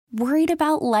Worried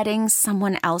about letting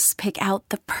someone else pick out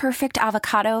the perfect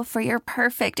avocado for your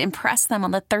perfect impress them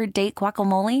on the third date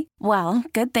guacamole? Well,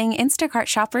 good thing Instacart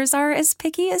shoppers are as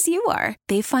picky as you are.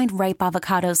 They find ripe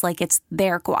avocados like it's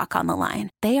their guac on the line.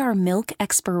 They are milk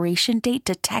expiration date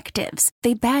detectives.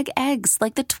 They bag eggs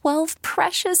like the 12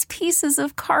 precious pieces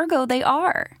of cargo they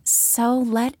are. So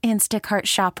let Instacart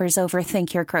shoppers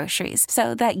overthink your groceries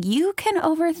so that you can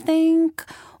overthink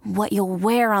what you'll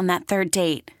wear on that third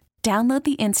date. Download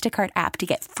the Instacart app to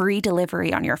get free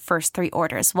delivery on your first 3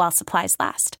 orders while supplies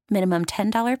last. Minimum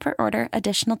 $10 per order.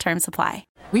 Additional terms apply.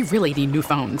 We really need new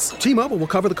phones. T-Mobile will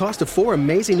cover the cost of 4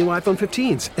 amazing new iPhone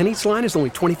 15s, and each line is only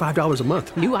 $25 a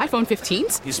month. New iPhone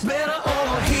 15s? It's better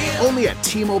over here. Only at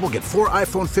T-Mobile, get 4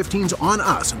 iPhone 15s on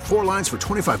us and 4 lines for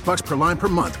 $25 per line per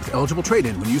month with eligible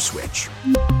trade-in when you switch.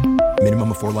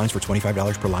 Minimum of 4 lines for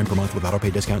 $25 per line per month with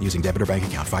autopay discount using debit or bank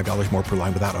account. $5 more per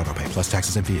line without autopay, plus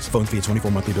taxes and fees. Phone fee at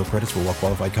 24 monthly bill credits for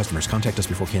well-qualified customers. Contact us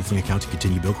before canceling account to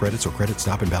continue bill credits or credit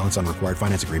stop and balance on required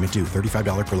finance agreement due.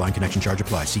 $35 per line connection charge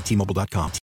applies. See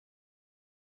T-Mobile.com.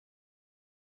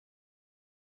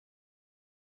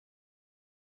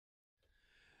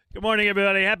 Good morning,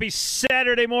 everybody. Happy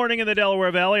Saturday morning in the Delaware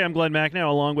Valley. I'm Glenn Macnow,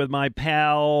 along with my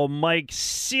pal Mike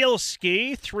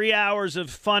Sealski. 3 hours of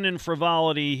fun and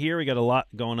frivolity here. We got a lot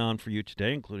going on for you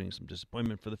today, including some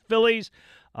disappointment for the Phillies.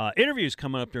 Interviews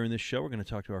coming up during this show. We're going to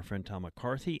talk to our friend Tom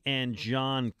McCarthy and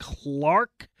John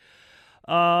Clark.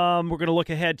 We're going to look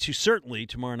ahead to certainly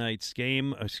tomorrow night's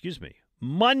game.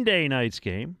 Monday night's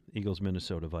game,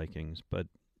 Eagles-Minnesota Vikings. But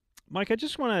Mike,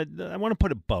 I want to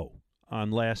put a bow on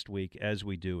last week, as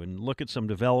we do, and look at some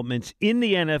developments in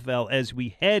the NFL as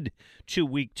we head to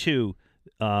Week 2,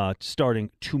 starting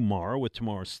tomorrow with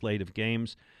tomorrow's slate of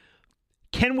games.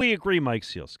 Can we agree, Mike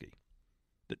Sealski,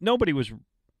 that nobody was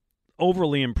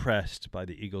overly impressed by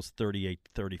the Eagles'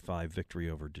 38-35 victory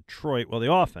over Detroit? Well,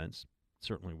 the offense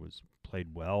certainly was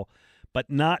played well, but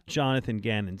not Jonathan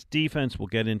Gannon's defense. We'll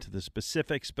get into the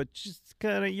specifics, but just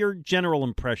kind of your general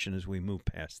impression as we move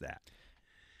past that.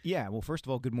 Yeah, well, first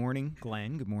of all, good morning,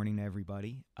 Glenn. Good morning to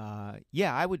everybody.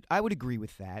 I would agree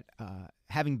with that.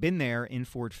 Having been there in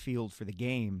Ford Field for the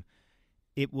game,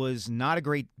 it was not a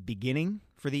great beginning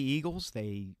for the Eagles.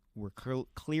 They were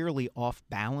clearly off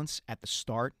balance at the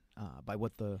start by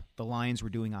what the Lions were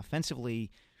doing offensively.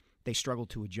 They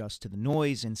struggled to adjust to the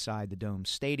noise inside the Dome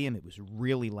Stadium. It was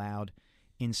really loud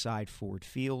inside Ford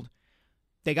Field.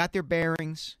 They got their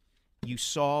bearings. You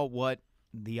saw what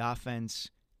the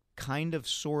offense kind of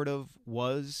sort of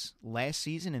was last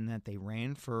season in that they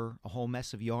ran for a whole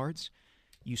mess of yards.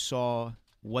 You saw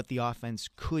what the offense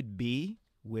could be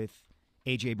with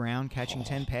A.J. Brown catching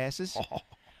 10 passes.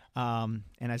 And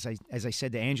as I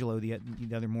said to Angelo the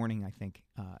other morning, I think,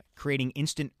 creating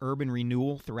instant urban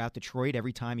renewal throughout Detroit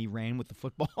every time he ran with the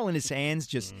football in his hands,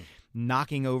 just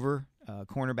knocking over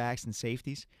cornerbacks and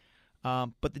safeties.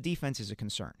 But the defense is a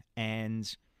concern.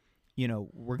 And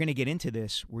we're going to get into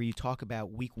this where you talk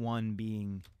about Week 1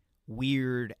 being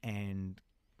weird and,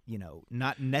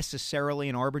 not necessarily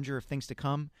an harbinger of things to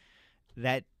come.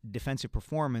 That defensive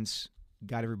performance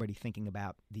got everybody thinking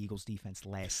about the Eagles' defense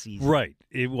last season. Right.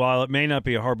 While it may not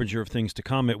be a harbinger of things to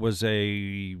come, it was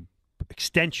a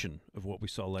extension of what we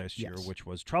saw last year, which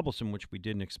was troublesome, which we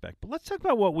didn't expect. But let's talk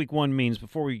about what Week 1 means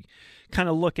before we kind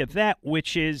of look at that,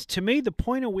 which is, to me, the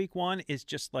point of Week 1 is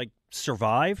just like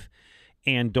survive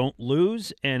and don't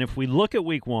lose. And if we look at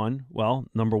Week 1, well,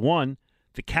 number one,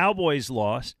 the Cowboys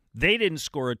lost. They didn't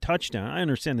score a touchdown. I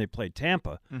understand they played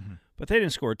Tampa, but they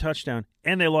didn't score a touchdown,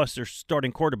 and they lost their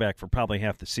starting quarterback for probably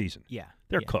half the season. Yeah.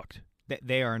 They're cooked.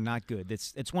 They are not good.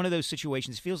 It's one of those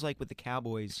situations. It feels like with the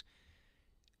Cowboys,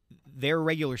 their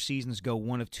regular seasons go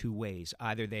one of two ways.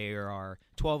 Either they are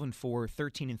 12-4,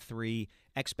 13-3,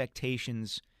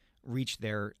 expectations reach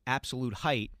their absolute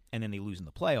height, and then they lose in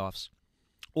the playoffs,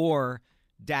 or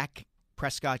Dak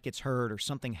Prescott gets hurt or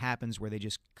something happens where they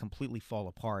just completely fall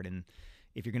apart. And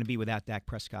if you're going to be without Dak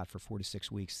Prescott for 4 to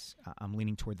 6 weeks, I'm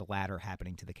leaning toward the latter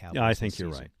happening to the Cowboys. Yeah, I think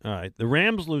you're right. All right. The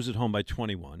Rams lose at home by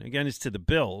 21. Again, it's to the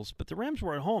Bills, but the Rams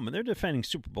were at home, and they're defending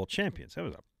Super Bowl champions. That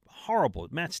was a horrible.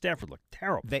 Matt Stafford looked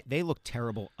terrible. They looked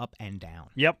terrible up and down.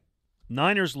 Yep.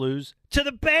 Niners lose to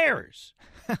the Bears,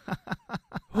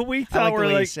 who we thought I like were the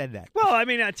way like. you said that. Well, I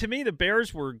mean, to me, the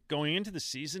Bears were going into the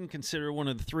season considered one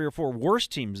of the 3 or 4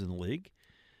 worst teams in the league.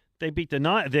 They beat the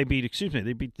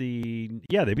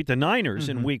Niners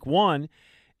in Week 1,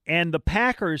 and the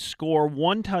Packers score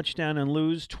 1 touchdown and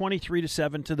lose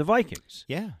 23-7 to the Vikings.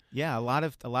 Yeah. A lot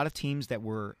of teams that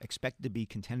were expected to be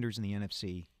contenders in the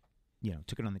NFC,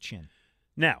 took it on the chin.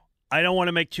 Now, I don't want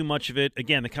to make too much of it.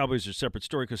 Again, the Cowboys are a separate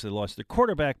story because they lost their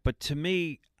quarterback. But to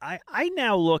me, I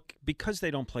now look, because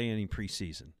they don't play any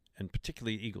preseason, and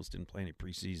particularly Eagles didn't play any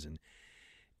preseason,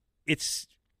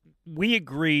 we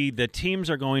agree that teams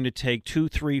are going to take 2,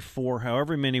 3, 4,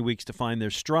 however many weeks to find their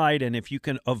stride. And if you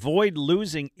can avoid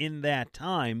losing in that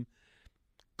time,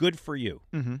 good for you.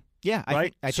 Mm-hmm. Yeah.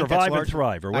 Right? I think survive and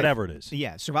thrive, or whatever it is.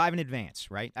 Yeah, survive and advance,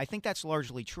 right? I think that's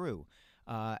largely true.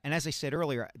 And as I said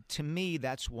earlier, to me,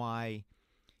 that's why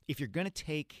if you're going to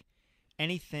take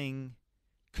anything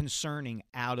concerning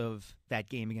out of that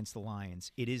game against the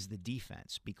Lions, it is the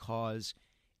defense, because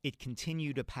it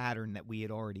continued a pattern that we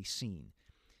had already seen.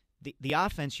 The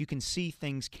offense, you can see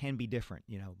things can be different.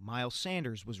 You know, Miles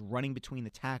Sanders was running between the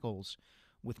tackles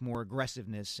with more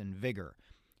aggressiveness and vigor.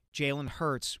 Jalen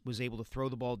Hurts was able to throw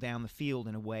the ball down the field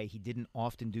in a way he didn't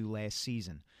often do last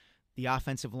season. The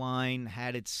offensive line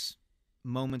had its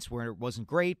moments where it wasn't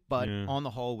great, but on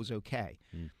the whole was okay.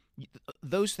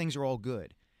 Those things are all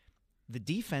good. The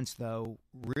defense, though,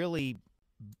 really,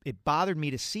 it bothered me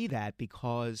to see that,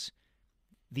 because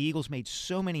the Eagles made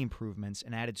so many improvements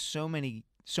and added so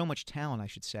much talent, I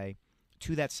should say,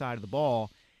 to that side of the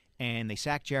ball, and they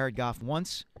sacked Jared Goff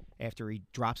once after he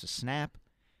drops a snap.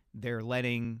 They're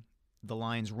letting the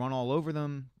Lions run all over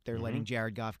them. They're letting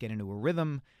Jared Goff get into a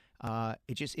rhythm.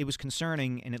 It was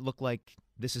concerning, and it looked like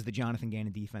this is the Jonathan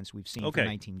Gannon defense we've seen for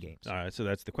 19 games. All right, so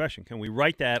that's the question. Can we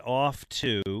write that off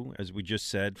to, as we just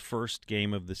said, first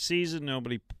game of the season?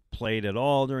 Nobody played at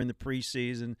all during the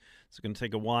preseason. It's going to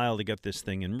take a while to get this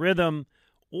thing in rhythm.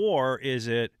 Or is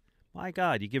it, my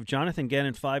God, you give Jonathan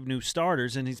Gannon 5 new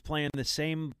starters, and he's playing the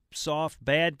same soft,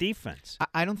 bad defense?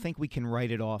 I don't think we can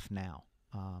write it off now,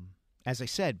 as I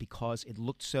said, because it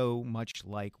looked so much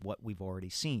like what we've already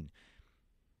seen.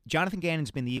 Jonathan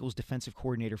Gannon's been the Eagles' defensive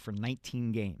coordinator for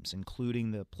 19 games, including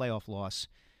the playoff loss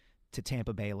to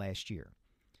Tampa Bay last year.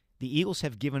 The Eagles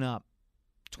have given up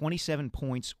 27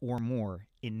 points or more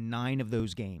in 9 of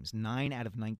those games, 9 out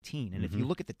of 19. And if you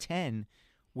look at the 10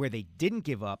 where they didn't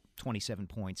give up 27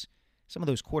 points, some of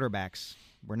those quarterbacks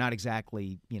were not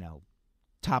exactly,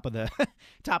 top of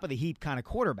the heap kind of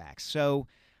quarterbacks. So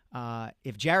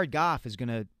if Jared Goff is going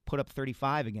to put up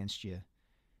 35 against you,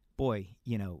 boy,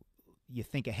 you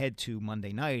think ahead to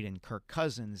Monday night and Kirk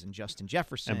Cousins and Justin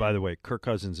Jefferson. And by the way, Kirk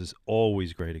Cousins is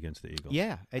always great against the Eagles.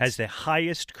 Yeah. Has the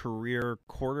highest career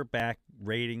quarterback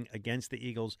rating against the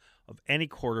Eagles of any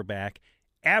quarterback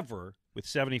ever with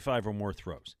 75 or more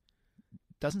throws.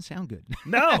 Doesn't sound good.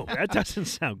 No, that doesn't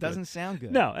sound good. Doesn't sound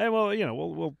good. No, and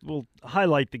we'll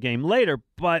highlight the game later,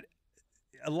 but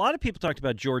a lot of people talked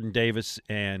about Jordan Davis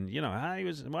and, why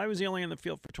was he only on the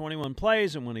field for 21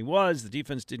 plays? And when he was, the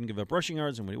defense didn't give up rushing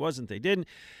yards. And when he wasn't, they didn't.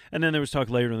 And then there was talk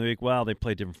later in the week, they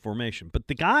played different formation. But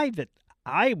the guy that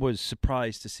I was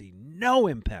surprised to see no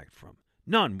impact from,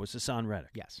 none, was Hassan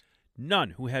Reddick. Yes.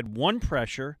 None, who had one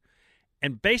pressure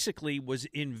and basically was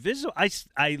invisible.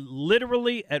 I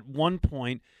literally, at one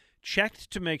point,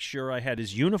 checked to make sure I had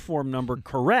his uniform number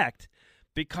correct,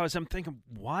 because I'm thinking,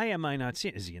 why am I not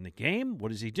seeing? Is he in the game?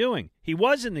 What is he doing? He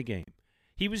was in the game.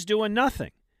 He was doing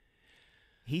nothing.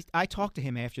 I talked to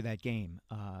him after that game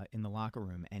in the locker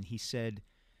room, and he said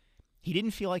he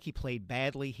didn't feel like he played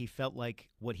badly. He felt like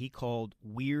what he called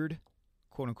weird,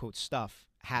 quote-unquote, stuff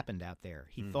happened out there.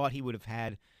 He thought he would have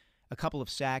had a couple of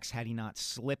sacks had he not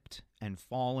slipped and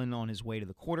fallen on his way to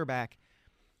the quarterback.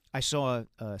 I saw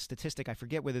a statistic. I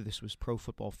forget whether this was Pro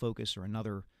Football Focus or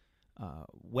another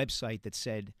website that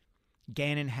said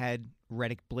Gannon had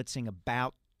Reddick blitzing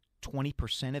about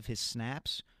 20% of his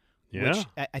snaps, which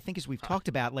I think, as we've talked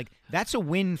about, that's a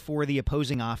win for the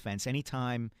opposing offense. I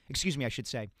should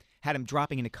say, had him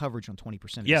dropping into coverage on 20%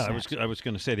 of his snaps. I was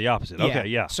going to say the opposite. Yeah, okay,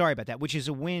 yeah. Sorry about that, which is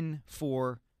a win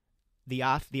for the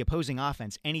opposing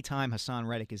offense anytime Hassan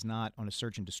Reddick is not on a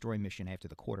search and destroy mission after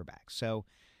the quarterback. So,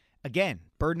 again,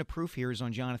 burden of proof here is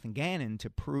on Jonathan Gannon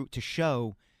to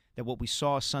show that what we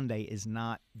saw Sunday is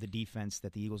not the defense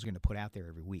that the Eagles are going to put out there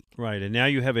every week. Right, and now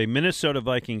you have a Minnesota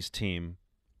Vikings team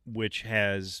which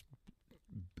has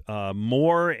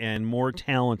more and more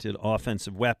talented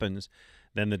offensive weapons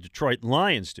than the Detroit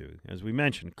Lions do. As we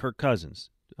mentioned, Kirk Cousins.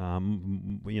 A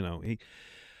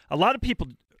lot of people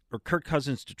are Kirk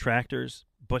Cousins detractors,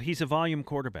 but he's a volume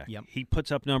quarterback. Yep. He puts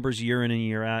up numbers year in and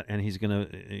year out, and he's gonna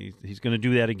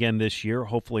do that again this year.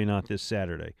 Hopefully not this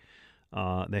Saturday.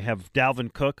 They have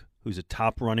Dalvin Cook, who's a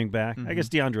top running back. I guess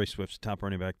DeAndre Swift's a top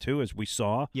running back too, as we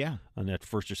saw on that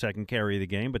first or second carry of the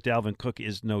game. But Dalvin Cook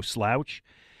is no slouch.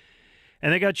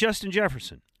 And they got Justin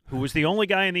Jefferson, who was the only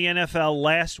guy in the NFL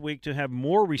last week to have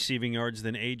more receiving yards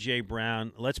than A.J.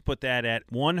 Brown. Let's put that at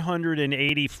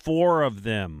 184 of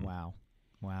them.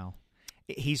 Wow.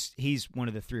 he's one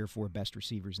of the 3 or 4 best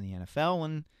receivers in the NFL,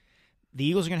 and the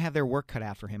Eagles are going to have their work cut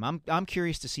out for him. I'm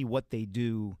curious to see what they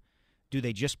do. Do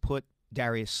they just put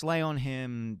Darius Slay on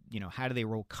him? How do they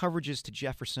roll coverages to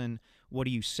Jefferson? What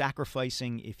are you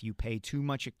sacrificing if you pay too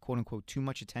much, quote unquote, too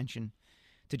much attention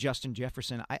to Justin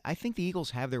Jefferson? I think the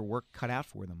Eagles have their work cut out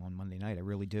for them on Monday night. I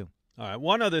really do. All right.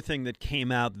 One other thing that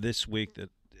came out this week that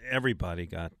everybody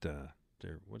got their,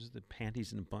 what is it,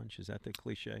 panties in a bunch? Is that the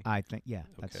cliche? I think, yeah.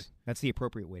 Okay. That's the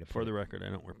appropriate way to put it. For the record, I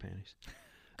don't wear panties.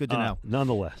 Good to know.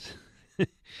 Nonetheless.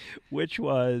 Which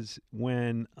was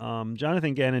when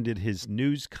Jonathan Gannon did his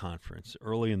news conference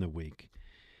early in the week.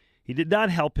 He did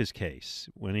not help his case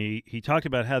when he talked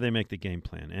about how they make the game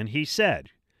plan. And he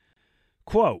said,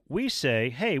 quote, "We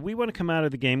say, hey, we want to come out of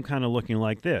the game kind of looking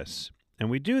like this. And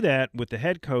we do that with the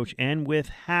head coach and with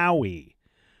Howie.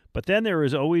 But then there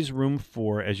is always room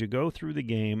for, as you go through the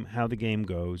game, how the game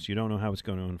goes. You don't know how it's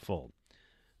going to unfold."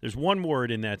 There's one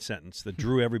word in that sentence that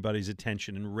drew everybody's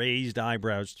attention and raised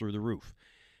eyebrows through the roof.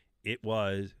 It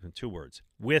was 2 words,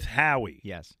 with Howie.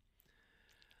 Yes.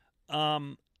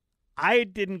 I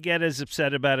didn't get as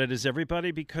upset about it as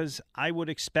everybody because I would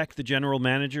expect the general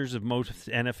managers of most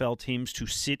NFL teams to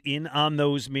sit in on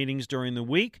those meetings during the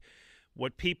week.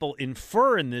 What people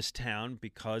infer in this town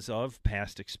because of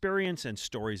past experience and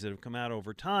stories that have come out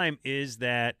over time is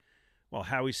that, well,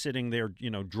 Howie's sitting there,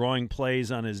 drawing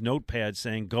plays on his notepad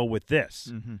saying, go with this.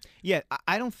 Mm-hmm. Yeah,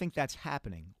 I don't think that's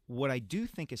happening. What I do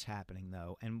think is happening,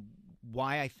 though, and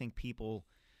why I think people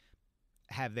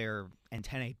have their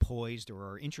antennae poised or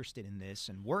are interested in this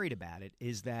and worried about it,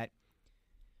 is that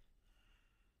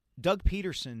Doug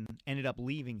Peterson ended up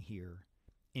leaving here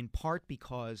in part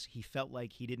because he felt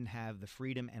like he didn't have the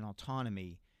freedom and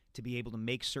autonomy to be able to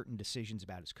make certain decisions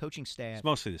about his coaching staff. It's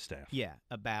mostly the staff. Yeah,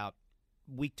 about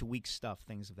week-to-week stuff,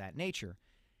 things of that nature.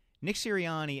 Nick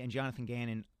Sirianni and Jonathan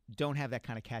Gannon don't have that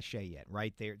kind of cachet yet,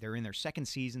 right? They're in their second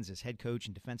seasons as head coach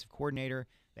and defensive coordinator.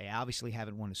 They obviously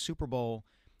haven't won a Super Bowl.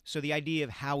 So the idea of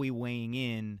Howie weighing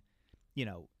in,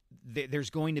 there's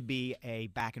going to be a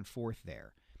back and forth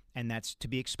there. And that's to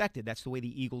be expected. That's the way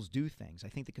the Eagles do things. I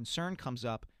think the concern comes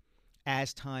up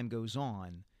as time goes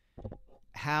on.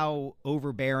 How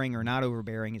overbearing or not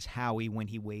overbearing is Howie when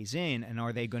he weighs in, and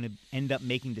are they going to end up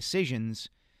making decisions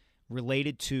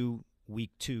related to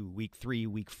week 2, week 3,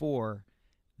 week 4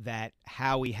 that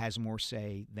Howie has more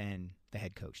say than the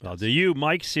head coach does? Well, do you,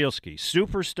 Mike Sealski,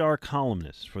 superstar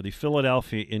columnist for the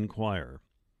Philadelphia Inquirer,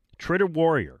 Twitter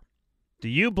warrior, do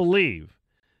you believe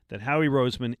that Howie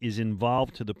Roseman is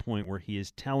involved to the point where he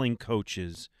is telling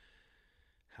coaches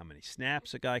how many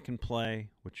snaps a guy can play,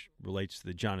 which relates to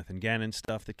the Jonathan Gannon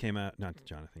stuff that came out, not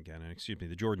Jonathan Gannon,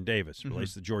 the Jordan Davis,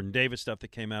 relates to the Jordan Davis stuff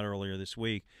that came out earlier this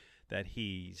week, that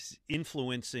he's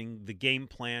influencing the game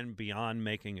plan beyond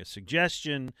making a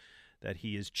suggestion, that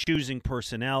he is choosing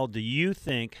personnel. Do you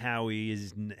think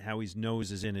Howie's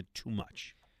nose is in it too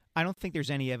much? I don't think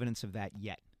there's any evidence of that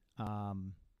yet.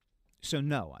 So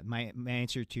no, my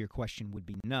answer to your question would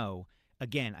be no.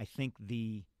 Again, I think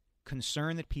the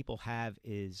concern that people have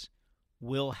is,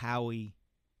 will Howie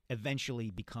eventually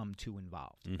become too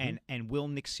involved? Mm-hmm. And will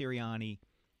Nick Sirianni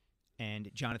and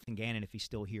Jonathan Gannon, if he's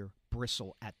still here,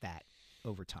 bristle at that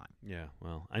over time? Yeah,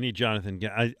 well, I need Jonathan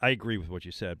Gannon. I agree with what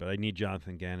you said, but I need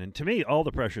Jonathan Gannon. To me, all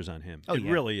the pressure's on him. It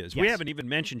really is. Yes. We haven't even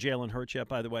mentioned Jalen Hurts yet,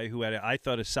 by the way, who had, I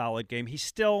thought, a solid game. He's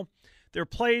still... There are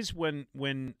plays when,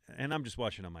 and I'm just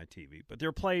watching on my TV, but there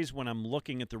are plays when I'm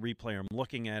looking at the replay, I'm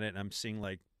looking at it, and I'm seeing,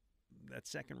 like, that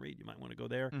second read, you might want to go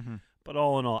there. Mm-hmm. But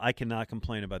all in all, I cannot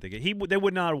complain about the game. They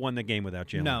would not have won the game without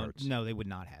Jalen Hurts. No, they would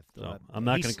not have. So I'm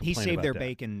not going to complain about that. He saved their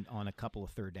bacon on a couple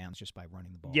of third downs just by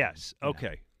running the ball. Yes,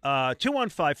 okay.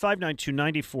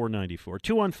 215-592-9494.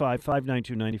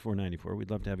 215-592-9494.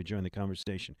 We'd love to have you join the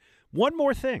conversation. One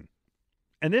more thing,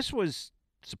 and this was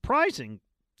surprising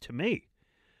to me.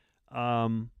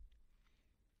 After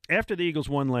the Eagles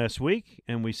won last week,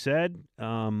 and we said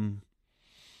the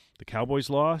Cowboys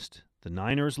lost, the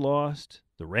Niners lost,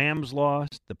 the Rams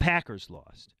lost, the Packers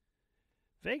lost.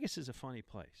 Vegas is a funny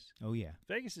place. Oh, yeah.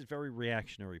 Vegas is a very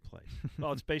reactionary place.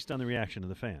 Well, it's based on the reaction of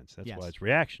the fans. That's yes. why it's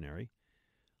reactionary.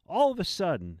 All of a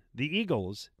sudden, the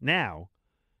Eagles now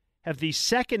have the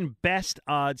second best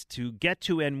odds to get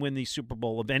to and win the Super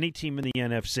Bowl of any team in the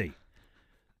NFC.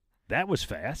 That was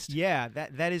fast. Yeah,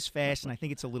 that is fast, and I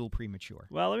think it's a little premature.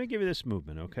 Well, let me give you this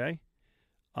movement, okay?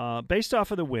 Based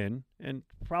off of the win, and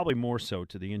probably more so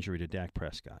to the injury to Dak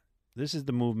Prescott, this is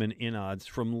the movement in odds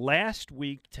from last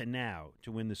week to now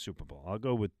to win the Super Bowl. I'll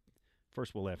go with,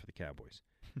 first we'll laugh at the Cowboys.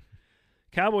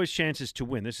 Cowboys' chances to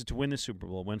win, this is to win the Super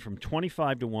Bowl, went from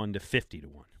 25-1 to 50-1.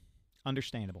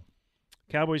 Understandable.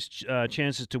 Cowboys'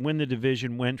 chances to win the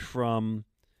division went from,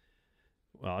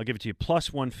 well, I'll give it to you,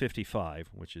 plus 155,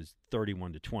 which is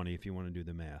 31-20 if you want to do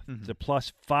the math, to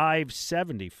plus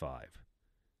 575.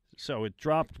 So it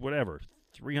dropped, 300%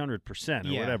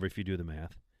 or whatever if you do the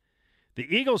math. The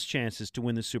Eagles' chances to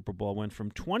win the Super Bowl went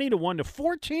from 20-1 to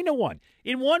 14-1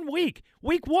 in 1 week.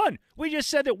 Week 1. We just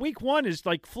said that week 1 is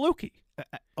like fluky.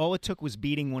 All it took was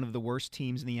beating one of the worst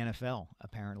teams in the NFL,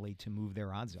 apparently, to move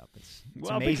their odds up. It's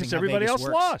well, amazing because how everybody Vegas else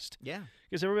works. lost. Yeah.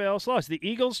 Because everybody else lost. The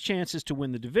Eagles' chances to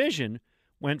win the division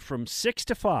went from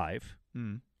 6-5,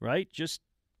 right, just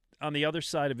on the other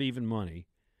side of even money,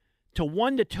 to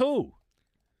 1-2.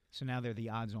 So now they're the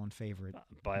odds-on favorite.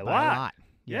 By a lot.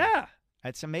 Yeah.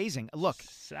 That's amazing. Look,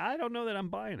 I don't know that I'm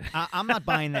buying it. I'm not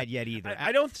buying that yet either.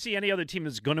 I don't see any other team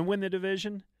that's going to win the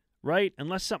division, right?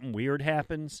 Unless something weird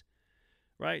happens,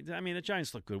 right? I mean, the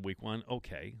Giants look good week 1.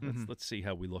 Okay, let's see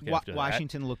how we look after that.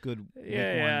 Washington looked good week 1.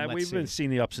 Yeah, we've been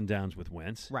seeing the ups and downs with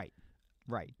Wentz. Right.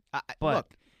 But look,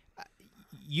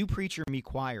 you preacher, me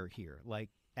choir here. Like,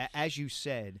 as you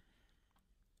said,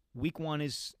 week 1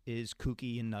 is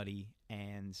kooky and nutty,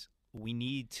 and we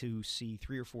need to see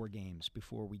 3 or 4 games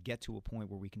before we get to a point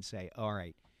where we can say, all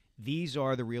right, these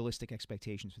are the realistic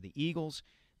expectations for the Eagles.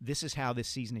 This is how this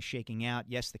season is shaking out.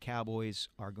 Yes, the Cowboys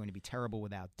are going to be terrible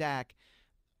without Dak.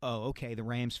 Oh, okay, the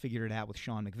Rams figured it out with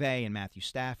Sean McVay and Matthew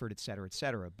Stafford, et cetera, et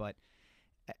cetera. But,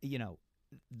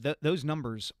 those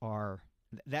numbers are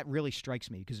 – that really strikes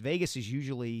me because Vegas is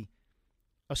usually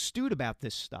astute about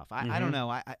this stuff. I don't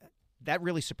know. That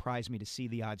really surprised me to see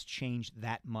the odds change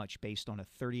that much based on a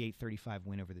 38-35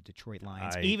 win over the Detroit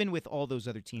Lions, even with all those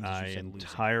other teams, as you said, losing. I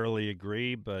entirely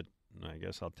agree, but I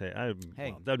guess I'll take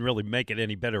it doesn't really make it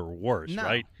any better or worse,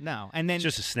 right? No. And then it's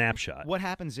just a snapshot. What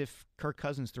happens if Kirk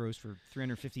Cousins throws for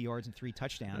 350 yards and 3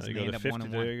 touchdowns and they end up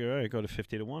 1-1? Go to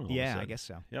 50-1. Yeah, I guess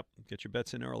so. Yep, get your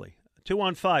bets in early.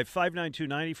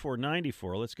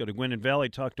 215-592-9494. Let's go to Gwynedd Valley,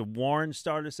 talk to Warren,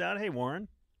 start us out. Hey, Warren.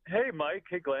 Hey, Mike.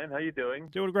 Hey, Glenn. How you doing?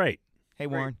 Doing great. Hey,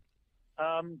 Warren.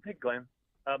 Hey, Glenn.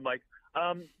 Mike.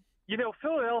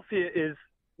 Philadelphia is,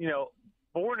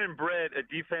 born and bred a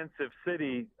defensive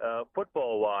city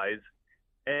football-wise,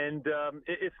 and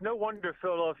it's no wonder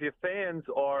Philadelphia fans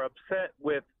are upset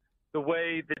with the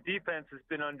way the defense has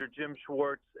been under Jim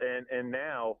Schwartz and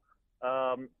now,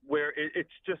 where it's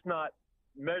just not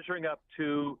measuring up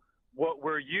to what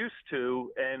we're used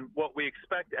to and what we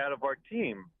expect out of our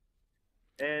team.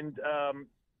 And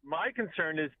my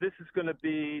concern is this is going to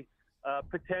be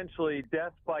potentially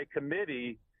death by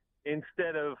committee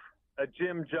instead of a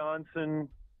Jim Johnson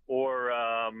or,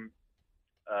 a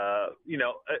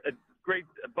great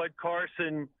Bud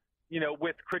Carson,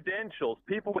 with credentials,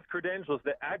 people with credentials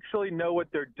that actually know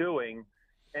what they're doing,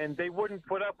 and they wouldn't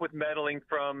put up with meddling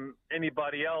from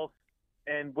anybody else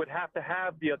and would have to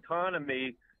have the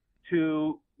autonomy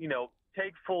to,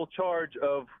 take full charge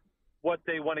of what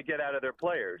they want to get out of their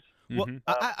players. Well,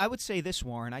 I would say this,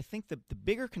 Warren. I think the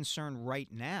bigger concern right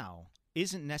now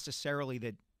isn't necessarily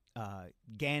that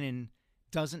Gannon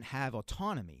doesn't have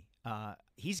autonomy.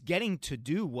 He's getting to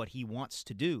do what he wants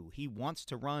to do. He wants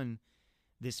to run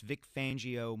this Vic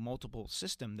Fangio multiple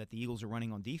system that the Eagles are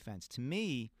running on defense. To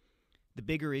me, the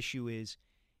bigger issue is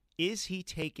he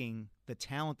taking the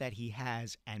talent that he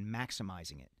has and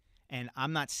maximizing it? And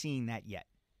I'm not seeing that yet.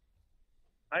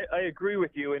 I agree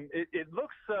with you, and it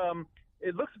looks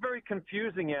very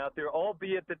confusing out there,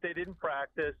 albeit that they didn't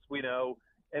practice,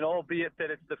 and albeit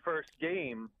that it's the first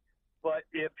game. But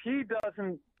if he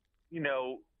doesn't,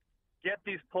 get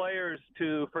these players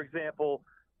to, for example,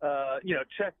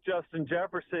 check Justin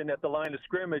Jefferson at the line of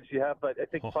scrimmage, you have, I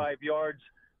think, 5 yards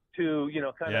to,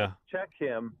 kind of check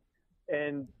him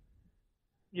and,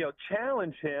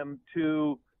 challenge him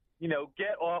to,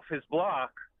 get off his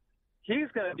block. He's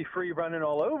going to be free running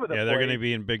all over the place. Yeah, they're going to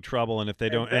be in big trouble, and if they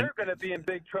don't, they're going to be in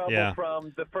big trouble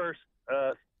from the first.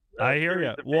 I hear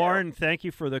you, Warren. Thank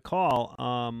you for the call.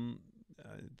 I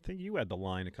think you had the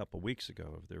line a couple weeks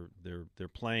ago. They're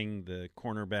playing the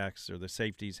cornerbacks or the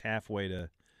safeties halfway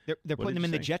to. They're putting them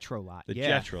in the Jetro lot. The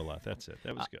Jetro lot. That's it.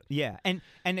 That was good. Yeah, and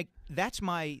that's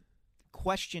my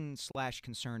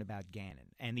question/concern about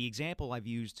Gannon. And the example I've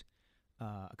used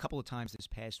a couple of times this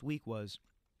past week was.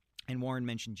 And Warren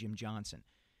mentioned Jim Johnson.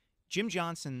 Jim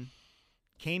Johnson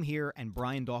came here and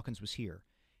Brian Dawkins was here.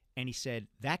 And he said,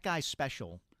 that guy's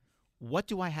special. What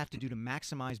do I have to do to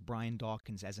maximize Brian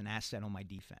Dawkins as an asset on my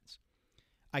defense?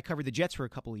 I covered the Jets for a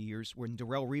couple of years when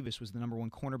Darrelle Revis was the number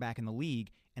 1 cornerback in the league.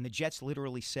 And the Jets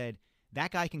literally said, that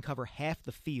guy can cover half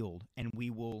the field and we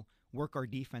will work our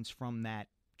defense from that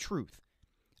truth.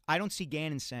 I don't see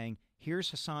Gannon saying,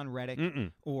 here's Hassan Reddick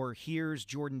or here's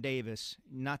Jordan Davis,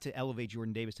 not to elevate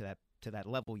Jordan Davis to that to that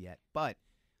level yet. But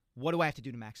what do I have to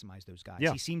do to maximize those guys?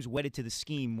 Yeah. He seems wedded to the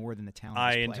scheme more than the talent.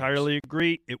 I entirely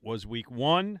agree. It was week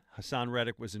 1. Hassan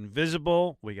Reddick was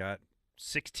invisible. We got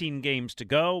 16 games to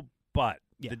go, but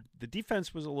the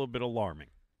defense was a little bit alarming.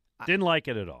 Didn't like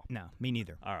it at all. No, me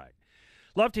neither. All right.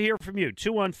 Love to hear from you.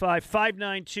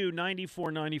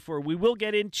 215-592-9494. We will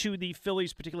get into the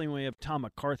Phillies, particularly when we have Tom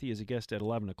McCarthy as a guest at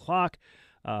 11 o'clock.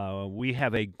 We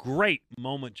have a great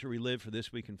moment to relive for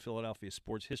this week in Philadelphia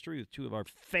sports history with two of our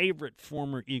favorite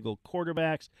former Eagle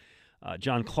quarterbacks.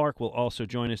 John Clark will also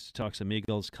join us to talk some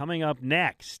Eagles. Coming up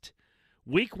next,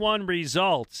 week 1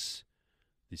 results,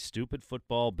 the stupid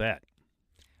football bet.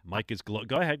 Mike is go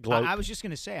ahead, gloat. I was just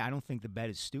going to say, I don't think the bet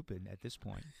is stupid at this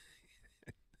point.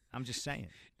 I'm just saying.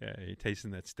 Yeah, you're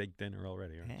tasting that steak dinner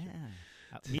already, aren't you?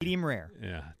 Medium rare.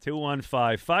 Yeah.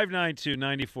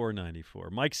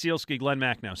 215-592-9494. Mike Sealski, Glenn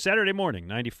Macnow. Saturday morning,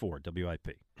 94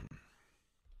 WIP.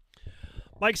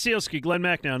 Mike Sealski, Glenn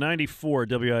Macnow, 94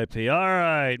 WIP. All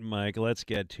right, Mike, let's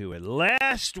get to it.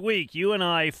 Last week, you and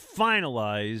I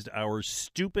finalized our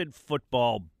stupid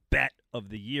football bet of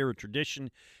the year, a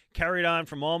tradition carried on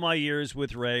from all my years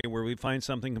with Ray, where we find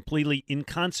something completely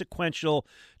inconsequential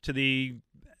to the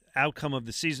outcome of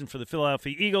the season for the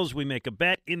Philadelphia Eagles. We make a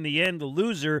bet. In the end, the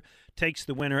loser takes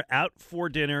the winner out for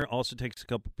dinner. Also takes a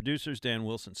couple producers, Dan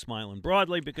Wilson smiling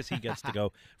broadly because he gets to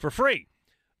go for free.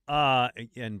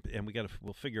 And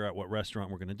we'll figure out what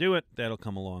restaurant we're going to do it. That'll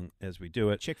come along as we do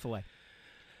it. Chick-fil-A.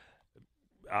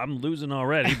 I'm losing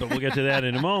already, but we'll get to that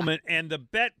in a moment. And the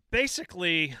bet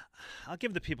basically, I'll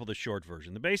give the people the short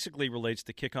version. The basically relates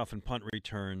to kickoff and punt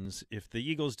returns. If the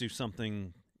Eagles do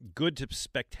something good to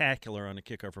spectacular on a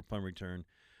kickoff or punt return,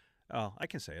 I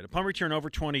can say it, a punt return over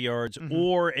 20 yards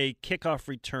or a kickoff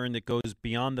return that goes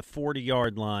beyond the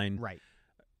 40-yard line, right,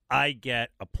 I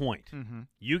get a point.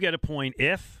 You get a point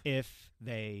if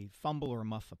they fumble or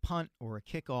muff a punt or a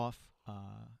kickoff,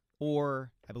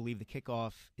 or I believe the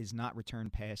kickoff is not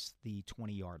returned past the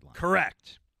 20-yard line.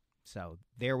 Correct. So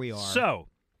there we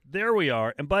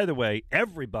are. And by the way,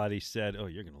 everybody said, "Oh,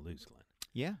 you're going to lose, Glenn."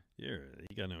 Yeah. You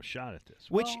got no shot at this.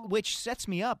 Which sets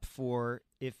me up for,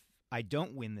 if I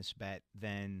don't win this bet,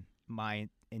 then my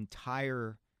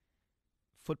entire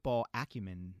football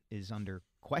acumen is under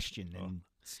question and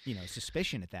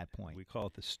suspicion at that point. We call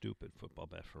it the stupid football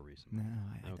bet for a reason.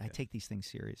 No, I take these things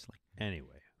seriously.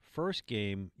 Anyway, first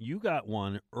game, you got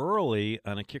one early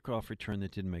on a kickoff return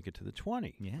that didn't make it to the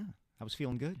 20. Yeah, I was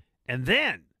feeling good. And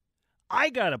then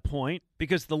I got a point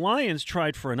because the Lions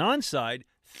tried for an onside.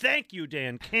 Thank you,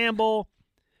 Dan Campbell.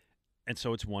 And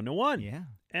so it's 1-1. Yeah.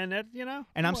 And that,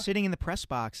 And I'm sitting in the press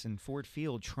box in Ford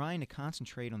Field trying to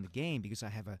concentrate on the game because I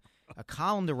have a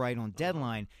column to write on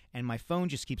deadline, and my phone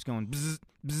just keeps going bzz,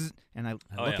 bzz, and I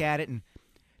look at it, and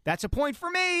that's a point for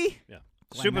me. Yeah.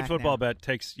 Stupid football bet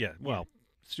takes,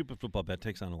 stupid football bet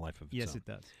takes on a life of its own. Yes, it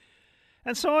does.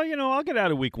 And so, I'll get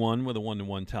out of week 1 with a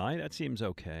 1-1 tie. That seems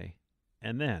okay.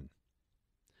 And then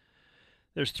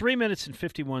there's 3 minutes and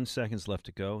 51 seconds left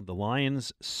to go. The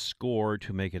Lions score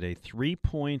to make it a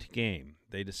 3-point game.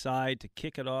 They decide to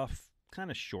kick it off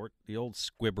kind of short, the old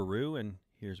squibberoo, and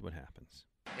here's what happens.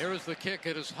 Here is the kick.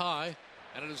 It is high,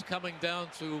 and it is coming down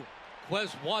to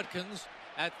Quez Watkins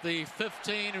at the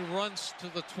 15, who runs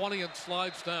to the 20 and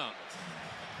slides down.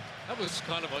 That was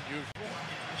kind of unusual.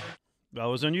 Well,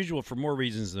 it was unusual for more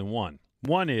reasons than one.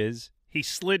 One is he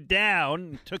slid down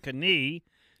and took a knee.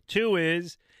 2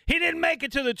 is he didn't make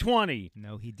it to the 20.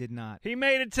 No, he did not. He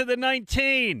made it to the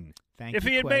 19. If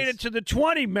he had made it to the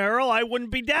 20, Merrill, I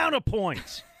wouldn't be down a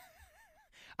point.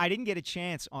 I didn't get a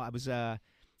chance. I was at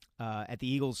the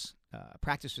Eagles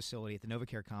practice facility at the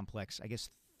NovaCare complex, I guess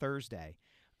Thursday,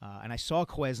 and I saw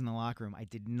Quez in the locker room. I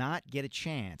did not get a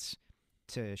chance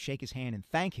to shake his hand and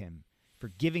thank him for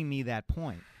giving me that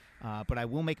point. But I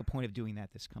will make a point of doing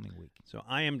that this coming week. So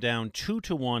I am down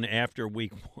 2-1 after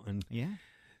week 1. Yeah.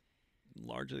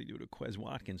 Largely due to Quez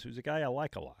Watkins, who's a guy I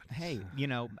like a lot. Hey,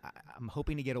 I'm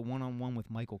hoping to get a one-on-one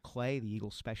with Michael Clay, the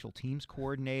Eagles special teams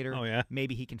coordinator. Oh, yeah?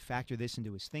 Maybe he can factor this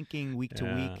into his thinking week to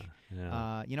week.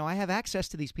 Yeah. I have access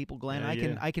to these people, Glenn.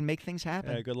 I can make things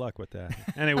happen. Yeah, good luck with that.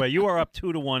 Anyway, you are up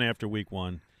 2-1 after week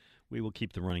 1. We will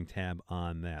keep the running tab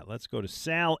on that. Let's go to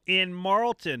Sal in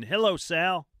Marlton. Hello,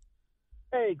 Sal.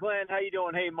 Hey, Glenn. How you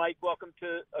doing? Hey, Mike. Welcome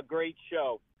to a great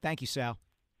show. Thank you, Sal.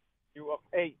 You're welcome.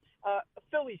 Hey,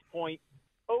 Philly's point,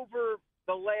 over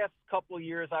the last couple of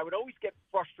years, I would always get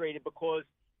frustrated because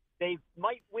they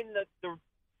might win the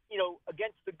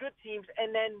against the good teams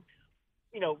and then,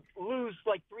 lose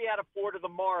like 3 out of 4 to the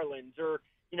Marlins or,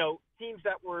 teams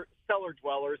that were cellar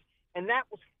dwellers. And that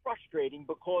was frustrating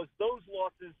because those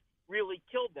losses really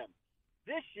killed them.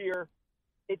 This year,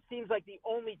 it seems like the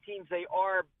only teams they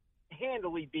are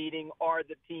handily beating are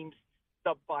the teams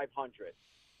sub 500.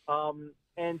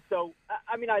 And so,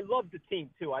 I mean, I love the team,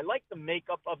 too. I like the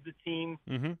makeup of the team.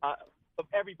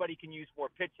 Everybody can use more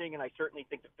pitching, and I certainly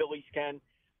think the Phillies can.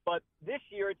 But this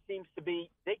year it seems to be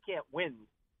they can't win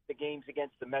the games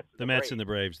against the Mets. The Mets and the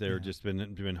Braves, they're just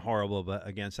been horrible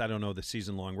against. I don't know the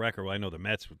season-long record. Well, I know the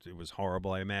Mets, it was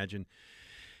horrible, I imagine.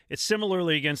 It's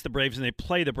similarly against the Braves, and they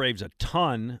play the Braves a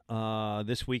ton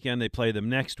this weekend. They play them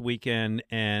next weekend,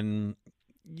 and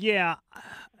yeah,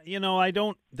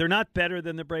 they're not better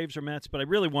than the Braves or Mets, but I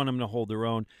really want them to hold their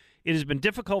own. It has been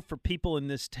difficult for people in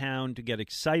this town to get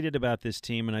excited about this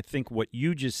team, and I think what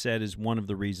you just said is one of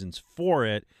the reasons for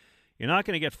it. You're not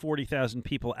going to get 40,000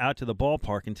 people out to the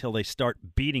ballpark until they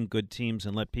start beating good teams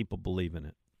and let people believe in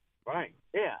it. Right,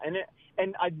 yeah,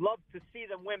 and I'd love to see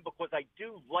them win because I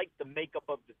do like the makeup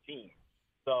of the team.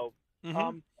 So,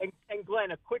 and Glenn,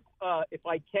 a quick, if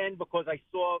I can, because I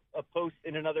saw a post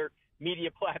in another media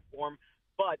platform,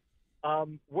 but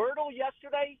Wordle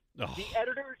yesterday, the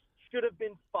editors should have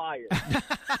been fired.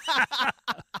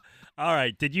 All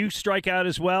right. Did you strike out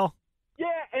as well? Yeah,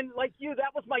 and like you,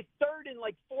 that was my third in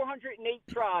like 408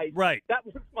 tries. Right. That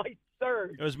was my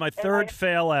third. It was my third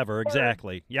fail ever.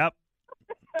 Exactly. Yep.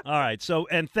 All right. So,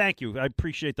 and thank you. I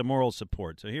appreciate the moral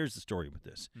support. So here's the story with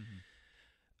this.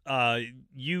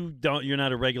 You're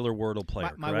not a regular Wordle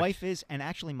player. My wife is, and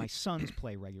actually my sons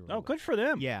play regularly. Oh, good for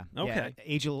them. Yeah. Okay.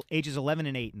 Yeah. Ages 11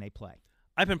 and 8, and they play.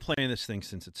 I've been playing this thing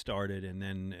since it started, and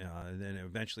then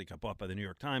eventually got bought by the New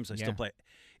York Times. I still play.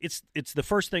 It's the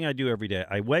first thing I do every day.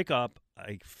 I wake up,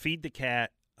 I feed the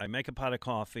cat, I make a pot of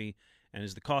coffee, and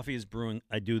as the coffee is brewing,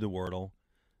 I do the Wordle.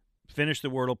 Finish the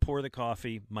Wordle, pour the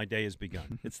coffee, my day has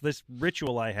begun. It's this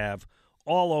ritual I have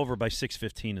all over by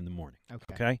 6:15 in the morning.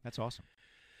 Okay? That's awesome.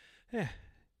 Yeah.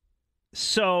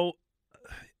 So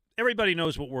everybody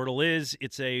knows what Wordle is.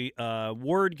 It's a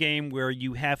word game where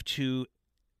you have to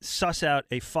suss out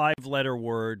a 5-letter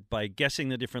word by guessing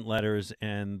the different letters,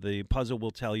 and the puzzle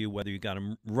will tell you whether you got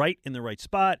them right in the right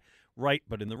spot, right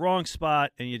but in the wrong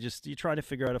spot, and you try to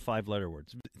figure out a 5-letter word.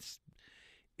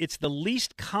 It's the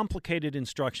least complicated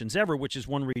instructions ever, which is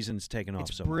one reason it's taken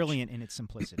off so much. It's brilliant in its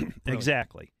simplicity.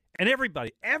 Exactly. And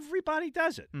everybody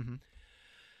does it.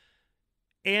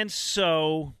 And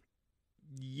so,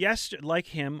 like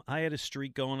him, I had a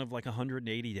streak going of like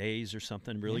 180 days or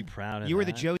something. Really proud of You were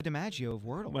that. the Joe DiMaggio of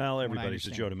Wordle. Well, everybody's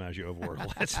the Joe DiMaggio of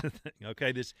Wordle. That's the thing.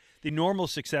 Okay, the normal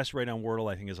success rate on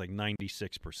Wordle, I think, is like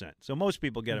 96%. So most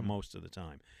people get it most of the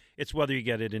time. It's whether you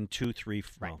get it in 2, 3,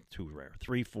 well, 2 rare,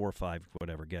 3, 4, 5,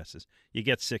 whatever guesses. You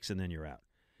get 6 and then you're out.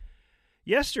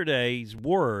 Yesterday's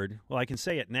word, well, I can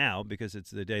say it now because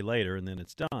it's the day later and then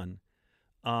it's done.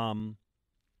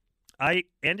 I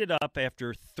ended up,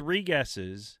 after 3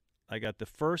 guesses, I got the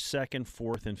first, second,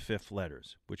 fourth, and fifth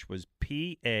letters, which was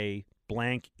P-A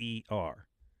blank E-R.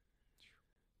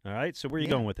 All right, so where are you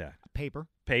going with that? Paper.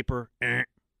 Paper. P-A,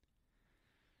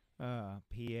 I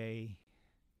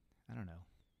don't know.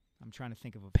 I'm trying to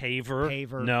think of a...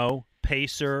 Paver. No.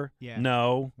 Pacer. Yeah.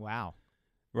 No. Wow.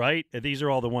 Right? These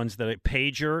are all the ones that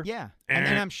pager. Yeah.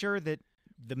 And I'm sure that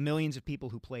the millions of people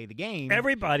who play the game...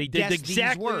 Everybody did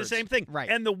exactly the same thing. Right.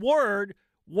 And the word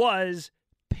was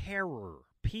parer.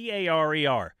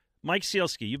 P-A-R-E-R. Mike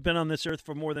Sealski, you've been on this earth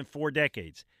for more than 4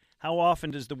 decades. How often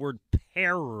does the word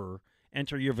parer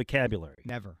enter your vocabulary?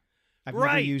 Never. I've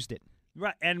never used it.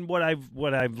 Right, and what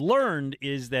I've learned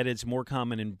is that it's more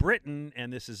common in Britain,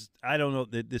 and I don't know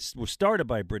that this was started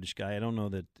by a British guy. I don't know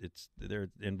that it's their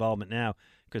involvement now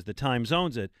because the Times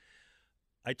owns it.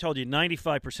 I told you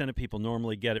 95% of people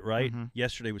normally get it right.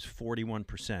 Yesterday was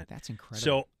 41%. That's incredible.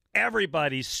 So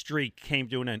everybody's streak came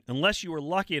to an end, unless you were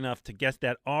lucky enough to get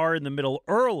that R in the middle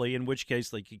early, in which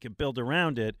case, like, you could build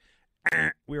around it.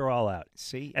 We were all out.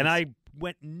 See, and I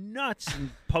went nuts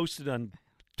and posted on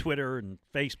Twitter and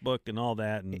Facebook and all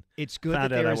that, and it's good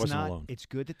found that out there I is wasn't not. alone. It's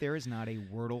good that there is not a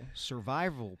Wordle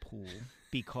survival pool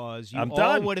because you I'm all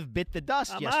done. would have bit the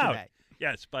dust I'm yesterday. out.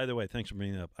 Yes, by the way, thanks for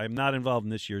bringing that up. I'm not involved in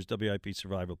this year's WIP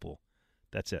survival pool.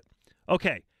 That's it.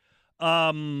 Okay.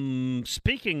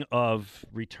 Speaking of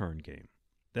return game,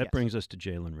 that brings us to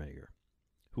Jalen Reagor,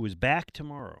 who is back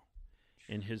tomorrow.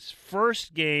 In his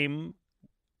first game,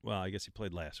 well, I guess he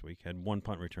played last week, had 1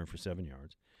 punt return for 7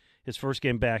 yards. His first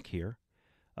game back here.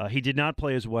 He did not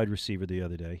play as wide receiver the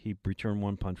other day. He returned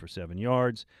 1 punt for 7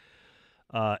 yards.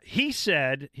 He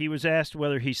said he was asked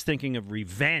whether he's thinking of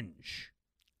revenge.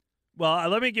 Well,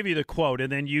 let me give you the quote,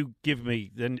 and then you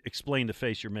then explain the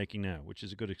face you're making now, which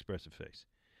is a good expressive face.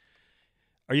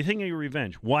 Are you thinking of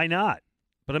revenge? Why not?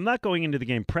 But I'm not going into the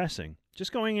game pressing.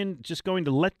 Just going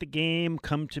to let the game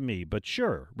come to me. But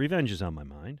sure, revenge is on my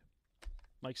mind.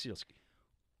 Mike Sealski.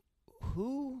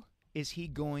 Who is he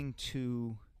going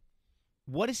to?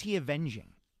 What is he avenging?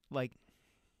 Like,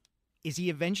 is he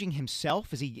avenging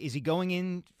himself? Is he going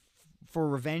in for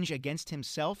revenge against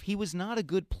himself? He was not a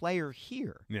good player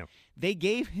here. Yeah. They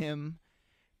gave him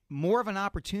more of an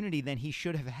opportunity than he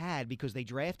should have had because they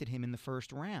drafted him in the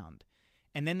first round.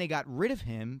 And then they got rid of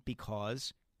him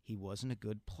because he wasn't a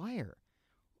good player.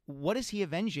 What is he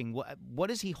avenging? What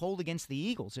does he hold against the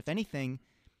Eagles? If anything,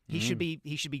 he should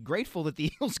be grateful that the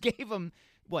Eagles gave him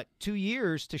 2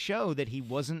 years to show that he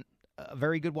wasn't a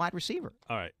very good wide receiver.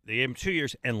 All right, they gave him 2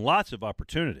 years and lots of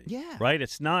opportunity. Yeah, right.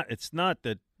 It's not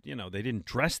that they didn't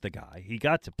dress the guy. He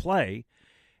got to play,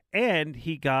 and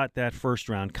he got that first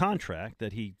round contract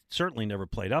that he certainly never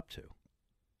played up to.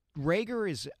 Reagor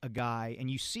is a guy, and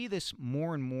you see this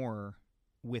more and more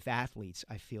with athletes,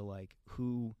 I feel like,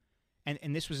 who,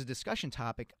 and this was a discussion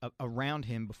topic around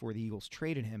him before the Eagles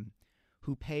traded him,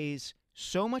 who pays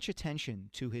so much attention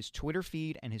to his Twitter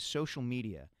feed and his social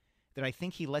media that I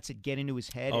think he lets it get into his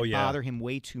head and bother him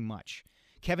way too much.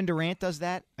 Kevin Durant does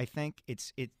that. I think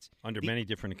it's under many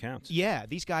different accounts. Yeah,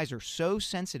 these guys are so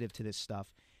sensitive to this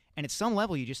stuff, and at some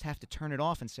level you just have to turn it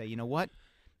off and say, you know what?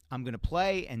 I'm going to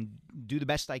play and do the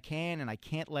best I can, and I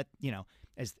can't let,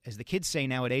 as the kids say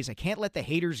nowadays, I can't let the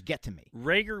haters get to me.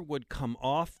 Reagor would come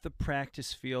off the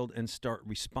practice field and start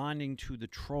responding to the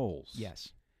trolls.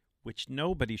 Yes. Which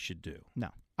nobody should do. No,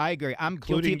 I agree. I'm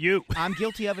including guilty. You. I'm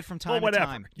guilty of it from time to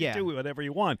time. Yeah. You do whatever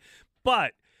you want.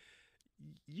 But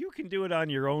you can do it on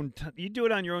your own you do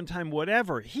it on your own time,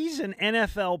 whatever. He's an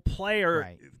NFL player.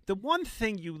 Right. The one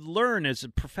thing you learn as a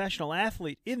professional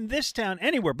athlete in this town,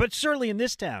 anywhere, but certainly in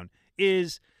this town,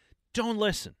 is don't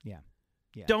listen. Yeah.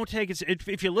 Don't take it.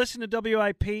 If you listen to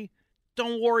WIP,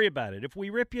 don't worry about it. If we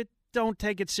rip you, don't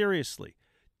take it seriously.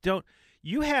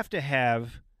 You have to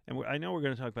have, and I know we're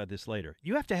going to talk about this later,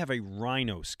 you have to have a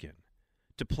rhino skin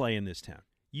to play in this town.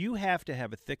 You have to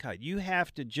have a thick hide. You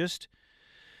have to just,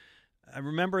 I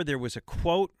remember there was a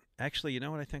quote, actually, you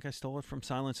know what, I think I stole it from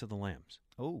Silence of the Lambs.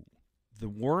 Oh. The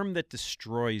worm that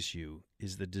destroys you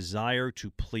is the desire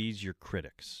to please your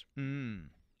critics.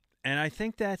 And I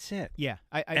think that's it. Yeah.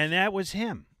 And that was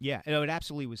him. Yeah, it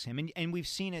absolutely was him. And we've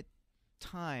seen it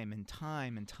time and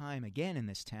time and time again in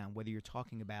this town, whether you're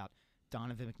talking about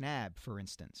Donovan McNabb, for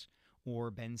instance,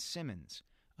 or Ben Simmons.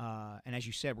 And as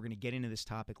you said, we're going to get into this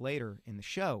topic later in the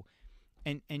show.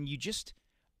 And you just,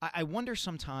 I wonder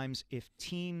sometimes if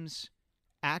teams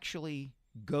actually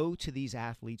go to these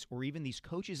athletes or even these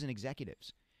coaches and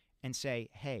executives and say,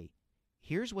 hey,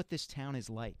 here's what this town is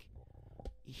like.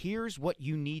 Here's what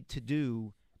you need to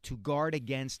do to guard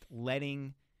against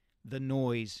letting the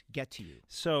noise get to you.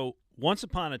 So once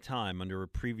upon a time, under a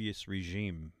previous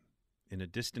regime, in a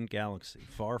distant galaxy,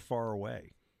 far, far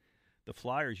away, the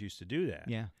Flyers used to do that.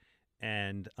 Yeah.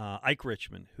 And Ike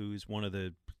Richman, who's one of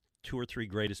the 2 or 3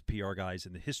 greatest PR guys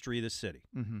in the history of the city,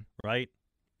 right?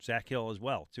 Zach Hill as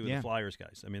well, 2 of the Flyers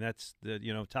guys. I mean, that's the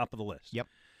top of the list. Yep.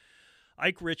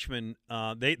 Ike Richman,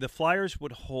 the Flyers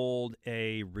would hold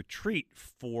a retreat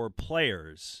for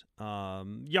players,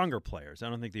 younger players. I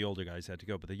don't think the older guys had to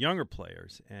go, but the younger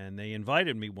players. And they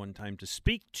invited me one time to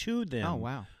speak to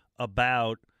them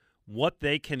about what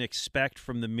they can expect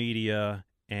from the media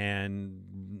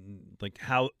and like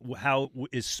how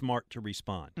is smart to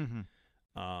respond.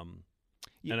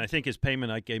 And I think his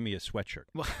payment, Ike gave me a sweatshirt.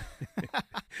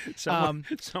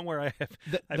 Somewhere I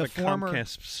have a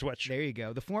Comcast sweatshirt. There you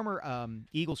go. The former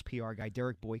Eagles PR guy,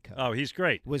 Derek Boyko. Oh, he's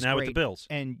great. Was now great with the Bills.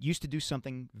 And used to do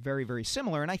something very, very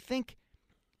similar. And I think,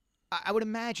 I would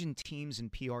imagine teams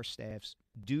and PR staffs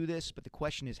do this, but the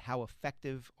question is how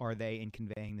effective are they in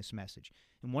conveying this message?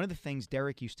 And one of the things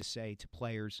Derek used to say to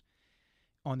players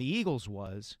on the Eagles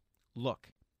was, look,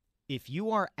 if you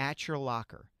are at your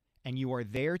locker and you are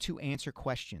there to answer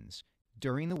questions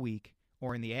during the week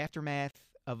or in the aftermath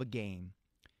of a game,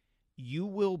 you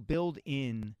will build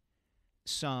in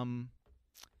some,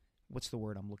 what's the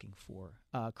word I'm looking for,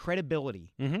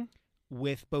 credibility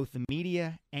with both the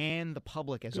media and the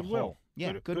public as a whole.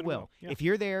 Yeah, goodwill. Yeah. If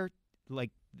you're there, like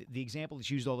the example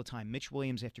that's used all the time, Mitch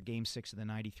Williams after Game 6 of the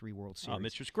 93 World Series.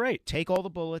 Mitch was great. Take all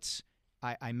the bullets.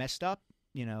 I messed up,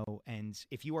 and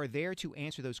if you are there to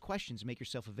answer those questions, make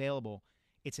yourself available,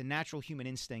 it's a natural human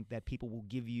instinct that people will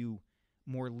give you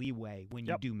more leeway when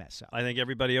you do mess up. I think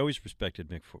everybody always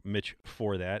respected Mitch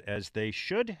for that, as they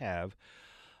should have.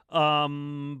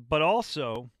 But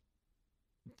also,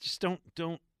 just don't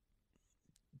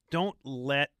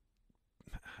let.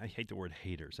 I hate the word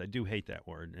haters. I do hate that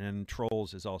word, and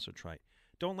trolls is also trite.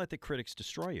 Don't let the critics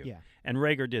destroy you. Yeah. And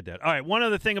Rager did that. All right, one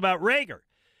other thing about Rager.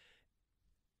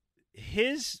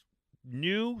 His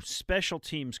new special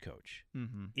teams coach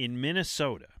in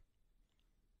Minnesota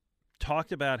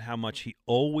talked about how much he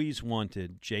always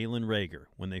wanted Jalen Rager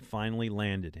when they finally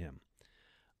landed him.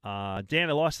 Dan,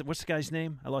 I lost what's the guy's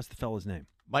name? I lost the fella's name.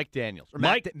 Mike Daniels. Or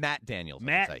Matt Daniels.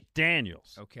 Matt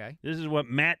Daniels. Okay. This is what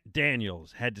Matt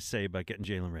Daniels had to say about getting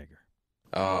Jalen Rager.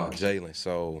 Jalen.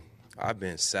 So I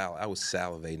was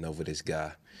salivating over this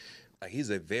guy. Like, he's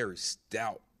a very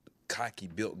stout, cocky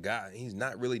built guy. He's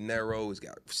not really narrow. He's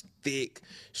got thick,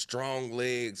 strong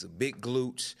legs, big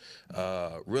glutes,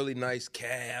 really nice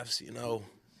calves, you know.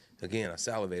 Again, I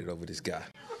salivated over this guy.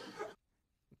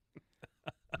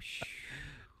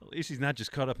 At least he's not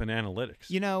just caught up in analytics.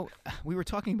 You know, we were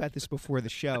talking about this before the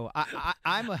show.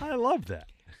 I love that.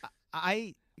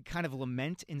 I kind of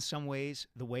lament in some ways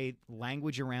the way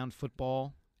language around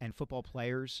football and football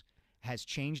players has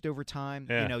changed over time.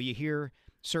 Yeah. You know, you hear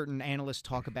certain analysts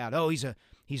talk about, he's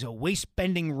a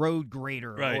waist-bending road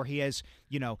grader, right. Or he has,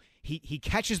 you know, he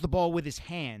catches the ball with his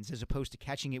hands as opposed to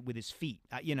catching it with his feet,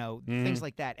 things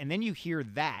like that. And then you hear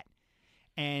that,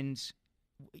 and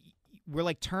we're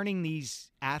like turning these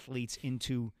athletes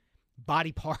into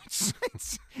body parts.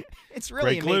 it's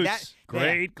really great glutes. That,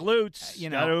 great glutes. You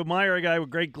know, got to admire a guy with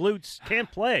great glutes.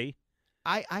 Can't play.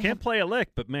 I can't play a lick,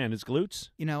 but man, his glutes.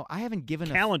 You know, I haven't given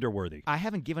calendar worthy. I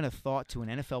haven't given a thought to an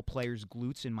NFL player's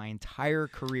glutes in my entire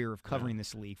career of covering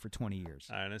this league for 20 years.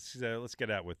 All right, let's get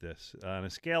out with this. On a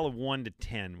scale of 1 to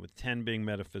 10, with 10 being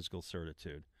metaphysical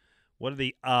certitude, what are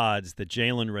the odds that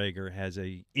Jalen Rager has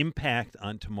an impact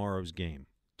on tomorrow's game?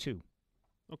 2.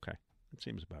 Okay, that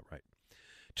seems about right.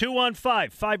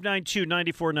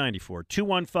 215-592-9494.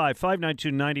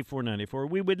 215-592-9494.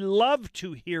 We would love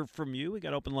to hear from you. We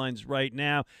got open lines right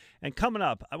now. And coming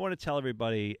up, I want to tell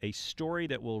everybody a story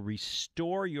that will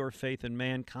restore your faith in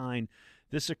mankind.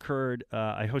 This occurred,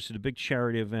 I hosted a big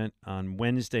charity event on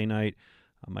Wednesday night.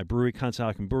 My brewery,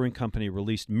 Conshohocken Brewing Company,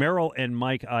 released Merrill and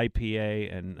Mike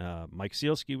IPA, and Mike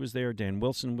Sealski was there. Dan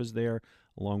Wilson was there,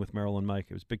 along with Merrill and Mike.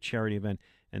 It was a big charity event.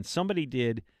 And somebody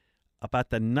did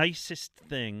about the nicest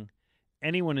thing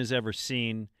anyone has ever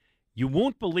seen. You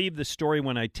won't believe the story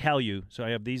when I tell you, so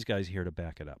I have these guys here to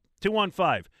back it up.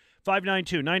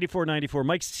 215-592-9494.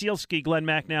 Mike Sealski, Glenn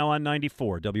Macnow on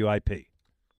 94 WIP.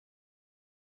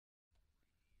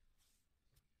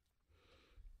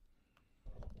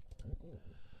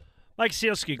 Mike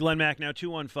Sealski, Glenn Macnow,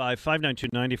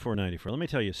 215-592-9494. Let me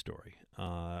tell you a story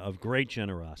of great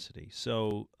generosity.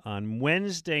 So on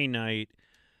Wednesday night,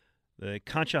 the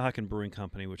Conshohocken Brewing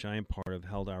Company, which I am part of,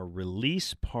 held our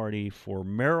release party for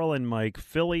Merrill and Mike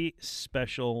Philly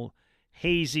Special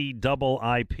Hazy Double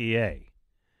IPA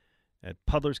at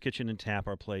Puddler's Kitchen and Tap,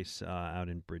 our place out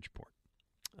in Bridgeport.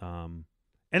 And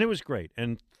it was great.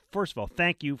 And first of all,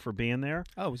 thank you for being there.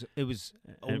 Oh, it was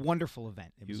a wonderful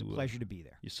event. It was a pleasure to be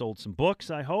there. You sold some books,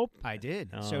 I hope. I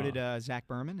did. So did Zach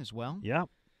Berman as well. Yeah.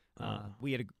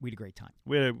 We had a great time.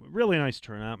 We had a really nice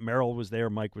turnout. Merrill was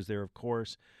there. Mike was there, of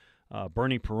course.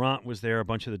 Bernie Perrant was there. A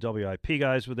bunch of the WIP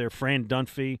guys were there. Fran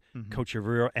Dunphy, coach of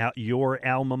your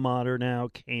alma mater now,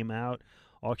 came out.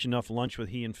 Auctioned off lunch with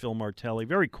he and Phil Martelli.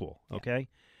 Very cool, okay?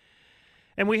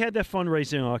 And we had that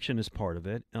fundraising auction as part of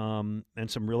it, and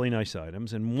some really nice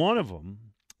items. And one of them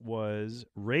was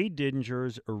Ray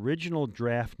Didinger's original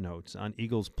draft notes on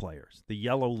Eagles players, the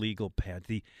yellow legal pad,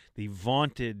 the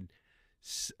vaunted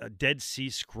Dead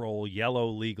Sea Scroll yellow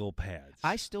legal pads.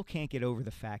 I still can't get over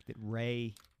the fact that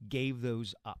Ray gave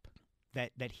those up,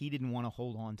 that he didn't want to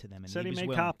hold on to them. And said he made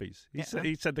willing. copies. He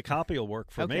said the copy will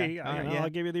work for me. I'll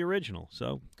give you the original.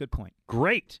 So good point.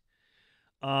 Great.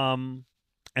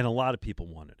 And a lot of people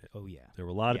wanted it. Oh, yeah. There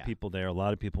were a lot of people there. A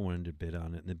lot of people wanted to bid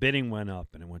on it. And the bidding went up,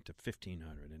 and it went to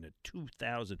 $1,500 and at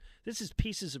 $2,000. This is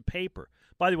pieces of paper.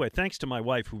 By the way, thanks to my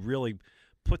wife who really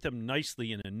put them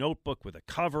nicely in a notebook with a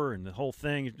cover and the whole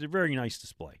thing. It's a very nice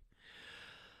display.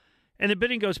 And the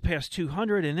bidding goes past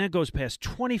 $200, and then it goes past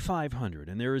 $2,500.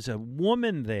 And there is a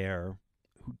woman there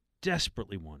who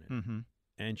desperately wanted it.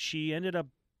 And she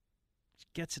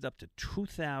gets it up to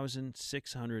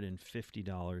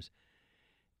 $2,650.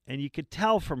 And you could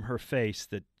tell from her face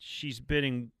that she's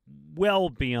bidding well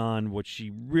beyond what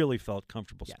she really felt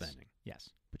comfortable spending.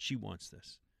 Yes. But she wants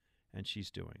this, and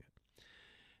she's doing it.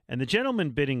 And the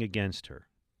gentleman bidding against her,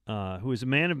 who is a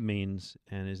man of means,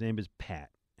 and his name is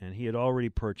Pat, and he had already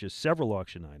purchased several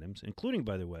auction items, including,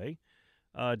 by the way,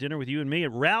 dinner with you and me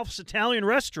at Ralph's Italian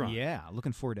Restaurant. Yeah,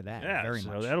 looking forward to that very much.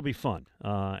 So that'll be fun,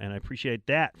 and I appreciate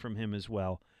that from him as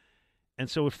well. And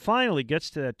so it finally gets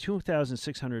to that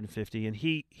 $2,650, and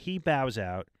he bows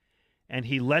out, and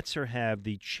he lets her have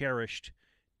the cherished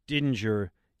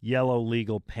Dinger yellow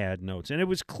legal pad notes. And it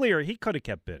was clear he could have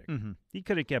kept bidding. Mm-hmm. He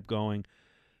could have kept going.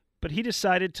 But he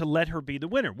decided to let her be the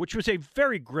winner, which was a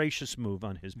very gracious move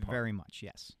on his part. Very much,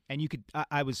 yes. And you could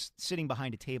I was sitting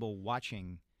behind a table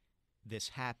watching this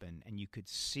happen, and you could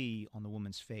see on the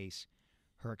woman's face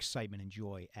her excitement and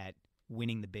joy at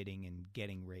winning the bidding and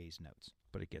getting Ray's notes.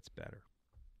 But it gets better.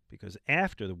 Because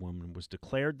after the woman was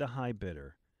declared the high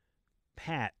bidder,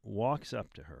 Pat walks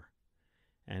up to her,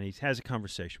 and he has a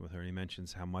conversation with her. And he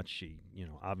mentions how much she,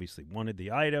 obviously wanted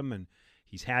the item, and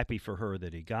he's happy for her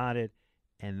that he got it.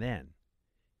 And then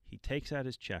he takes out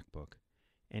his checkbook,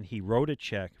 and he wrote a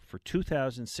check for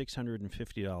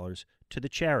 $2,650 to the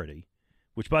charity,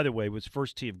 which, by the way, was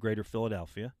First Tee of Greater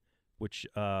Philadelphia, which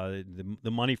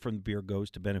the money from the beer goes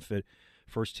to benefit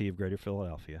First Tee of Greater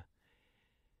Philadelphia.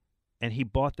 And he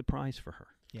bought the prize for her.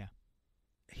 Yeah.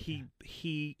 She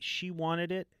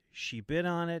wanted it. She bid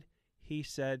on it. He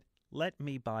said, "Let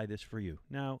me buy this for you."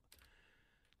 Now,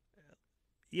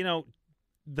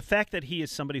 the fact that he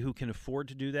is somebody who can afford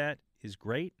to do that is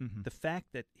great. Mm-hmm. The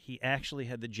fact that he actually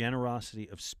had the generosity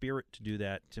of spirit to do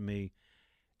that, to me,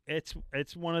 it's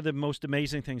one of the most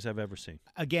amazing things I've ever seen.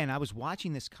 Again, I was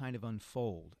watching this kind of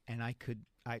unfold, and I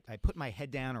put my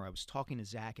head down, or I was talking to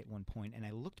Zach at one point, and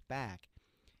I looked back,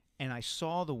 and I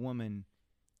saw the woman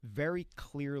very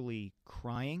clearly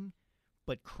crying,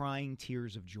 but crying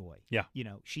tears of joy. Yeah.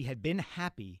 She had been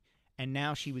happy, and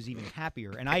now she was even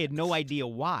happier, and I had no idea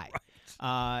why.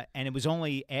 Right. And it was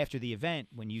only after the event,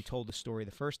 when you told the story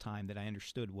the first time, that I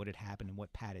understood what had happened and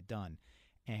what Pat had done.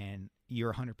 And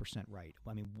you're 100% right.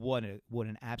 I mean, what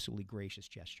an absolutely gracious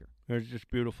gesture. It's just a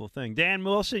beautiful thing. Dan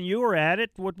Wilson, you were at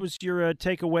it. What was your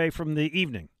takeaway from the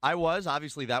evening? I was.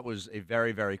 Obviously, that was a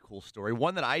very, very cool story.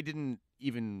 One that I didn't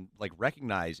even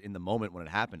recognize in the moment when it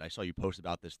happened. I saw you post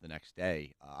about this the next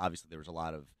day. Obviously, there was a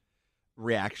lot of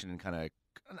reaction and kind of,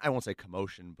 I won't say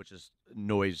commotion, but just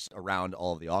noise around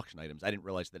all of the auction items. I didn't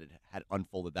realize that it had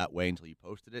unfolded that way until you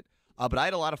posted it. But I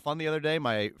had a lot of fun the other day.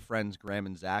 My friends Graham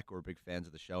and Zach, who are big fans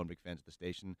of the show and big fans of the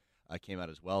station, came out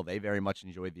as well. They very much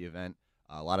enjoyed the event.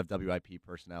 A lot of WIP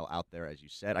personnel out there, as you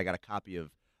said. I got a copy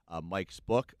of Mike's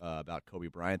book about Kobe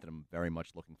Bryant that I'm very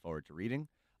much looking forward to reading.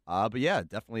 But yeah,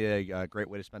 definitely a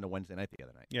great way to spend a Wednesday night the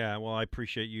other night. Yeah, well, I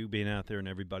appreciate you being out there and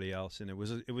everybody else, and it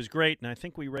was great. And I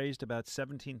think we raised about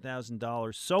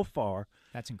 $17,000 so far.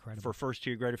 That's incredible for First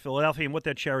Tee of Greater Philadelphia. And what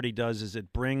that charity does is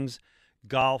it brings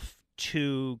golf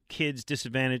to kids,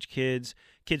 disadvantaged kids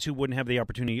who wouldn't have the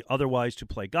opportunity otherwise to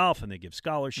play golf, and they give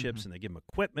scholarships and they give them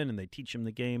equipment and they teach them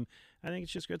the game. I think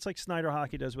it's just good. It's like Snyder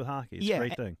Hockey does with hockey. It's a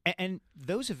great thing. And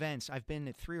those events, I've been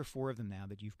at 3 or 4 of them now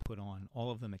that you've put on,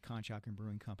 all of them at Conshohocken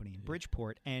Brewing Company in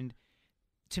Bridgeport. And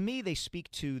to me, they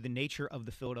speak to the nature of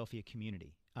the Philadelphia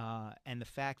community and the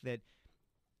fact that,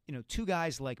 2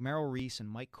 guys like Merrill Reese and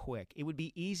Mike Quick, it would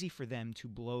be easy for them to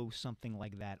blow something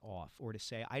like that off or to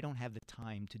say, I don't have the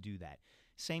time to do that.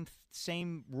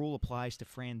 Same rule applies to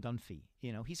Fran Dunphy.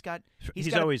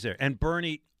 He's always there. And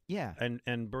Bernie, yeah,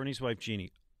 and Bernie's wife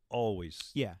Jeannie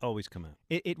always come out.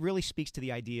 It really speaks to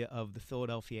the idea of the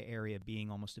Philadelphia area being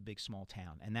almost a big small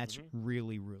town, and that's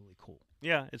really, really cool.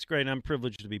 Yeah, it's great. I'm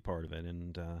privileged to be part of it.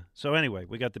 And so anyway,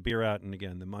 we got the beer out, and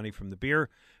again, the money from the beer,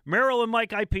 Merrill and Mike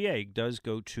IPA, does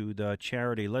go to the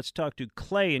charity. Let's talk to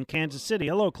Clay in Kansas City.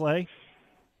 Hello, Clay.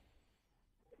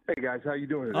 Hey, guys. How you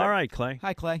doing today? All right, Clay.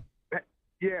 Hi, Clay.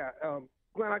 Yeah,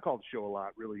 Glenn, I call the show a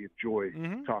lot. Really enjoy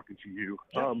talking to you.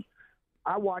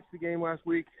 I watched the game last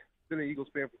week. Been an Eagles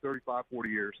fan for 35, 40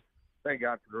 years. Thank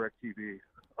God for DirecTV.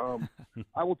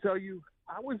 I will tell you,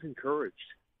 I was encouraged.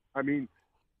 I mean,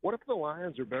 what if the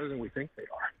Lions are better than we think they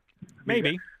are?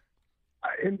 Maybe.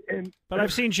 But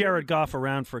I've seen Jared Goff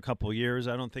around for a couple of years.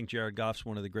 I don't think Jared Goff's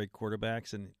one of the great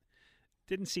quarterbacks, and it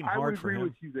didn't seem hard for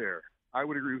him. I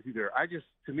would agree with you there.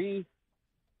 To me,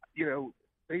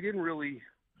 they didn't really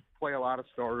play a lot of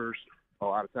starters a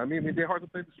lot of time. I mean, they hardly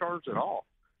played the starters at all.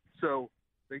 So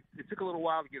it took a little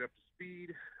while to get up to speed.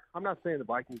 I'm not saying the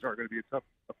Vikings aren't going to be a tough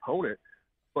opponent,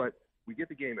 but we get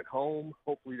the game at home.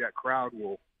 Hopefully that crowd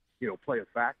will, play a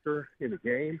factor in the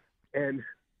game. And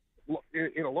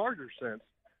in a larger sense,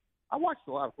 I watched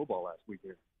a lot of football last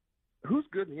weekend. Who's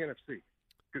good in the NFC?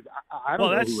 Because I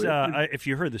don't know who is. If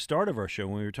you heard the start of our show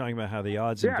when we were talking about how the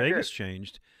odds in Vegas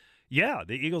changed. Yeah,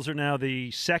 the Eagles are now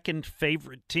the second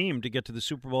favorite team to get to the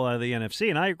Super Bowl out of the NFC,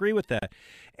 and I agree with that.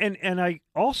 And I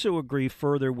also agree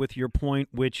further with your point,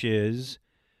 which is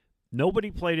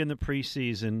nobody played in the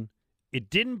preseason. It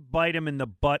didn't bite them in the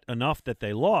butt enough that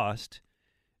they lost.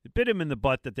 It bit them in the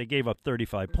butt that they gave up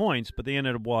 35 points, but they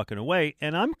ended up walking away.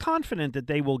 And I'm confident that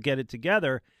they will get it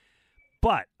together.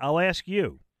 But I'll ask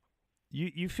you,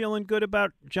 You feeling good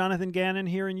about Jonathan Gannon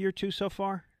here in year 2 so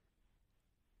far?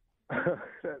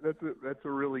 That's a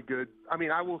really good. I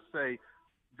mean, I will say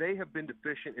they have been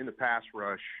deficient in the pass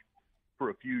rush for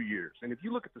a few years. And if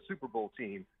you look at the Super Bowl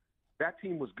team, that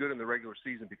team was good in the regular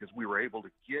season because we were able to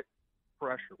get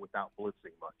pressure without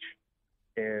blitzing much.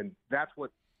 And that's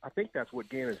what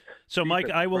Gannon. So, Mike,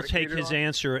 I will take his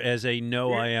answer as a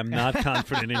no. I am not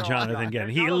confident in Jonathan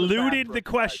Gannon. He eluded the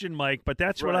question, Mike, but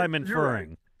that's what I'm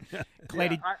inferring.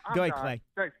 Clay, go ahead, Clay.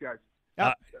 Thanks, guys.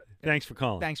 Thanks for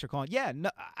calling. Thanks for calling. Yeah,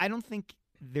 no, I don't think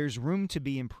there's room to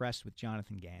be impressed with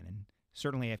Jonathan Gannon,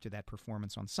 certainly after that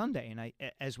performance on Sunday. And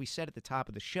as we said at the top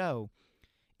of the show,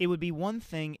 it would be one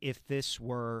thing if this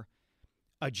were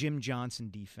a Jim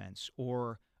Johnson defense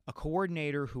or a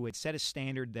coordinator who had set a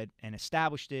standard that and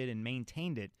established it and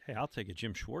maintained it. Hey, I'll take a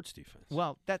Jim Schwartz defense.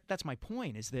 Well, that's my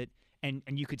point, is that and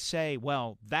you could say,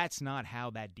 well, that's not how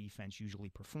that defense usually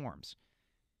performs.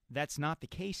 That's not the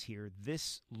case here.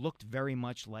 This looked very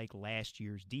much like last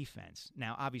year's defense.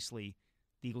 Now, obviously,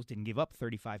 the Eagles didn't give up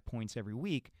 35 points every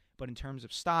week, but in terms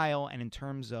of style and in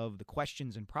terms of the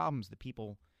questions and problems that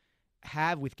people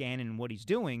have with Gannon and what he's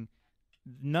doing,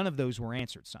 none of those were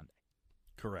answered Sunday.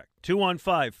 Correct.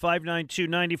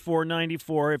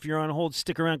 215-592-9494. If you're on hold,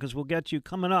 stick around because we'll get you.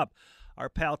 Coming up, our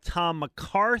pal Tom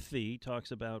McCarthy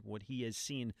talks about what he has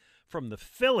seen from the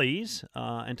Phillies.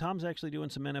 And Tom's actually doing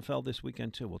some NFL this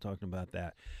weekend, too. We'll talk about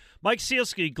that. Mike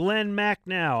Sealski, Glenn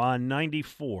Macnow on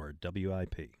 94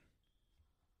 WIP.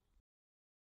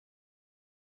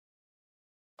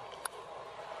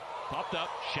 Popped up,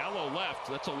 shallow left.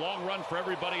 That's a long run for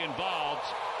everybody involved.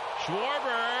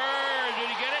 Schwarber, did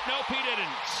he get it? Nope, he didn't.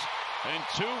 And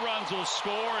 2 runs will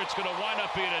score. It's going to wind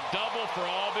up being a double for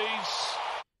Albies.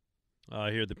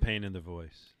 I hear the pain in the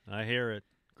voice. I hear it.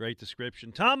 Great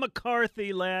description. Tom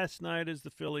McCarthy last night as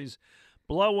the Phillies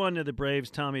blow one to the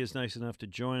Braves. Tommy is nice enough to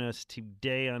join us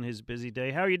today on his busy day.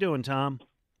 How are you doing, Tom?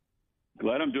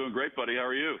 Glad I'm doing great, buddy. How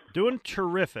are you? Doing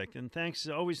terrific, and thanks.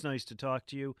 It's always nice to talk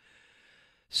to you.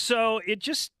 So it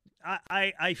just,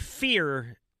 I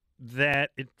fear that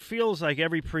it feels like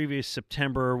every previous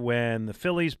September when the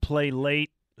Phillies play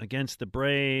late against the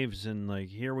Braves, and like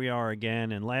here we are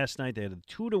again. And last night they had a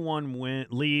 2-1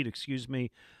 lead,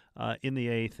 in the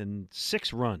 8th, and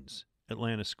 6 runs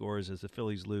Atlanta scores as the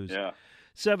Phillies lose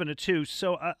 7-2.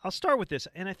 So I'll start with this,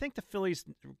 and I think the Phillies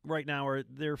right now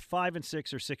they're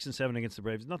 5-6 or 6-7 against the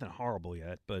Braves. Nothing horrible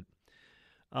yet, but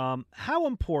how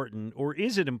important, or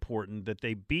is it important, that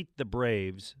they beat the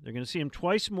Braves? They're going to see them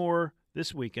twice more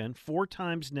this weekend, 4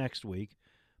 times next week,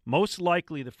 most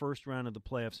likely the first round of the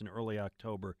playoffs in early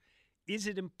October. Is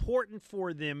it important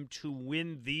for them to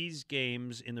win these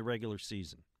games in the regular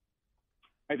season?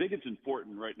 I think it's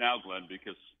important right now, Glenn,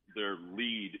 because their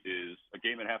lead is a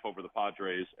game and a half over the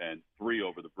Padres and 3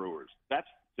 over the Brewers. That's,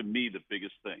 to me, the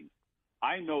biggest thing.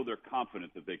 I know they're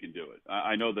confident that they can do it.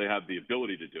 I know they have the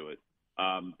ability to do it.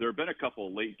 There have been a couple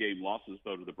of late-game losses,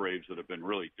 though, to the Braves that have been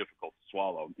really difficult to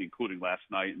swallow, including last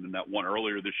night and then that one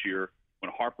earlier this year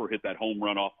when Harper hit that home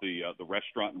run off the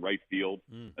restaurant in right field,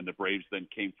 and the Braves then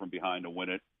came from behind to win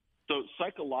it. So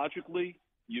psychologically,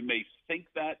 you may think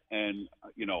that, and,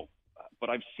 but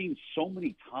I've seen so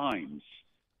many times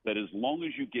that as long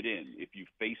as you get in, if you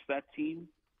face that team,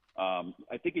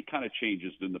 I think it kind of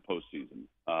changes in the postseason.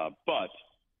 But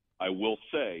I will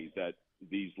say that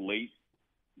these late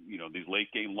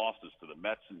game losses to the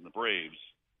Mets and the Braves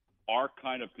are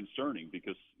kind of concerning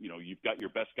because, you've got your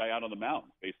best guy out on the mound,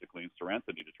 basically, in Sir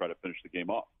Anthony to try to finish the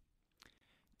game off.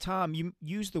 Tom, you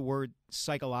used the word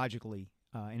psychologically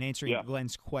in answering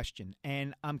Glenn's question.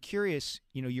 And I'm curious,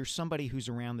 you're somebody who's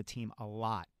around the team a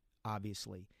lot,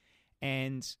 obviously.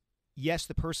 And, yes,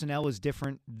 the personnel is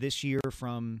different this year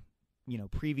from,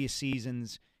 previous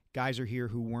seasons. Guys are here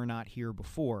who were not here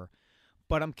before.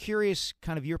 But I'm curious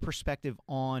kind of your perspective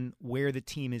on where the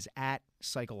team is at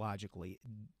psychologically.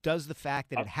 Does the fact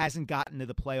that it hasn't gotten to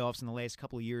the playoffs in the last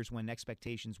couple of years when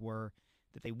expectations were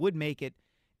that they would make it,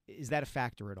 is that a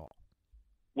factor at all?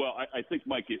 Well, I think,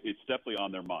 Mike, it's definitely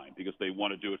on their mind because they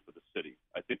want to do it for the city.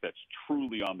 I think that's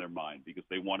truly on their mind because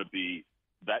they want to be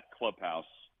that clubhouse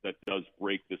that does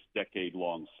break this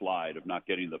decade-long slide of not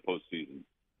getting the postseason.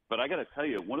 But I got to tell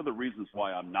you, one of the reasons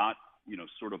why I'm not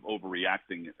sort of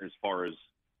overreacting as far as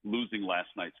losing last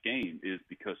night's game is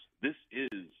because this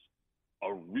is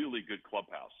a really good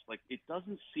clubhouse. Like, it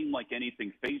doesn't seem like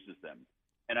anything phases them.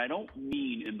 And I don't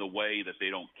mean in the way that they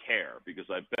don't care because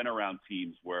I've been around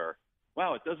teams where,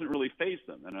 wow, it doesn't really faze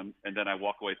them. And then I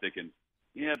walk away thinking,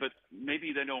 yeah, but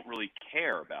maybe they don't really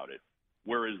care about it.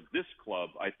 Whereas this club,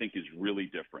 I think, is really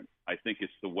different. I think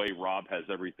it's the way Rob has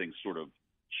everything sort of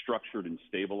structured and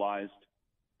stabilized.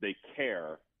 they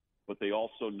care, but they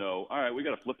also know, all right, we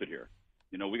got to flip it here.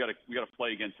 You know, we got to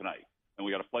play again tonight, and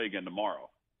we got to play again tomorrow,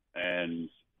 and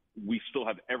we still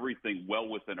have everything well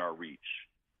within our reach.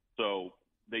 So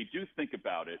they do think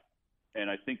about it, and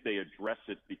I think they address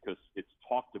it because it's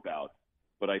talked about.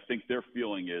 But I think their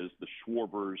feeling is the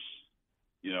Schwarbers,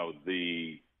 you know,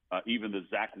 even the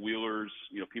Zach Wheelers,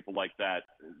 you know, people like that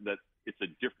it's a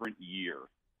different year,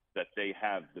 that they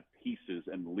have the pieces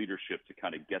and the leadership to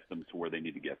kind of get them to where they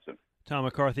need to get to. Tom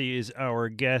McCarthy is our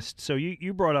guest. So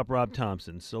you brought up Rob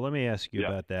Thompson. So let me ask you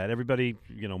about that. Everybody,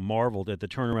 you know, marveled at the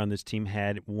turnaround this team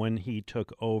had when he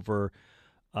took over.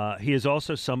 He is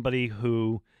also somebody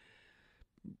who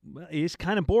is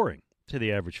kind of boring to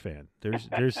the average fan. There's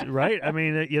right. I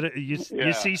mean, you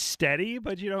see steady,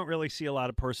 but you don't really see a lot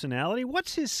of personality.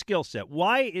 What's his skill set?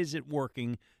 Why is it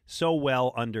working so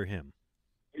well under him?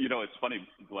 You know, it's funny,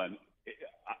 Glenn.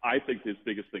 I think his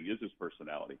biggest thing is his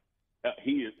personality.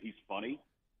 He's funny.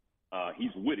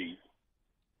 He's witty,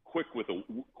 quick with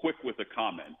a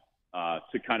comment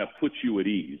to kind of put you at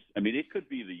ease. I mean, it could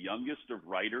be the youngest of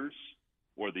writers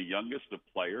or the youngest of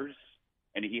players,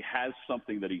 and he has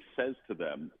something that he says to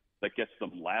them that gets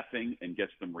them laughing and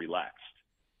gets them relaxed.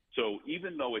 So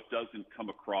even though it doesn't come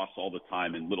across all the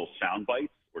time in little sound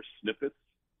bites or snippets,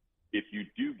 if you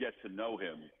do get to know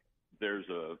him, there's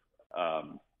a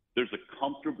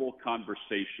comfortable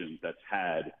conversation that's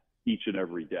had each and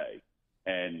every day.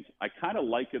 And I kind of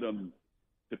liken him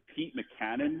to Pete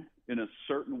Mackanin in a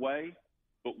certain way,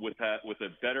 but with a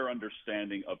better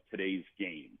understanding of today's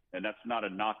game. And that's not a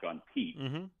knock on Pete,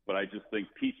 but I just think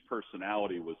Pete's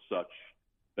personality was such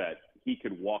that he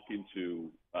could walk into,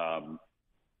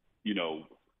 you know,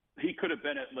 he could have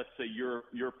been at, let's say,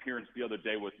 your appearance the other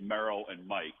day with Merrill and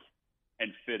Mike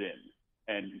and fit in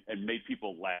and made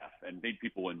people laugh and made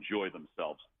people enjoy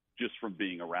themselves just from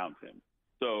being around him.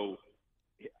 So,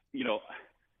 you know,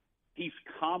 he's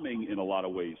calming in a lot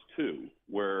of ways too,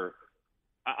 where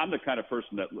I'm the kind of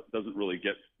person that doesn't really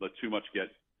let too much get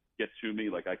to me.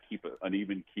 Like I keep an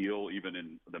even keel, even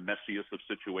in the messiest of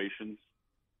situations.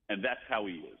 And that's how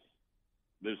he is.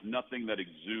 There's nothing that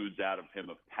exudes out of him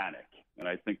of panic. And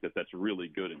I think that that's really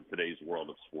good in today's world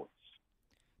of sports.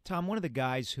 Tom, one of the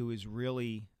guys who is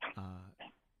really,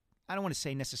 I don't want to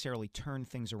say necessarily turned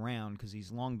things around because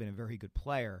he's long been a very good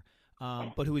player,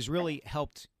 but who has really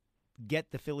helped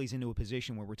get the Phillies into a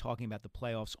position where we're talking about the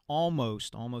playoffs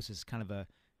almost as kind of a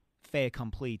fait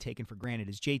accompli, taken for granted,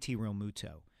 is JT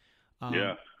Realmuto.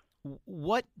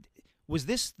 What was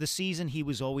this the season he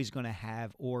was always going to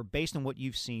have, or based on what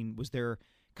you've seen, was there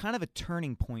kind of a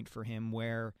turning point for him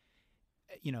where,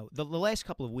 you know, the last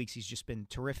couple of weeks he's just been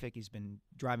terrific. He's been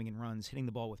driving in runs, hitting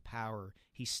the ball with power.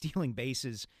 He's stealing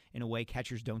bases in a way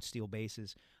catchers don't steal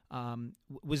bases.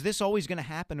 Was this always going to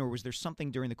happen, or was there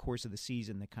something during the course of the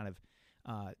season that kind of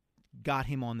got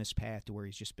him on this path to where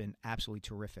he's just been absolutely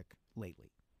terrific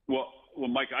lately? Well,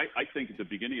 Mike, I think at the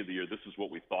beginning of the year, this is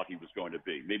what we thought he was going to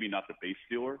be. Maybe not the base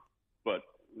stealer, but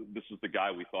this is the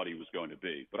guy we thought he was going to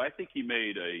be. But I think he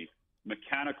made a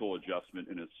mechanical adjustment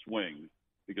in his swing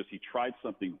because he tried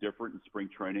something different in spring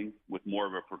training with more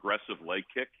of a progressive leg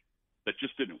kick that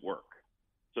just didn't work.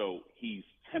 So he's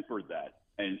tempered that.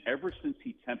 And ever since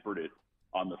he tempered it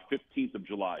on the 15th of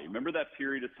July, remember that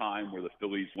period of time where the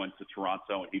Phillies went to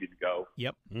Toronto and he didn't go?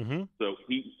 Yep. So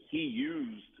he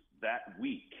used that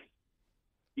week,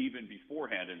 even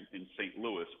beforehand in St.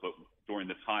 Louis, but during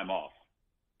the time off,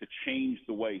 to change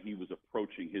the way he was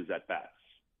approaching his at-bats.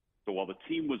 So while the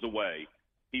team was away,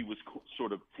 he was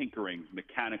sort of tinkering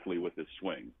mechanically with his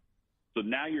swing. So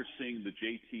now you're seeing the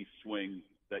JT swing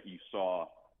that you saw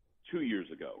 2 years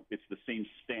ago. It's the same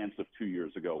stance of 2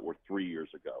 years ago or 3 years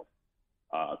ago.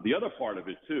 The other part of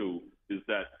it, too, is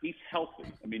that he's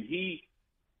healthy. I mean, he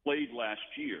played last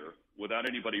year without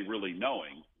anybody really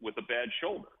knowing with a bad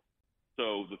shoulder.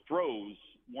 So the throws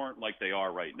weren't like they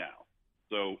are right now.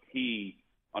 So he,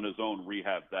 on his own,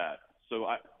 rehabbed that. So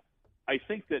I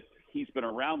think that he's been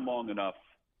around long enough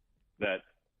that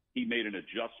he made an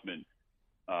adjustment.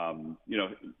 You know,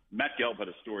 Matt Gelb had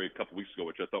a story a couple weeks ago,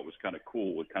 which I thought was kind of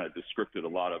cool. It kind of described a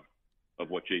lot of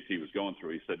what JT was going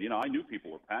through. He said, you know, I knew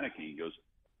people were panicking. He goes,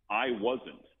 I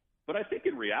wasn't. But I think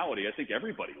in reality, I think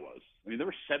everybody was. I mean, there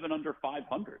were 7 under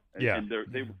 500. And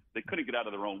they couldn't get out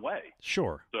of their own way.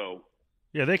 Sure. So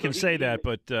yeah, they can say that,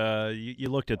 but you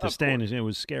looked at the standings and it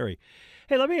was scary.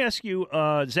 Hey, let me ask you,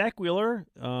 Zach Wheeler,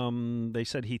 they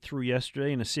said he threw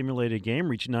yesterday in a simulated game,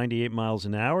 reached 98 miles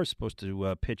an hour, supposed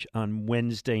to pitch on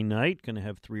Wednesday night, going to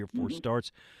have 3 or 4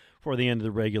 starts for the end of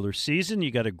the regular season.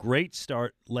 You got a great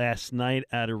start last night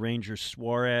out of Ranger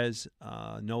Suarez.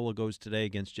 Nola goes today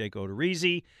against Jake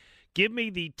Odorizzi. Give me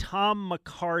the Tom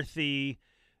McCarthy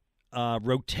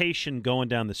rotation going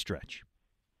down the stretch.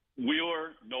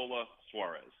 Wheeler, Nola,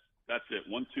 Suarez. That's it.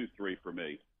 1, 2, 3 for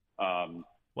me. Wow,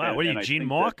 what are you, Gene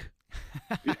Mauch?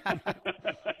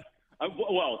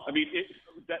 Well, I mean,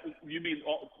 you mean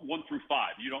 1 through 5.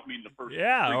 You don't mean the first.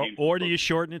 Yeah, or do you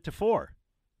shorten it to 4?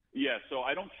 Yeah, so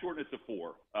I don't shorten it to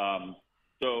 4.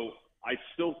 So I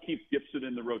still keep Gibson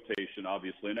in the rotation,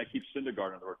 obviously, and I keep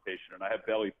Syndergaard in the rotation, and I have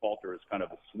Bailey Falter as kind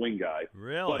of a swing guy.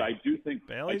 Really? But I do think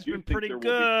Bailey's been pretty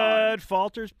good.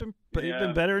 Falter's been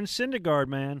Yeah. better than Syndergaard,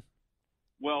 man.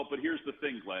 Well, but here's the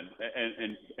thing, Glenn,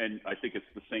 and I think it's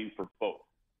the same for both.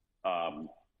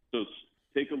 So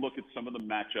take a look at some of the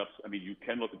matchups. I mean, you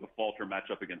can look at the Falter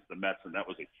matchup against the Mets, and that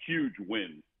was a huge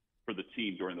win for the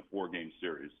team during the 4-game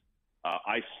series.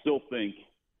 I still think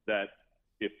that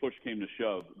if push came to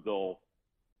shove, they'll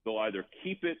either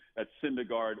keep it at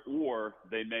Syndergaard or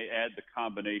they may add the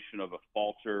combination of a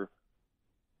Falter,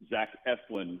 Zach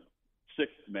Eflin,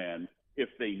 sixth man if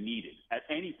they need it at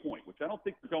any point, which I don't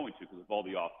think they're going to because of all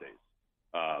the off days.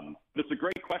 But it's a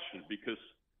great question because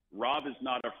Rob is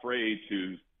not afraid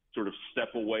to sort of step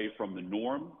away from the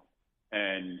norm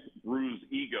and bruise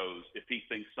egos if he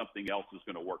thinks something else is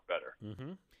going to work better.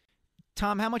 Mm-hmm.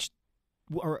 Tom, how much,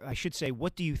 or I should say,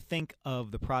 what do you think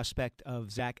of the prospect of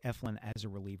Zach Eflin as a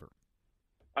reliever?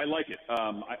 I like it.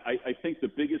 I think the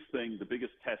biggest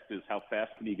test is how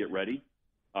fast can he get ready,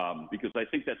 because I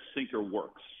think that sinker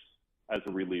works as a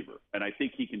reliever, and I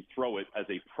think he can throw it as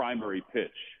a primary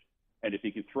pitch. And if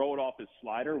he can throw it off his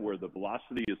slider where the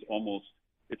velocity is almost,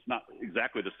 it's not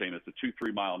exactly the same. It's a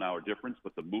 2-3 mile an hour difference,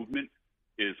 but the movement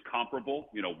is comparable,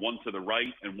 one to the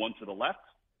right and one to the left.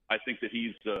 I think that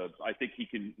I think he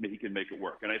can make it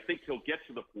work. And I think he'll get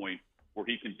to the point where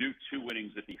he can do 2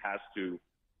 innings if he has to,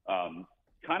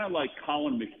 kind of like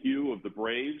Colin McHugh of the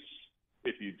Braves.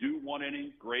 If you do 1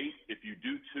 inning, great. If you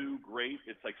do 2, great.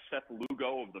 It's like Seth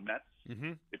Lugo of the Mets.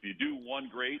 Mm-hmm. If you do 1,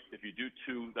 great. If you do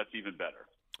 2, that's even better.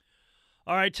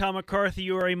 All right, Tom McCarthy,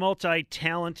 you are a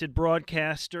multi-talented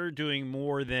broadcaster doing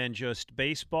more than just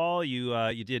baseball. You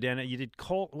did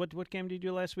Colt. What game did you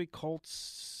do last week?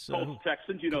 Colts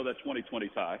Texans. That 2020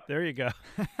 tie. There you go.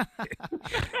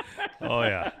 Oh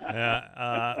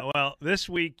yeah. Well, this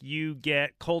week you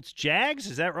get Colts Jags.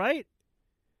 Is that right?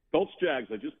 Colts Jags.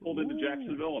 I just pulled into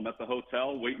Jacksonville. I'm at the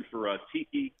hotel waiting for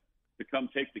Tiki to come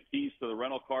take the keys to the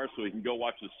rental car so he can go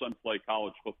watch his son play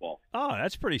college football. Oh,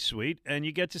 that's pretty sweet. And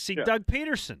you get to see Doug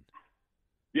Peterson.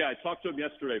 Yeah, I talked to him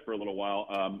yesterday for a little while.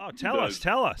 Tell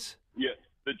us. Yeah,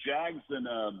 the Jags and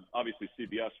obviously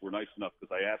CBS were nice enough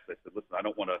because I said, listen, I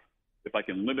don't want to, if I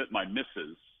can limit my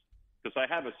misses, because I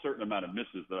have a certain amount of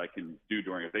misses that I can do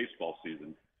during a baseball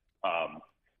season.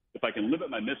 If I can limit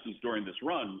my misses during this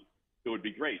run, it would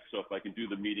be great. So if I can do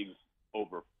the meetings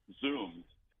over Zoom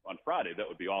on Friday, that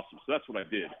would be awesome. So that's what I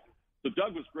did. So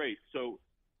Doug was great. So,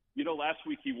 last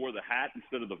week he wore the hat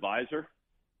instead of the visor.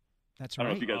 That's right. I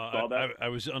don't know if you guys saw that. I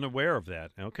was unaware of that.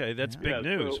 Okay, that's big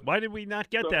news. Why did we not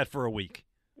get that for a week?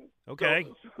 Okay.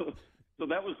 So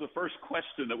that was the first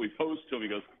question that we posed to him. He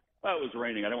goes, it was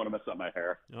raining. I didn't want to mess up my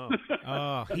hair.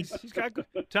 He's got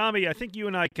Tommy, I think you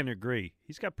and I can agree.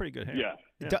 He's got pretty good hair. Yeah.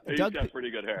 He's got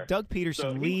pretty good hair. Doug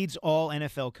Peterson leads all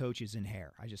NFL coaches in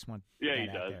hair. I just want he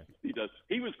does. He does.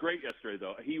 He was great yesterday,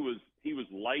 though. He was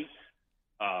light.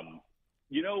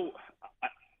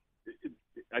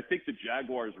 I think the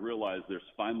Jaguars realize there's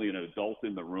finally an adult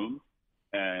in the room,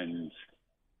 and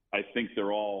I think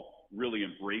they're all really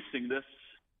embracing this,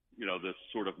 this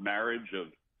sort of marriage of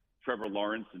Trevor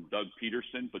Lawrence and Doug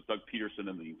Peterson, but Doug Peterson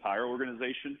and the entire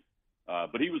organization.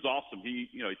 But he was awesome. He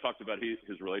talked about his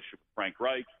relationship with Frank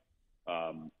Reich.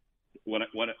 When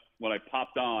I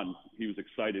popped on, he was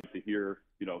excited to hear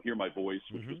my voice,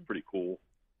 which was pretty cool.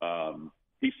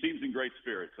 He seems in great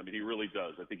spirits. I mean, he really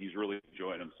does. I think he's really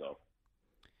enjoying himself.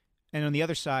 And on the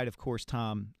other side, of course,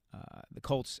 Tom, the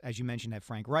Colts, as you mentioned, have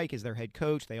Frank Reich as their head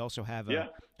coach. They also have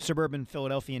a suburban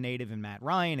Philadelphia native in Matt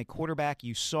Ryan, a quarterback.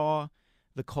 You saw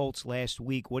the Colts last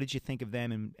week. What did you think of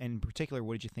them, and in particular,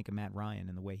 what did you think of Matt Ryan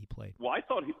and the way he played? Well, I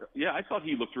thought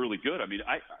he looked really good. I mean,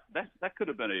 that could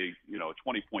have been a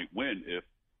 20-point win if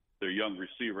their young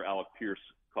receiver Alec Pierce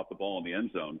caught the ball in the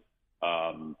end zone,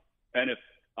 and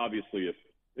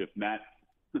if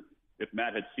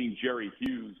Matt had seen Jerry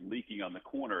Hughes leaking on the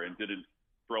corner and didn't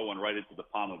throw one right into the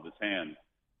palm of his hand,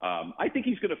 I think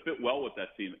he's going to fit well with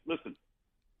that team. Listen,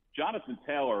 Jonathan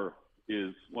Taylor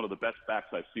is one of the best backs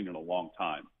I've seen in a long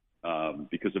time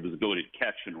because of his ability to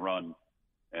catch and run.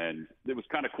 And it was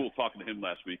kind of cool talking to him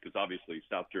last week because obviously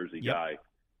South Jersey guy.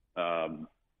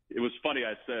 It was funny.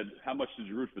 I said, how much did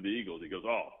you root for the Eagles? He goes,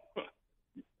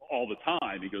 all the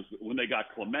time. He goes, when they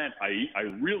got Clement, I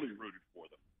really rooted for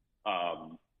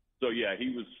them. So yeah,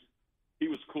 he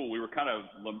was cool. We were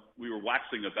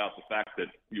waxing about the fact that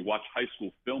you watch high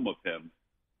school film of him,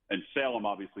 and Salem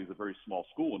obviously is a very small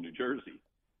school in New Jersey,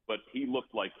 but he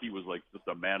looked like he was like just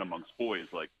a man amongst boys.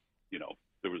 Like, you know,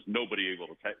 there was nobody able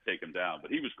to take him down,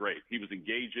 but he was great. He was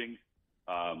engaging.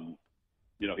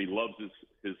 You know, he loves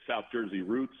his South Jersey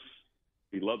roots.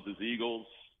 He loves his Eagles.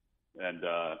 And,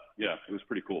 yeah, it was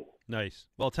pretty cool. Nice.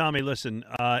 Well, Tommy, listen,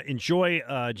 enjoy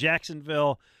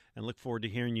Jacksonville, and look forward to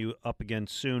hearing you up again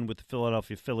soon with the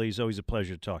Philadelphia Phillies. Always a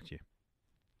pleasure to talk to you.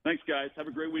 Thanks, guys. Have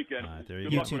a great weekend. There you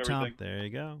Good go. luck with everything. There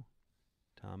you go.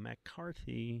 Tom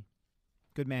McCarthy.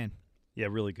 Good man. Yeah,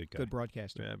 really good guy. Good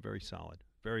broadcaster. Yeah, very solid.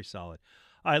 Very solid.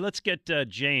 All right, let's get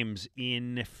James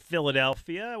in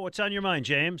Philadelphia. What's on your mind,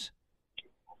 James?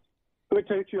 Let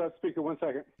me take you on speaker 1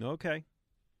 second. Okay.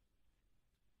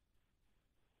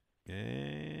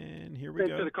 And here we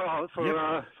Thanks go. for the call.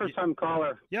 For first-time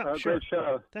caller. Yeah, sure. Great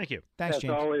show. Thank you. Thanks, As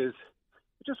James. always.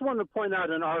 Just wanted to point out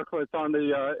an article that's on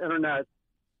the internet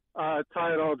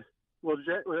titled, Will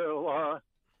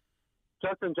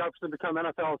Justin Jefferson become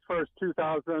NFL's first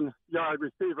 2,000-yard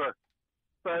receiver?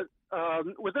 But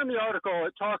within the article,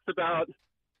 it talks about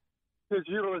his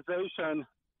utilization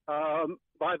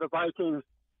by the Vikings,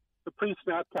 the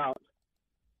pre-snap count,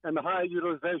 and the high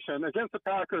utilization. Against the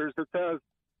Packers, it says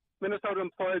Minnesota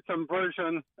employed some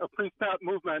version of pre-snap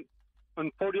movement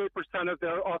on 48% of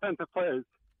their offensive plays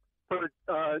for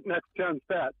next-gen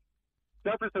stats.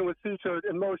 Jefferson was featured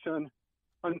in motion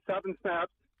on 7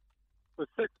 snaps with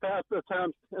 6 pass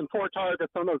attempts and 4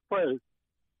 targets on those plays.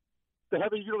 The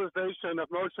heavy utilization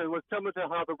of motion was similar to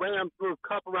how the Rams moved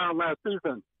Kupp around last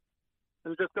season.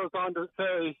 And it just goes on to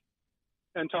say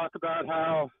and talk about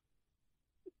how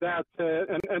that's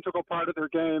an integral part of their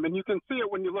game. And you can see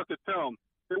it when you look at film.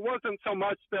 It wasn't so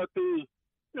much that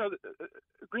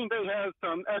Green Bay has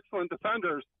some excellent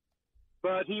defenders,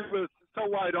 but he was so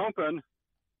wide open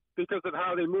because of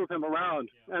how they move him around.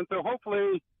 Yeah. And so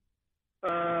hopefully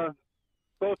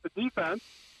both the defense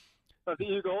of the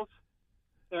Eagles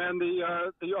and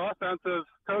the offensive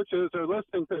coaches are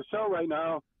listening to the show right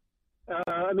now.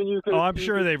 I mean, you could. Oh, I'm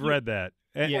sure they've read that.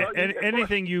 And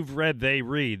anything you've read, they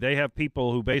read. They have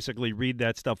people who basically read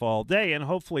that stuff all day, and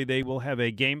hopefully they will have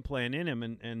a game plan in him.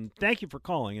 And thank you for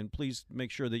calling, and please make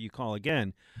sure that you call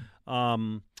again.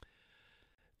 That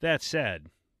said,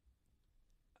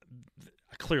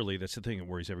 clearly that's the thing that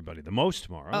worries everybody the most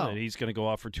tomorrow, that he's going to go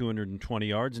off for 220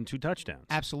 yards and 2 touchdowns.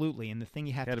 Absolutely, and the thing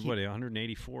you have to keep...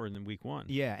 184 in week 1.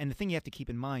 Yeah, and the thing you have to keep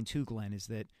in mind, too, Glenn, is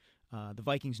that the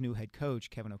Vikings' new head coach,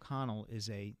 Kevin O'Connell, is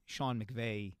a Sean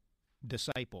McVay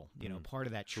disciple, part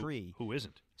of that tree. Who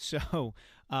isn't? So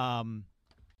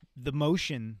the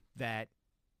motion that,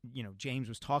 James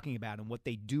was talking about and what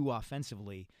they do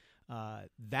offensively,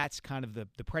 that's kind of the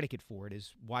predicate for it,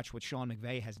 is watch what Sean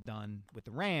McVay has done with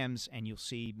the Rams, and you'll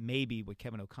see maybe what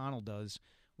Kevin O'Connell does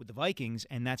with the Vikings,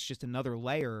 and that's just another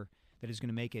layer that is going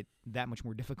to make it that much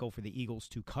more difficult for the Eagles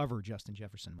to cover Justin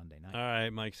Jefferson Monday night. All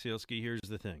right, Mike Sealski, here's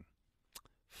the thing.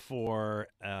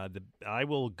 I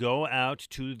will go out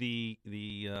to the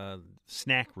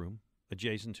snack room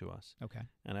adjacent to us. Okay.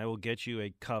 And I will get you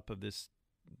a cup of this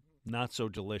not so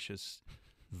delicious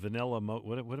vanilla.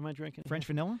 What am I drinking? French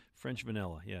vanilla? French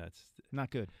vanilla. Yeah, it's not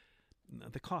good.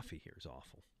 The coffee here is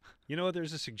awful. You know what?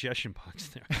 There's a suggestion box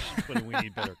there. When we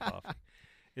need better coffee.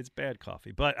 It's bad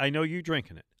coffee, but I know you're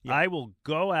drinking it. Yeah. I will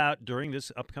go out during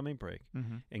this upcoming break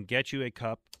and get you a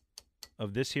cup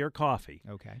of this here coffee.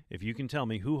 Okay. If you can tell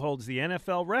me who holds the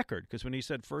NFL record, because when he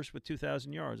said first with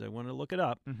 2,000 yards, I wanted to look it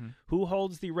up. Who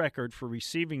holds the record for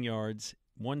receiving yards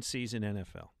one season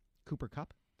NFL? Cooper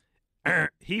Kupp.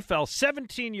 He fell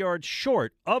 17 yards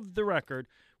short of the record,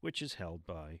 which is held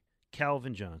by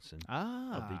Calvin Johnson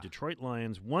of the Detroit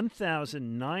Lions,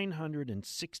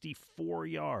 1,964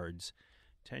 yards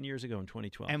 10 years ago in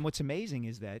 2012. And what's amazing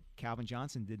is that Calvin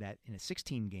Johnson did that in a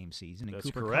 16-game season. And That's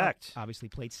Cooper correct. Kupp obviously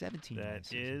played 17 games.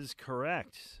 That is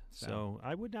correct. So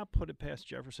I would not put it past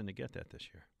Jefferson to get that this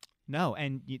year. No,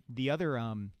 and the other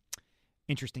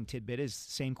interesting tidbit is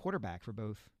same quarterback for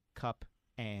both Kupp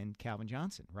and Calvin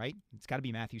Johnson, right? It's got to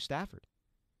be Matthew Stafford.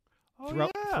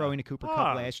 Throwing to Cooper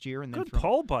Kupp last year. And then good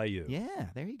poll by you. Yeah,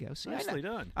 there you go. See, nicely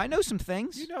done. I know some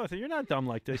things. You know, you're not dumb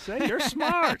like they say. You're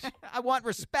smart. I want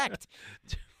respect.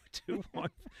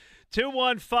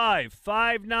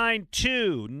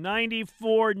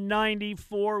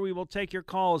 215-592-9494. We will take your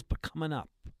calls. But coming up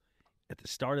at the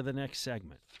start of the next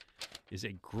segment is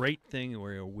a great thing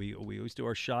where we always do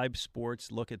our Shibe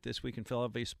Sports look at this week in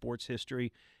Philadelphia sports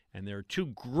history. And there are two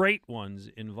great ones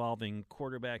involving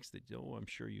quarterbacks that, I'm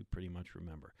sure you pretty much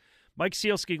remember. Mike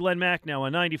Sealski, Glenn Macnow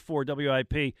on 94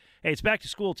 WIP. Hey, it's back to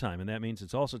school time, and that means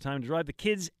it's also time to drive the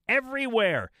kids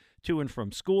everywhere to and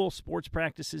from school, sports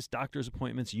practices, doctor's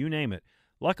appointments, you name it.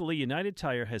 Luckily, United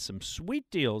Tire has some sweet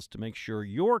deals to make sure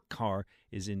your car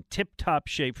is in tip-top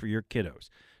shape for your kiddos.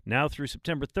 Now through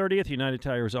September 30th, United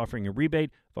Tire is offering a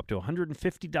rebate of up to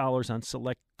 $150 on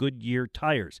select Goodyear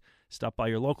tires. Stop by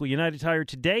your local United Tire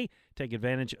today. Take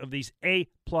advantage of these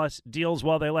A-plus deals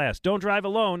while they last. Don't drive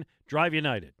alone. Drive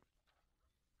United.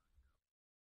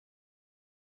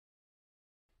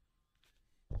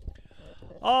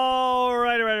 All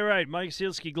right. Mike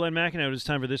Sealski, Glenn McEnroe. It's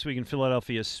time for This Week in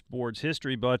Philadelphia Sports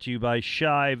History, brought to you by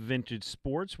Shive Vintage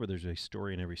Sports, where there's a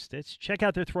story in every stitch. Check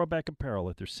out their throwback apparel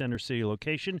at their Center City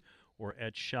location or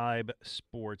at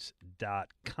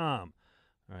shivesports.com.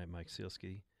 All right, Mike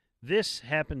Sealski. This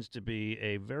happens to be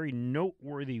a very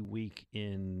noteworthy week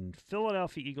in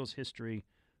Philadelphia Eagles history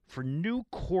for new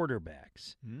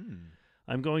quarterbacks.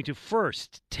 I'm going to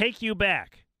first take you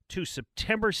back to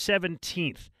September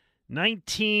 17th,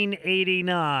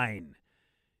 1989.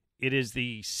 It is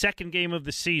the second game of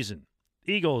the season.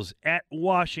 Eagles at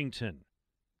Washington.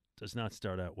 Does not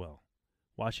start out well.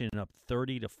 Washington up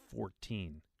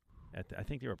 30-14. I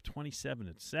think they were up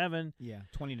 27-7. Yeah,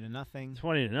 20-0.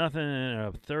 20-0, and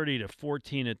up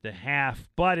 30-14 at the half.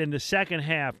 But in the second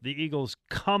half, the Eagles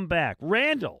come back.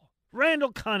 Randall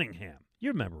Cunningham.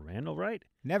 You remember Randall, right?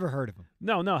 Never heard of him.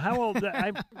 No. How old?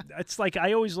 It's like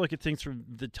I always look at things from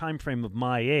the time frame of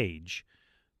my age.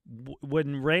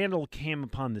 When Randall came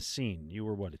upon the scene, you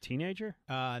were what, a teenager?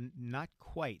 Not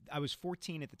quite. I was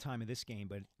 14 at the time of this game,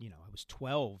 but I was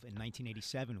 12 in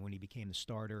 1987 when he became the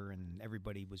starter, and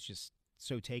everybody was just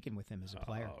so taken with him as a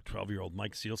player. 12-year-old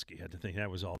Mike Sealski had to think that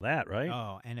was all that, right?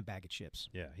 Oh, and a bag of chips.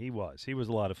 Yeah, he was. He was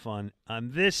a lot of fun.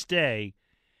 On this day,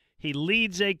 he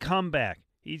leads a comeback.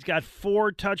 He's got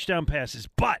 4 touchdown passes,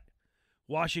 but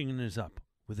Washington is up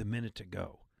with a minute to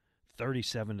go,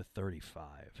 37-35.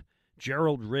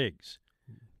 Gerald Riggs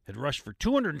had rushed for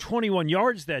 221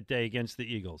 yards that day against the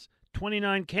Eagles,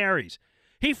 29 carries.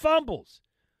 He fumbles.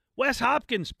 Wes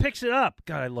Hopkins picks it up.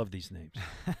 God, I love these names.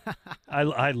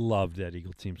 I love that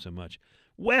Eagle team so much.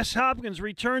 Wes Hopkins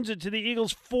returns it to the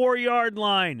Eagles' 4-yard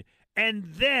line, and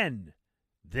then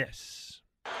this.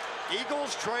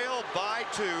 Eagles trail by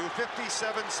 2,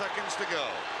 57 seconds to go.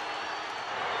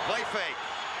 Play fake.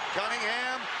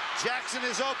 Cunningham. Jackson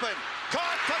is open.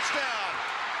 Caught. Touchdown.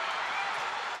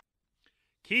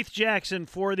 Keith Jackson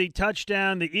for the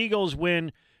touchdown. The Eagles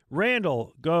win.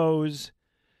 Randall goes,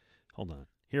 hold on,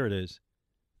 here it is,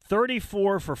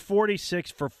 34 for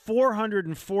 46 for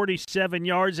 447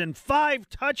 yards and 5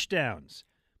 touchdowns.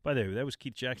 By the way, that was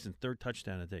Keith Jackson's 3rd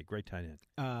touchdown of the day. Great tight end.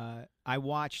 I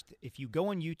watched, if you go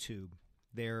on YouTube,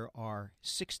 there are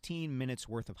 16 minutes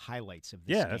worth of highlights of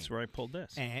this game. Yeah, that's where I pulled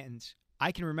this. And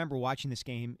I can remember watching this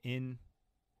game in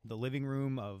the living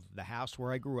room of the house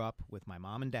where I grew up with my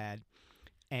mom and dad.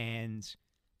 And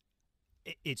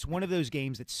it's one of those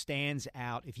games that stands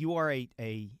out. If you are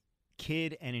a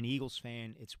kid and an Eagles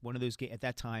fan, it's one of those at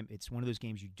that time, it's one of those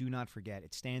games you do not forget.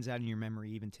 It stands out in your memory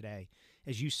even today.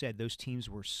 As you said, those teams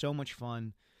were so much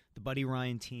fun. The Buddy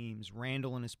Ryan teams,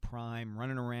 Randall in his prime,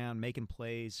 running around, making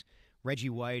plays, Reggie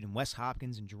White and Wes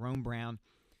Hopkins and Jerome Brown.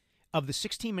 Of the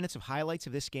 16 minutes of highlights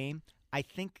of this game, I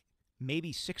think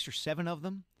maybe 6 or 7 of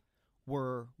them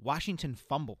were Washington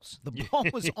fumbles. The ball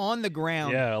was on the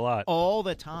ground a lot. All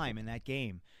the time in that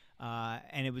game.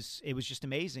 And it was just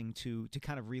amazing to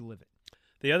kind of relive it.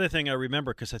 The other thing I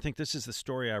remember, because I think this is the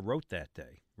story I wrote that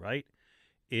day, right,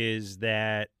 is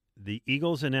that the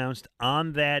Eagles announced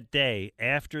on that day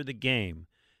after the game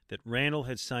that Randall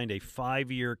had signed a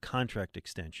 5-year contract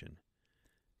extension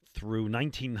through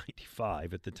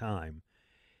 1995 at the time.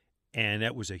 And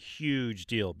that was a huge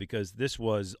deal because this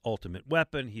was Ultimate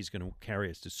Weapon. He's going to carry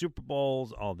us to Super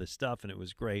Bowls, all this stuff, and it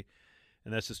was great.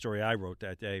 And that's the story I wrote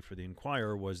that day for the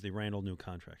Inquirer, was the Randall new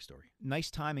contract story. Nice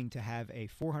timing to have a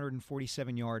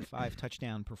 447-yard,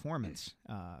 5-touchdown performance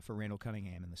for Randall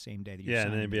Cunningham in the same day that you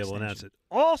signed and then be able the to announce it.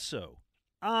 Also,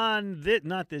 on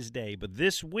not this day, but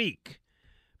this week,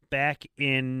 back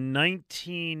in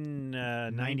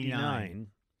 1999,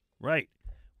 right,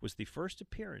 was the first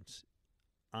appearance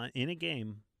in a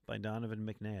game by Donovan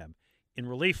McNabb in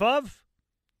relief of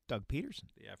Doug Peterson.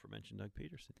 The aforementioned Doug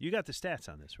Peterson. You got the stats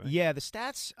on this, right? Yeah, the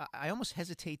stats, I almost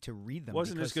hesitate to read them.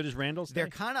 Wasn't as good as Randall's day? They're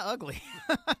kind of ugly.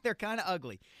 They're kind of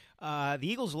ugly. The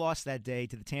Eagles lost that day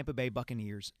to the Tampa Bay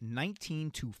Buccaneers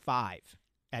 19-5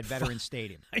 at Veterans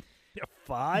Stadium.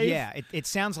 5? Yeah, it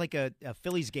sounds like a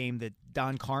Phillies game that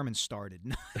Don Carmen started.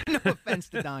 No offense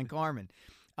to Don Carmen.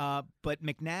 But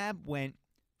McNabb went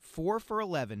 4 for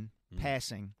 11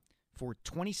 passing for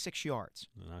 26 yards.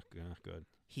 Not good.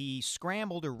 He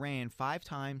scrambled or ran 5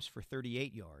 times for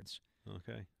 38 yards.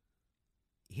 Okay.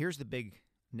 Here's the big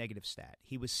negative stat.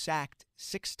 He was sacked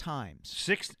 6 times.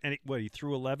 He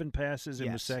threw 11 passes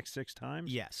and was Yes. sacked 6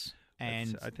 times? Yes.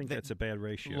 And I think that's a bad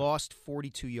ratio. Lost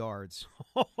 42 yards.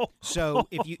 So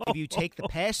if you take the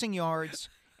passing yards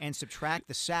and subtract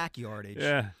the sack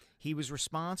yardage, he was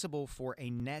responsible for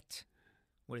a net,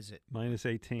 what is it? Minus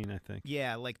 18, I think.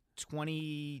 Yeah, like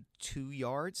 22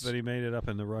 yards. But he made it up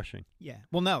in the rushing. Yeah.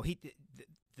 Well, no,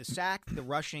 the sack, the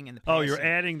rushing, and the passing. Oh, you're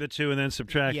adding the two and then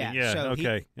subtracting. Yeah, so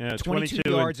okay. 22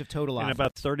 yards of total and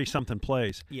offense. about 30-something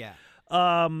plays. Yeah.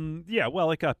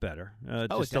 Well, it got better.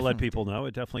 Just to let people know,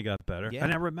 it definitely got better. Yeah.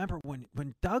 And I remember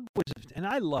when Doug was, and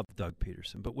I love Doug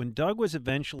Peterson, but when Doug was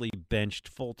eventually benched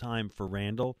full-time for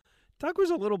Randall, Doug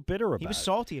was a little bitter about it. He was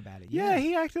salty about it. Yeah,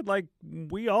 he acted like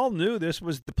we all knew this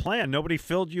was the plan. Nobody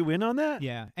filled you in on that?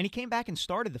 Yeah, and he came back and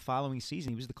started the following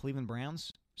season. He was the Cleveland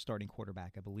Browns starting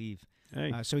quarterback, I believe.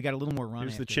 Hey, so he got a little more run. He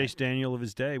was the after Chase that. Daniel of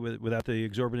his day without the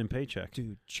exorbitant paycheck.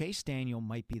 Dude, Chase Daniel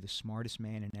might be the smartest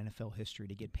man in NFL history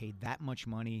to get paid that much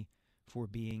money for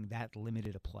being that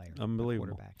limited a player. Unbelievable. A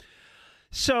quarterback.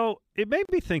 So it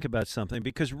made me think about something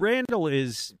because Randall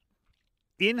is,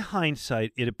 in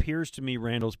hindsight, it appears to me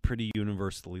Randall's pretty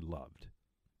universally loved.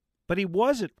 But he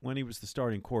wasn't when he was the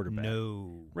starting quarterback.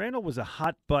 No. Randall was a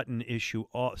hot-button issue,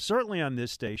 certainly on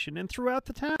this station and throughout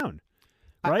the town.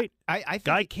 Right? I think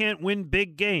Guy can't win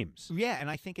big games. Yeah, and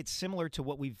I think it's similar to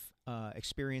what we've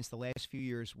experienced the last few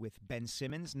years with Ben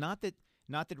Simmons. Not that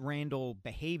Randall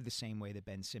behaved the same way that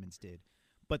Ben Simmons did,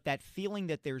 but that feeling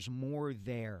that there's more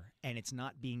there and it's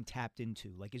not being tapped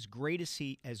into. Like as great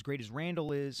as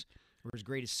Randall is, or as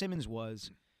great as Simmons was,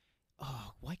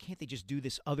 why can't they just do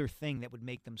this other thing that would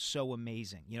make them so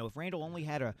amazing? You know, if Randall only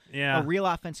had a real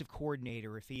offensive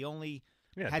coordinator, if he only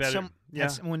had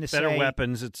someone to better say,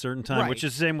 weapons at certain time, which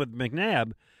is the same with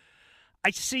McNabb.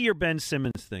 I see your Ben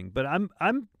Simmons thing, but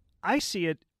I see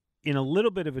it in a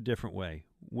little bit of a different way.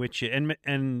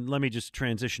 And let me just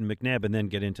transition McNabb and then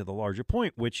get into the larger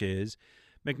point, which is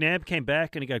McNabb came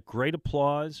back and he got great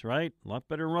applause, right? A lot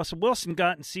better than Russell Wilson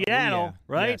got in Seattle,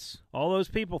 right? Yes. All those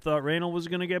people thought Randall was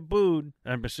going to get booed.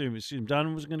 I'm assuming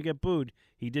Donovan was going to get booed.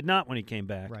 He did not when he came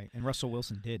back. Right, and Russell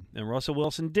Wilson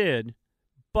did.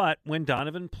 But when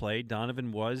Donovan played,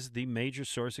 Donovan was the major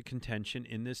source of contention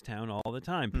in this town all the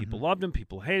time. People loved him.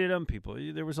 People hated him.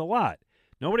 There was a lot.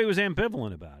 Nobody was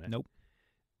ambivalent about it. Nope.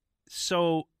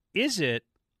 So is it,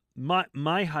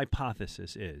 my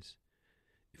hypothesis is,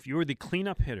 if you were the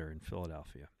cleanup hitter in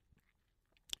Philadelphia,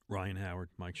 Ryan Howard,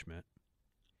 Mike Schmidt,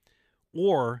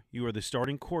 or you were the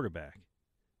starting quarterback,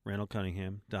 Randall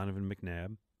Cunningham, Donovan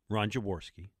McNabb, Ron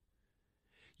Jaworski,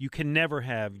 you can never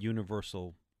have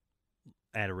universal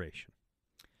adoration.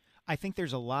 I think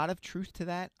there's a lot of truth to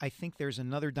that. I think there's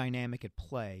another dynamic at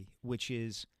play, which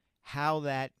is how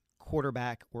that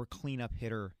quarterback or cleanup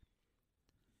hitter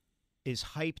is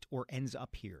hyped or ends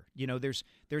up here. You know, there's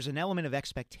an element of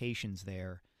expectations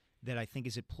there that I think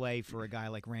is at play for a guy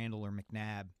like Randall or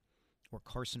McNabb or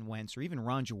Carson Wentz or even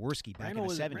Ron Jaworski back in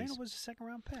the 70s. Randall was a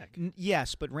second-round pick.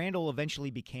 Yes, but Randall eventually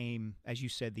became, as you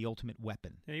said, the ultimate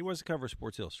weapon. Yeah, he was the cover of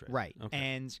Sports Illustrated. Right. Okay.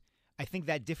 And I think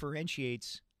that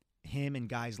differentiates him and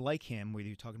guys like him, whether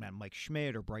you're talking about Mike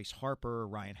Schmidt or Bryce Harper or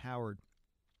Ryan Howard,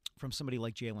 from somebody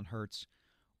like Jalen Hurts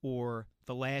or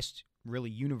the last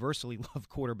really universally loved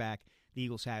quarterback the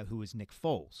Eagles have, who is Nick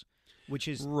Foles, which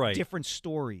is different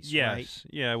stories, right?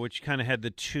 Yeah, which kind of had the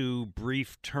two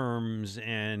brief terms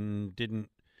and didn't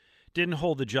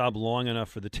hold the job long enough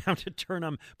for the town to turn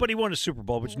on. But he won a Super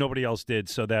Bowl, which nobody else did,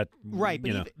 so that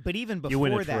But even before you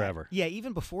win it that, forever. Yeah,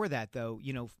 even before that, though,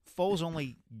 you know, Foles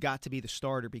only got to be the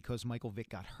starter because Michael Vick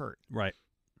got hurt. Right.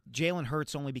 Jalen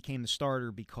Hurts only became the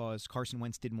starter because Carson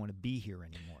Wentz didn't want to be here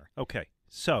anymore. Okay,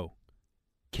 so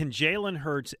can Jalen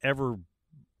Hurts ever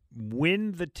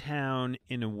win the town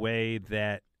in a way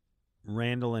that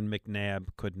Randall and McNabb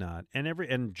could not,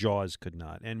 and Jaws could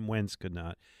not, and Wentz could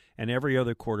not, and every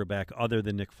other quarterback other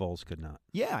than Nick Foles could not?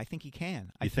 Yeah, I think he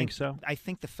can. You think so? I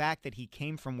think the fact that he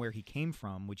came from where he came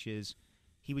from, which is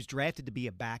he was drafted to be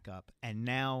a backup, and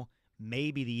now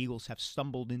maybe the Eagles have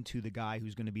stumbled into the guy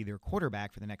who's going to be their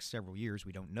quarterback for the next several years.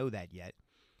 We don't know that yet.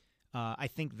 I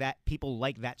think that people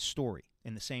like that story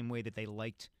in the same way that they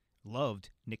loved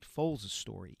Nick Foles'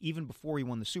 story. Even before he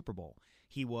won the Super Bowl,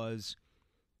 he was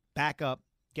backup,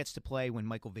 gets to play when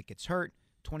Michael Vick gets hurt,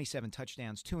 27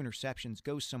 touchdowns, 2 interceptions,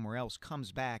 goes somewhere else,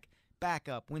 comes back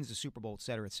up, wins the Super Bowl, et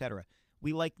cetera, et cetera.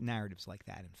 We like narratives like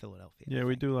that in Philadelphia. Yeah,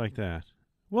 we do like that.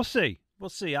 We'll see. We'll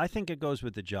see. I think it goes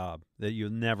with the job that you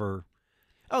never.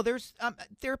 Oh, there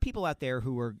are people out there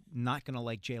who are not going to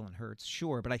like Jalen Hurts,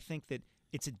 sure, but I think that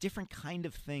it's a different kind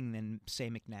of thing than, say,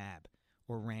 McNabb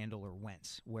or Randall or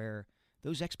Wentz, where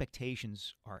those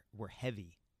expectations were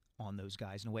heavy on those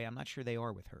guys in a way I'm not sure they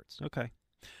are with Hurts. Okay.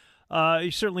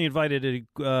 You're certainly invited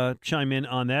to chime in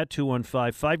on that,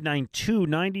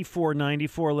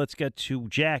 215-592-9494. Let's get to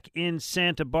Jack in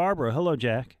Santa Barbara. Hello,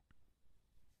 Jack.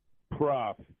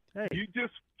 Prof. Hey. You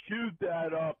just queued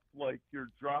that up like you're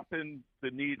dropping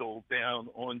the needle down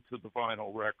onto the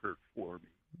vinyl record for me.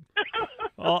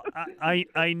 Well,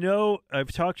 I know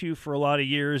I've talked to you for a lot of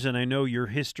years, and I know your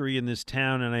history in this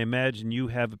town, and I imagine you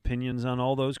have opinions on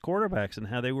all those quarterbacks and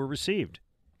how they were received.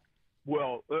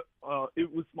 Well,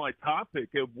 it was my topic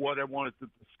of what I wanted to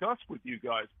discuss with you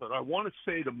guys, but I want to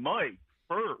say to Mike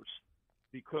first,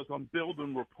 because I'm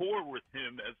building rapport with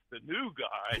him as the new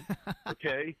guy,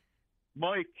 okay?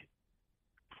 Mike,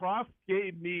 Prof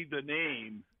gave me the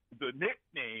nickname,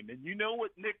 and you know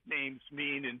what nicknames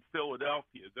mean in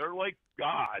Philadelphia. They're like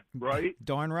God, right?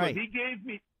 Darn right. So he gave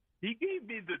me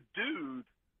the dude,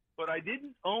 but I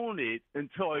didn't own it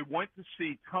until I went to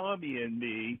see Tommy and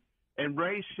me, and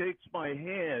Ray shakes my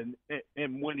hand,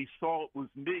 and when he saw it was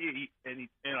me, and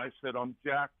I said, I'm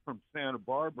Jack from Santa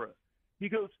Barbara. He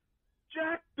goes,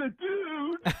 Jack the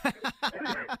dude!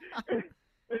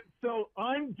 And so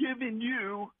I'm giving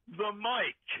you the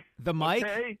mic. The mic?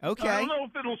 Okay. I don't know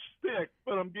if it'll stick,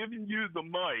 but I'm giving you the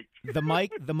mic.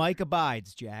 The mic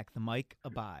abides, Jack. The mic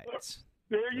abides.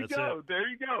 There you go. There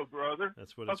you go, brother.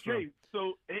 That's what it's okay.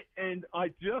 So, and I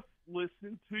just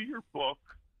listened to your book.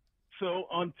 So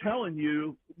I'm telling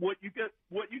you what you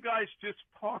guys just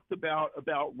talked about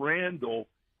Randall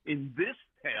in this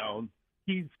town.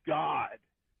 He's God,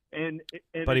 and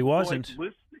but he wasn't.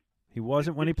 Like he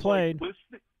wasn't when he played. Like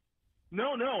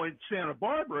no, in Santa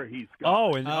Barbara he's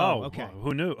God. Okay.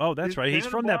 Who knew? Oh, that's right. He's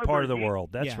from that part of the world.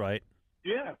 That's right.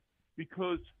 Yeah,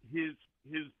 because his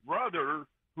brother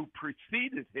who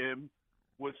preceded him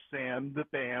was Sam the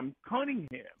Bam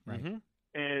Cunningham, right? Mm-hmm.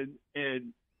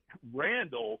 And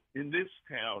Randall in this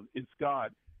town is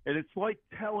God. And it's like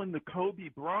telling the Kobe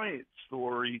Bryant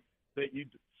story that you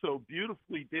so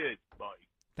beautifully did, Mike.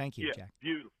 Thank you, yeah, Jack.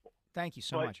 Beautiful. Thank you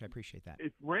so much. I appreciate that.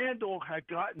 If Randall had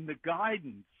gotten the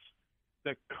guidance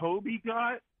that Kobe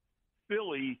got,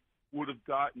 Philly would have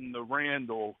gotten the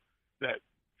Randall that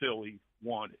Philly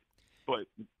wanted. But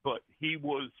he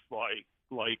was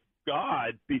like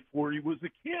God before he was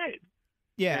a kid.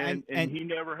 Yeah, and he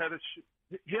never had a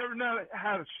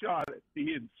shot at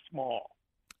being small.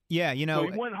 Yeah, you know.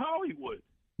 So he went Hollywood.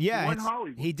 Yeah, he went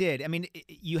Hollywood. He did. I mean,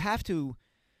 you have to.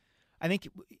 I think,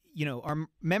 you know, our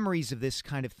memories of this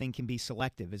kind of thing can be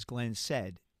selective, as Glenn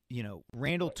said. You know,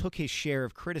 Randall took his share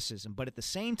of criticism, but at the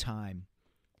same time,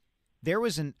 there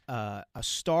was a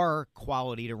star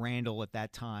quality to Randall at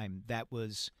that time that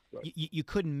was you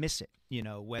couldn't miss it. You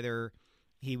know, whether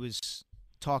he was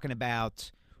talking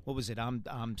about what was it? I'm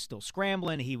still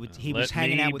scrambling. He was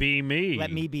hanging out with Let Me Be Me.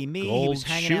 Let Me Be Me. Gold he was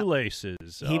hanging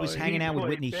shoelaces. He was hanging out with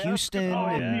Whitney Houston.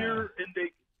 Here and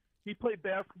he played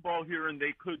basketball here, and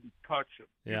they couldn't touch him.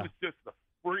 Yeah. He was just a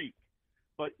freak.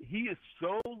 But he is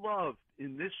so loved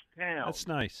in this town. That's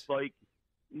nice. Like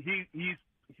he's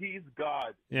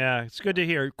God. Yeah, it's good to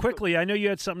hear. Quickly, I know you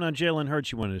had something on Jalen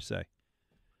Hurts you wanted to say.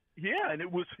 Yeah, and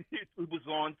it was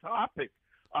on topic.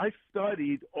 I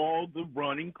studied all the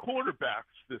running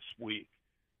quarterbacks this week,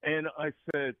 and I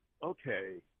said,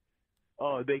 okay,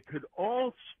 they could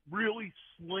all really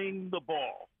sling the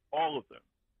ball, all of them,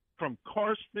 from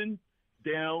Carson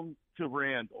down to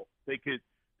Randall. They could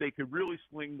really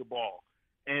sling the ball,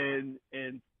 and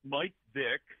Mike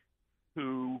Vick,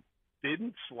 who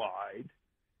didn't slide,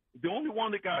 the only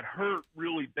one that got hurt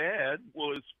really bad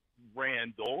was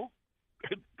Randall,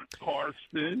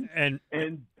 Carson, and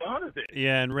Donovan.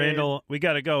 Yeah, and Randall, we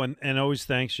got to go. And always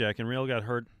thanks, Jack. And Randall got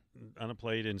hurt on a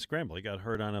play, he didn't scramble. He got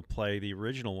hurt on a play, the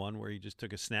original one, where he just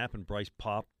took a snap and Bryce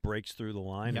breaks through the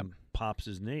line and pops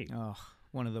his knee. Oh,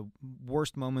 one of the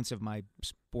worst moments of my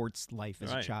sports life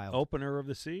as a child. Opener of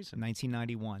the season.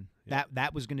 1991. Yep.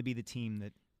 That was going to be the team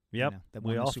that, yep. That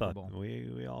won the Super Bowl.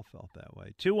 We all felt that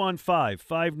way.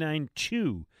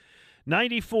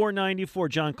 215-592-9494.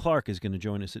 John Clark is going to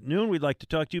join us at noon. We'd like to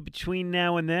talk to you between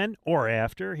now and then or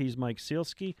after. He's Mike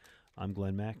Sealski. I'm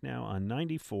Glenn Macnow on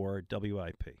 94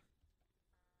 WIP.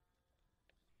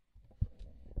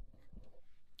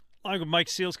 Along with Mike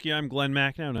Sealski, I'm Glenn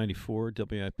Macnow, 94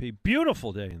 WIP.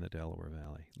 Beautiful day in the Delaware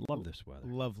Valley. Love this weather.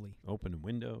 Lovely. Open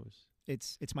windows.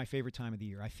 It's my favorite time of the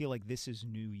year. I feel like this is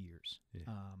New Year's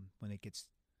when it gets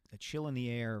a chill in the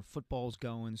air. Football's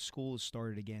going. School has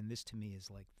started again. This, to me, is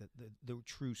like the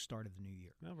true start of the new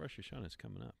year. Well, Rosh Hashanah is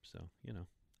coming up, so,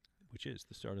 which is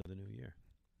the start of the new year.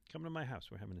 Come to my house.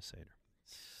 We're having a Seder.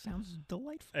 Sounds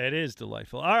delightful. It is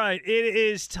delightful. All right, it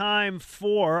is time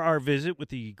for our visit with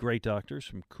the great doctors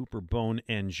from Cooper Bone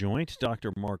and Joint.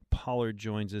 Dr. Mark Pollard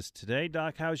joins us today.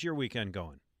 Doc, how's your weekend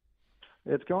going?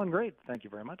 It's going great. Thank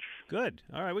you very much. Good.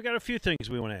 All right, we got a few things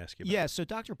we want to ask you about. Yeah, so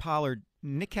Dr. Pollard,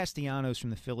 Nick Castellanos from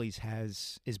the Phillies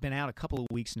has been out a couple of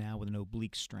weeks now with an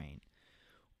oblique strain.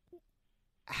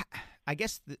 I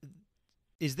guess,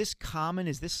 is this common?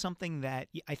 Is this something that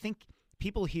I think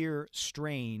people hear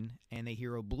strain and they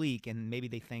hear oblique and maybe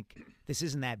they think this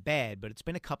isn't that bad, but it's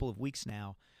been a couple of weeks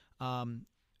now.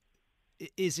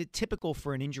 Is it typical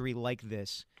for an injury like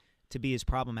this to be as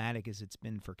problematic as it's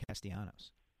been for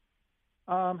Castellanos?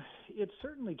 It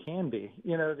certainly can be.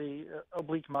 The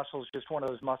oblique muscle is just one of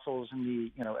those muscles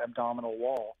in the, abdominal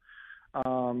wall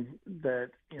that,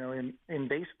 in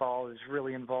baseball is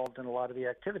really involved in a lot of the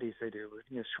activities they do.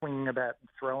 Swinging a bat,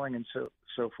 throwing, and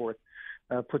so forth,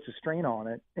 puts a strain on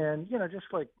it. And, just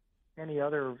like any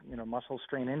other, muscle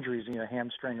strain injuries,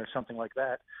 hamstring or something like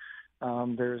that,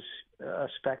 there's a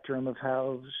spectrum of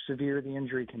how severe the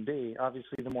injury can be.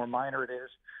 Obviously, the more minor it is,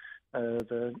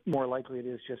 the more likely it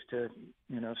is just to,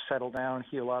 settle down,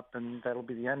 heal up, and that'll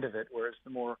be the end of it. Whereas the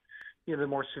more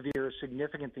severe or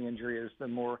significant the injury is, the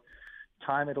more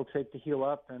time it'll take to heal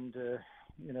up, and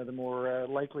the more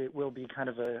likely it will be kind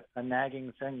of a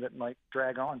nagging thing that might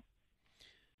drag on.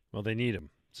 Well, they need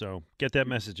him, so get that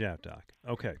message out, Doc.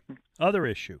 Okay. Other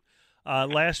issue.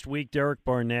 Last week, Derek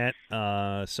Barnett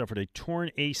suffered a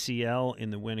torn ACL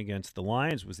in the win against the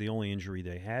Lions. It was the only injury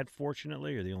they had,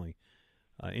 fortunately, or the only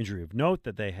injury of note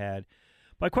that they had.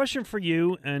 My question for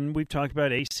you, and we've talked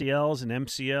about ACLs and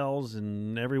MCLs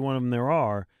and every one of them there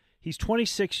are, he's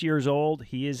 26 years old.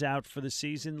 He is out for the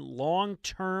season. Long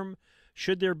term,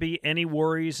 should there be any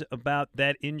worries about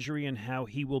that injury and how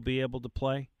he will be able to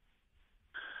play?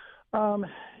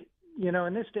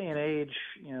 In this day and age,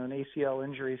 an ACL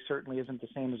injury certainly isn't the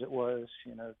same as it was,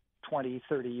 20,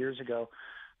 30 years ago.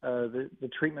 The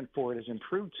treatment for it has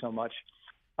improved so much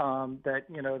that,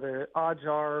 the odds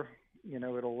are,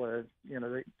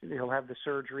 he'll have the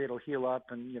surgery, it'll heal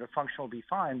up, and, function will be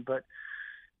fine. But,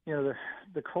 the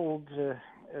cold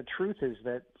truth is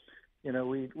that,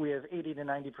 we have 80 to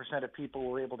 90% of people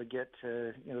who are able to get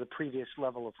to, the previous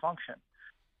level of function.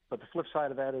 But the flip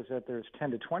side of that is that there's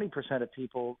 10 to 20% of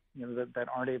people, that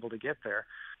aren't able to get there.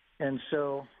 And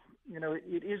so,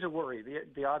 it is a worry.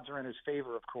 The odds are in his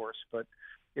favor, of course, but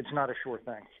it's not a sure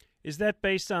thing. Is that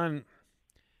based on,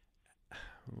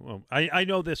 well, I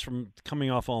know this from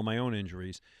coming off all my own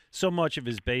injuries, so much of it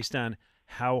is based on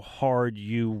how hard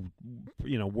you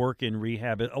work in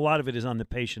rehab. A lot of it is on the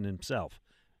patient himself.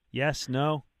 Yes,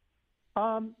 no?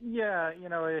 Yeah,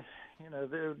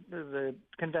 the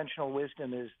conventional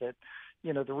wisdom is that,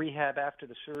 the rehab after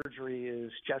the surgery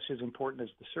is just as important as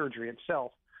the surgery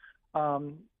itself.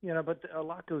 But a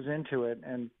lot goes into it,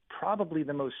 and probably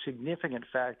the most significant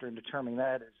factor in determining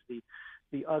that is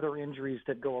the other injuries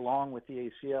that go along with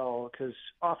the ACL, because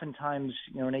oftentimes,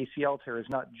 an ACL tear is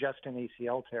not just an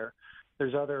ACL tear.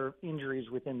 There's other injuries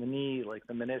within the knee, like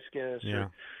the meniscus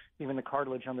or even the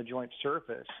cartilage on the joint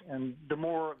surface. And the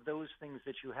more of those things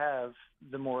that you have,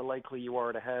 the more likely you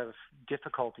are to have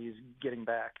difficulties getting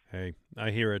back. Hey, I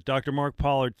hear it. Dr. Mark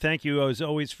Pollard, thank you as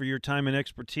always for your time and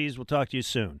expertise. We'll talk to you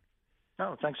soon.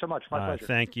 Oh, thanks so much. My pleasure.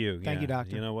 Thank you. Thank you,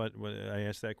 Doctor. You know what? I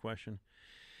asked that question.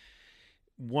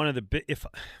 One of the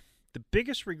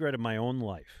biggest regret of my own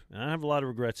life, and I have a lot of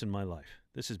regrets in my life.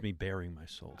 This is me bearing my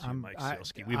soul to you, Mike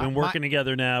Sielski. We've been working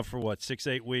together now for,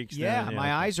 6-8 weeks? Yeah,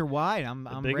 my eyes are wide. I'm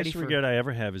ready. The biggest regret I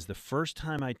ever have is the first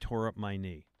time I tore up my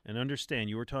knee. And understand,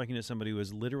 you were talking to somebody who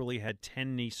has literally had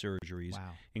 10 knee surgeries,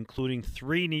 including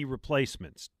 3 knee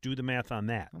replacements. Do the math on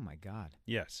that. Oh, my God.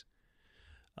 Yes.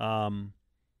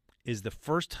 Is the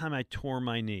first time I tore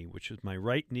my knee, which was my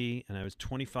right knee, and I was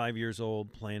 25 years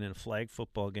old playing in a flag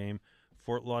football game,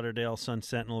 Fort Lauderdale Sun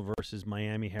Sentinel versus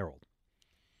Miami Herald.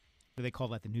 Do they call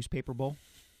that the newspaper bowl?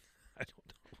 I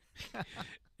don't know.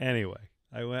 Anyway,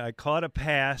 I caught a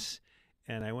pass,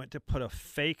 and I went to put a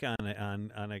fake on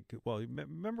a. Well,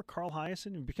 remember Carl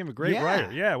Hyacin? He became a great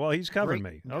writer. Yeah, well, he's covering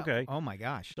me. Okay. Oh, my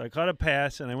gosh. So I caught a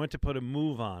pass, and I went to put a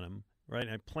move on him, right?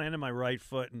 And I planted my right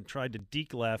foot and tried to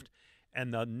deke left,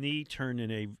 and the knee turned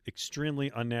in a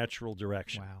extremely unnatural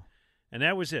direction. Wow. And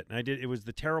that was it. And it was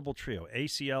the terrible trio: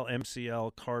 ACL,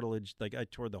 MCL, cartilage. Like, I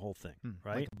tore the whole thing,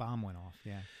 right? Like a bomb went off,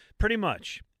 yeah. Pretty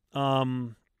much.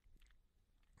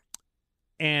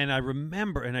 And I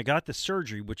remember, and I got the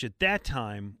surgery, which at that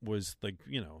time was like,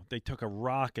 they took a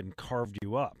rock and carved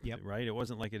you up, right? It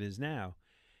wasn't like it is now.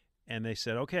 And they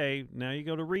said, okay, now you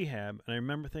go to rehab. And I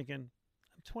remember thinking,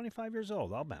 I'm 25 years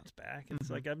old. I'll bounce back.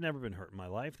 It's like I've never been hurt in my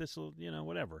life. This will,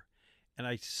 whatever. And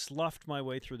I sloughed my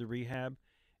way through the rehab,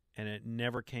 and it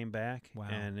never came back. Wow.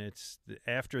 And it's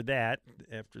after that,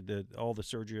 all the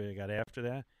surgery I got after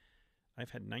that,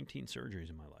 I've had 19 surgeries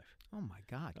in my life. Oh, my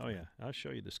God. Oh, yeah. I'll show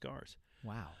you the scars.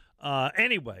 Wow.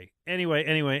 Anyway,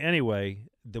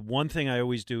 the one thing I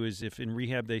always do is if in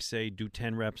rehab they say do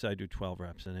 10 reps, I do 12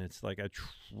 reps. And it's like I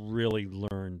really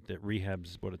learned that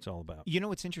rehab's what it's all about. You know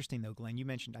what's interesting, though, Glenn? You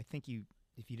mentioned, I think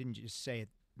if you didn't just say it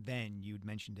then, you'd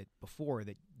mentioned it before,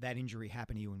 that injury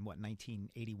happened to you in,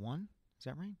 1981? Is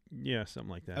that right? Yeah, something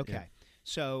like that. Okay. Yeah.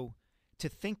 So to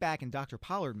think back, and Dr.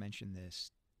 Pollard mentioned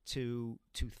this, to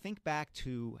think back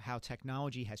to how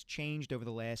technology has changed over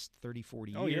the last 30,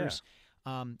 40 years.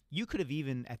 Yeah. You could have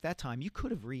even, at that time, you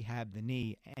could have rehabbed the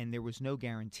knee, and there was no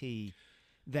guarantee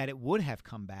that it would have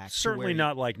come back. Certainly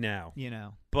not like now.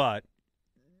 But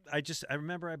I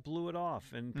remember I blew it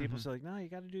off, and people said, like, no, you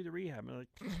got to do the rehab. I'm like,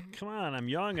 come on, I'm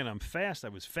young and I'm fast. I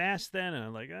was fast then, and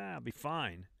I'm like, I'll be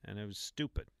fine. And it was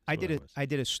stupid. I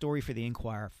did a story for the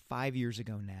Inquirer 5 years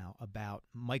ago now about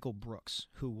Michael Brooks,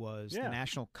 who was the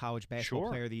National College Basketball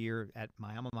Player of the Year at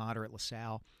my alma mater at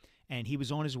LaSalle. And he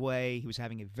was on his way. He was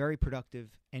having a very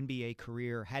productive NBA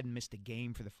career, hadn't missed a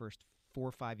game for the first 4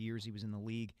 or 5 years he was in the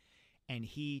league. And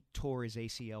he tore his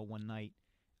ACL one night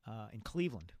in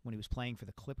Cleveland when he was playing for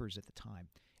the Clippers at the time.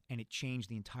 And it changed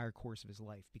the entire course of his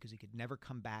life because he could never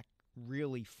come back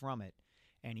really from it.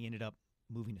 And he ended up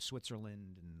moving to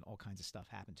Switzerland, and all kinds of stuff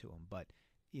happened to him. But,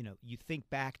 you think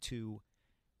back to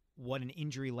what an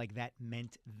injury like that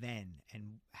meant then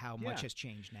and how much has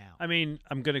changed now. I mean,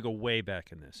 I'm going to go way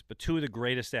back in this, but two of the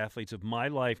greatest athletes of my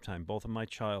lifetime, both of my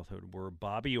childhood, were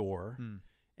Bobby Orr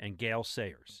and Gale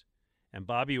Sayers. And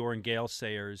Bobby Orr and Gale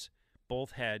Sayers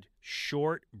both had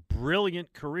short,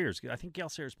 brilliant careers. I think Gale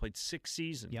Sayers played 6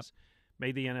 seasons,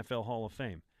 made the NFL Hall of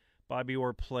Fame. Bobby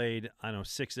Orr played,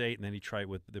 6, 8, and then he tried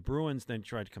with the Bruins, then he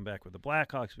tried to come back with the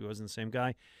Blackhawks, but he wasn't the same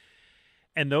guy.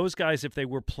 And those guys, if they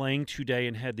were playing today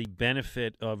and had the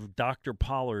benefit of Dr.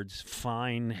 Pollard's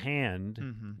fine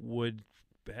hand, would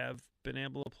have been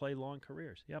able to play long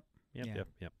careers. Yep.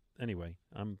 Anyway,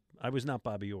 I was not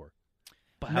Bobby Orr.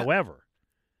 But however,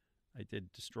 I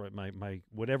did destroy my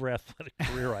whatever athletic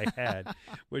career I had,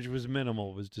 which was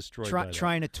minimal, was destroyed by that.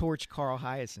 Trying to torch Carl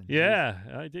Hiaasen. Yeah,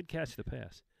 I did catch the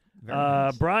pass.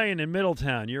 Nice. Brian in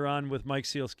Middletown, you're on with Mike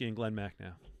Sealski and Glenn Mack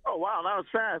now. Oh, wow, that was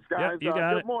fast, guys. Yep, you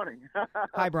got good morning.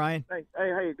 Hi, Brian. Hey,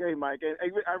 Mike.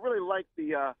 I really like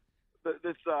the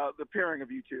pairing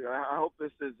of you two. I hope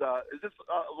this is this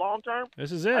long term?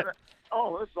 This is it. This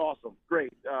is awesome.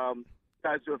 Great.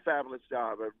 Guys do a fabulous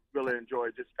job. I really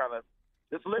enjoyed just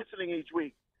listening each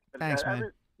week. Thanks,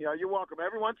 man. You're welcome.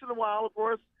 Every once in a while, of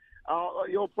course,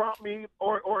 you'll prompt me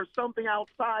or something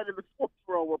outside of the sports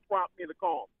world will prompt me to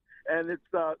call. And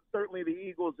it's certainly the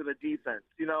Eagles and the defense.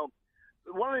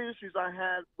 One of the issues I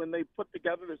had when they put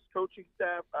together this coaching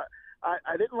staff,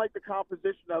 I didn't like the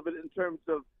composition of it in terms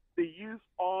of the youth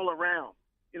all around.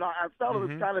 I felt it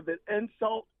was kind of an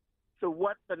insult to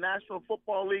what the National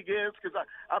Football League is, because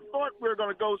I thought we were going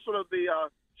to go sort of the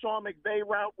Sean McVay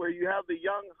route where you have the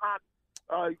young, hot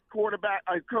quarterback,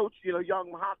 coach,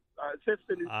 young, hot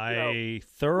assistant. I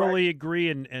thoroughly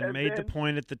agree and made the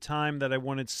point at the time that I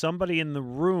wanted somebody in the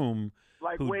room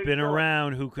like who'd Wade been Phillips.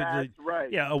 around, who could, That's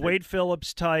right. a Wade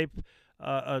Phillips type,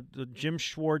 a Jim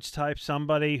Schwartz type,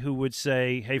 somebody who would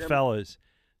say, "Hey, fellas,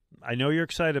 I know you're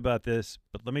excited about this,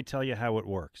 but let me tell you how it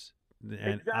works." And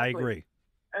exactly. I agree.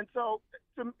 And so,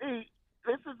 to me,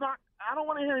 this is not. I don't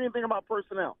want to hear anything about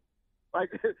personnel. And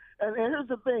here's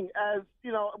the thing: as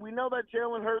we know that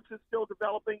Jalen Hurts is still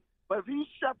developing, but if he's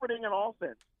shepherding an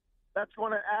offense that's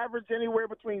going to average anywhere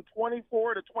between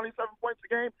 24 to 27 points a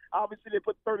game. Obviously, they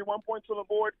put 31 points on the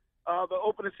board the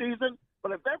open the season.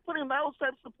 But if they're putting those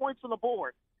types of points on the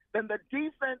board, then the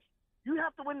defense, you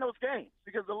have to win those games.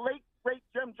 Because the late, great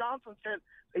Jim Johnson said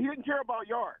he didn't care about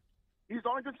yards. He's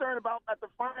only concerned about at the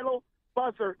final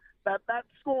buzzer that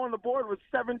score on the board was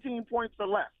 17 points or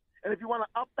less. And if you want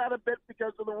to up that a bit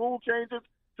because of the rule changes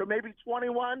to maybe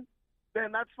 21,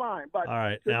 then that's fine. But all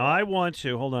right. Now, I want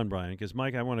to – hold on, Brian, because,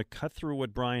 Mike, I want to cut through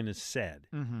what Brian has said.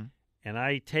 Mm-hmm. And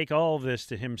I take all of this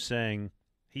to him saying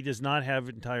he does not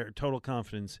have total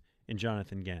confidence in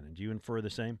Jonathan Gannon. Do you infer the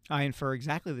same? I infer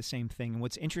exactly the same thing. And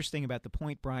what's interesting about the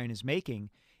point Brian is making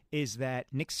is that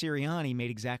Nick Sirianni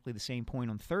made exactly the same point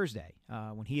on Thursday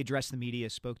when he addressed the media,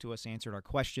 spoke to us, answered our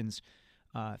questions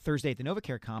Thursday at the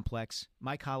NovaCare Complex,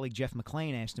 my colleague Jeff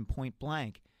McClain asked him point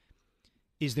blank,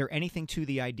 is there anything to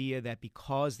the idea that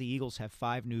because the Eagles have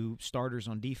 5 new starters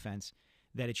on defense,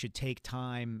 that it should take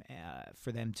time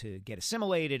for them to get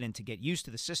assimilated and to get used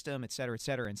to the system, et cetera, et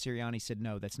cetera? And Sirianni said,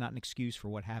 no, that's not an excuse for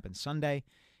what happened Sunday.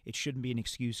 It shouldn't be an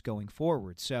excuse going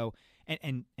forward. So,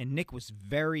 and Nick was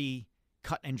very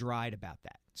cut and dried about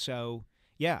that. So,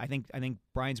 yeah, I think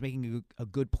Brian's making a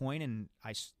good point, and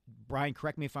Brian,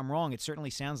 correct me if I'm wrong. It certainly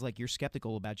sounds like you're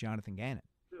skeptical about Jonathan Gannon.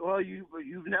 Well, you've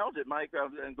nailed it, Mike,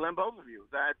 and Glenn, both of you.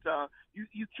 That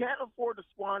you can't afford to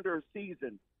squander a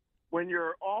season when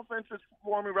your offense is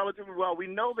performing relatively well. We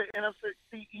know the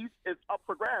NFC East is up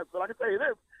for grabs, but I can tell you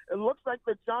this: it looks like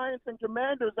the Giants and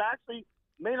Commanders actually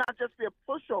may not just be a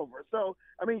pushover. So,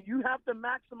 I mean, you have to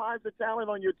maximize the talent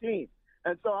on your team.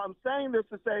 And so I'm saying this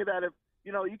to say that if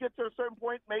you get to a certain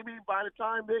point, maybe by the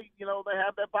time they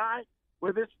have that bye,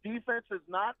 where this defense is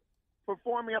not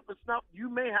performing up to snuff, you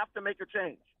may have to make a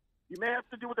change. You may have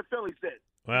to do what the Phillies did.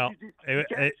 Well,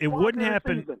 it wouldn't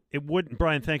happen. It wouldn't.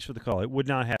 Brian, thanks for the call. It would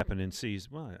not happen in season.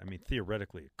 Well, I mean,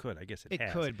 theoretically, it could. I guess it has.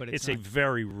 It could, but it's not. A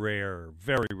very rare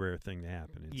thing to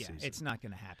happen in season. Yeah, it's not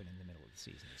going to happen in the middle of the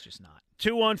season. It's just not.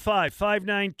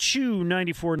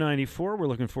 215-592-9494. We're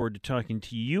looking forward to talking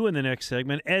to you in the next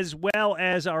segment, as well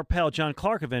as our pal John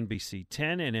Clark of NBC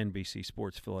 10 and NBC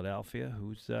Sports Philadelphia,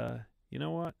 who's,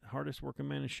 hardest working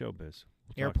man in showbiz.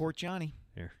 Airport Johnny.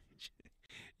 Here.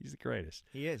 He's the greatest.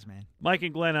 He is, man. Mike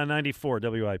and Glenn on 94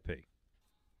 WIP.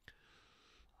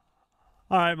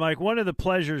 All right, Mike, one of the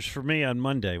pleasures for me on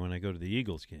Monday when I go to the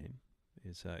Eagles game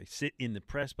is I sit in the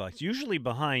press box, usually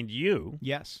behind you.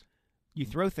 Yes. You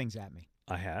throw things at me.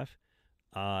 I have.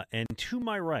 And to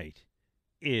my right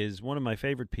is one of my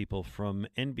favorite people from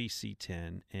NBC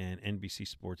 10 and NBC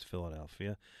Sports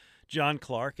Philadelphia, John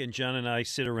Clark. And John and I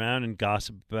sit around and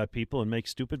gossip about people and make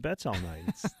stupid bets all night.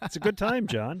 It's a good time,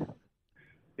 John.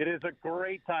 It is a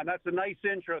great time. That's a nice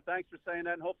intro. Thanks for saying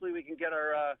that. And hopefully we can get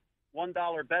our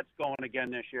 $1 bets going again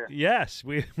this year. Yes,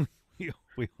 we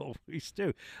always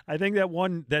do. I think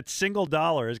that single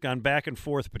dollar has gone back and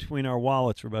forth between our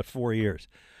wallets for about 4 years.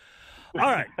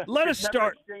 All right, let us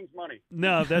start. Never exchange money.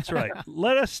 No, that's right.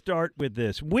 Let us start with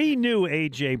this. We knew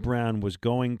A.J. Brown was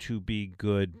going to be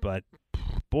good, but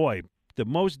boy, the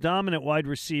most dominant wide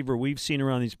receiver we've seen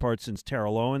around these parts since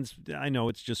Terrell Owens. I know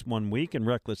it's just 1 week and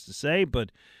reckless to say,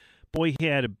 but boy, he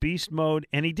had a beast mode.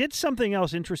 And he did something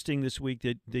else interesting this week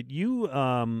that you,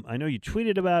 I know you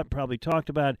tweeted about, probably talked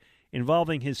about,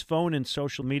 involving his phone and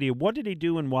social media. What did he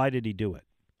do and why did he do it?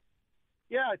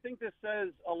 Yeah, I think this says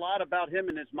a lot about him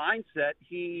and his mindset.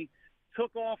 He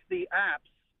took off the apps.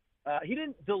 He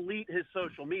didn't delete his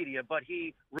social media, but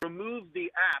he removed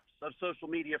the apps of social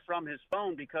media from his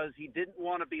phone because he didn't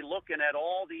want to be looking at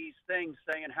all these things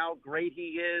saying how great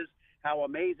he is, how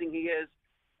amazing he is.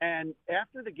 And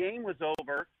after the game was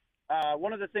over,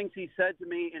 one of the things he said to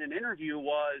me in an interview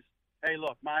was, hey,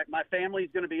 look, my family's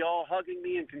going to be all hugging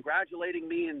me and congratulating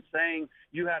me and saying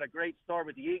you had a great start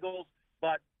with the Eagles,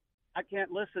 but I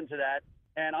can't listen to that,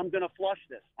 and I'm going to flush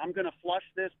this. I'm going to flush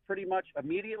this pretty much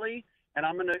immediately, and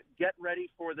I'm going to get ready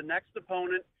for the next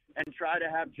opponent and try to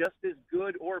have just as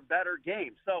good or better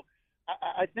game. So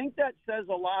I think that says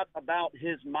a lot about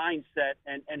his mindset,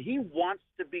 and he wants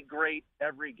to be great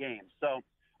every game. So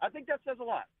I think that says a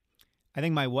lot. I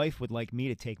think my wife would like me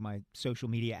to take my social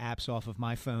media apps off of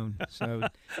my phone, so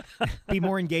be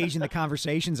more engaged in the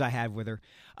conversations I have with her.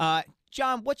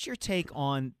 John, what's your take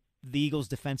on the Eagles'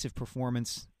 defensive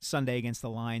performance Sunday against the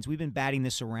Lions? We've been batting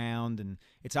this around, and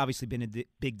it's obviously been a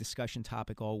big discussion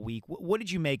topic all week. What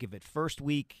did you make of it? First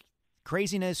week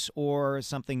craziness or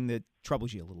something that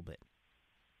troubles you a little bit?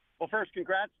 Well, first,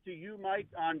 congrats to you, Mike,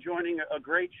 on joining a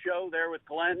great show there with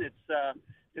Glenn.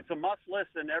 It's a must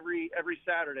listen every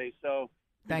Saturday. So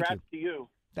congrats to you.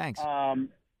 Thanks.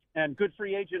 And good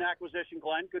free agent acquisition,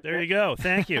 Glenn. Good. There you go.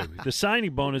 Thank you. The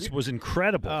signing bonus was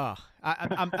incredible.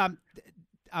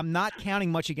 I'm not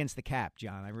counting much against the cap,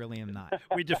 John. I really am not.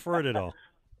 We deferred it all.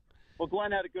 Well,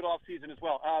 Glenn had a good offseason as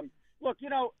well. Look,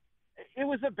 it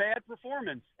was a bad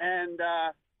performance, and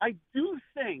I do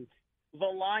think the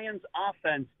Lions'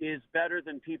 offense is better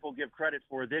than people give credit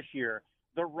for this year.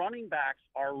 The running backs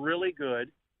are really good.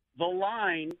 The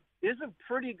line is a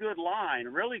pretty good line, a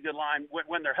really good line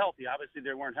when they're healthy. Obviously,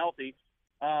 they weren't healthy.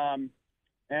 And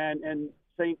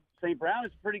St. Brown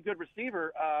is a pretty good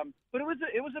receiver, but it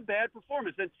was a bad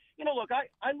performance. And, look,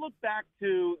 I look back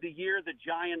to the year the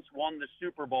Giants won the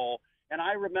Super Bowl, and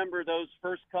I remember those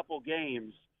first couple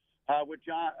games with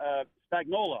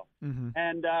Spagnuolo. Mm-hmm.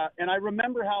 And I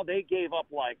remember how they gave up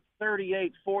like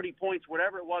 38, 40 points,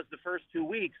 whatever it was, the first 2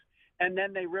 weeks, and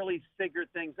then they really figured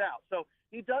things out. So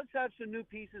he does have some new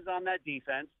pieces on that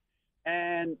defense,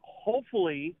 and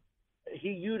hopefully he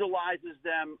utilizes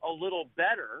them a little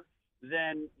better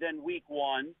than week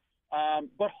one.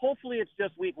 But hopefully it's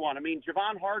just week one. I mean,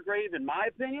 Javon Hargrave, in my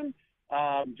opinion,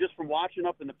 just from watching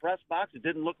up in the press box, it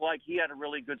didn't look like he had a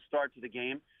really good start to the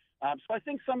game. So I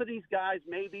think some of these guys,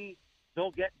 maybe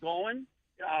they'll get going.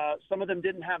 Some of them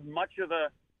didn't have much of a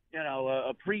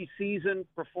preseason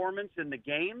performance in the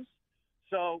games.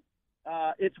 So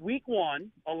it's week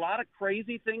one. A lot of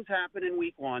crazy things happen in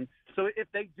week one. So if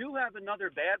they do have another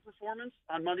bad performance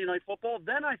on Monday Night Football,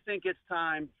 then I think it's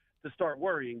time to start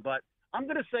worrying. But I'm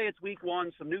going to say it's week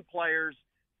one, some new players,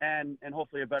 and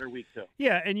hopefully a better week two.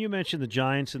 Yeah, and you mentioned the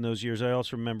Giants in those years. I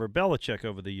also remember Belichick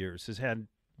over the years has had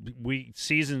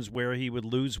seasons where he would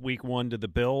lose week one to the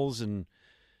Bills, and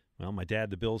well, my dad,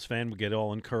 the Bills fan, would get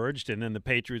all encouraged, and then the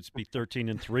Patriots be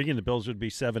 13-3, and the Bills would be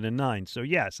 7-9. So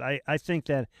yes, I think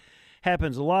that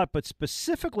happens a lot. But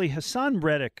specifically, Hassan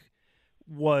Reddick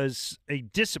was a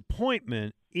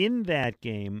disappointment in that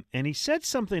game, and he said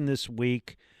something this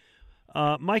week.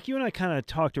 Mike, you and I kind of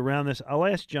talked around this. I'll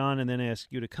ask John and then ask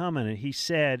you to comment. And he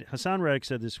said, Hassan Reddick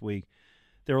said this week,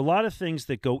 there are a lot of things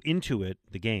that go into it,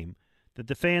 the game, that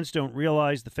the fans don't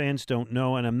realize, the fans don't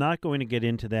know, and I'm not going to get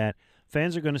into that.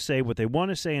 Fans are going to say what they want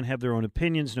to say and have their own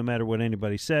opinions no matter what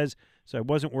anybody says, so I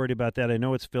wasn't worried about that. I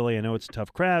know it's Philly. I know it's a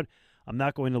tough crowd. I'm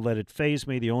not going to let it faze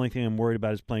me. The only thing I'm worried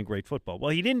about is playing great football.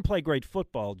 Well, he didn't play great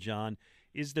football, John.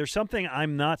 Is there something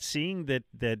I'm not seeing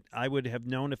that I would have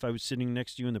known if I was sitting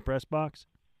next to you in the press box?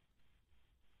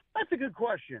 That's a good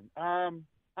question.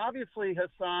 Obviously,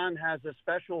 Hassan has a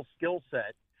special skill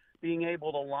set, being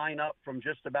able to line up from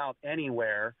just about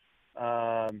anywhere,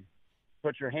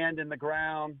 put your hand in the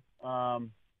ground, or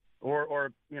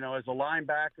as a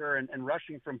linebacker and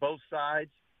rushing from both sides.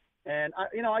 And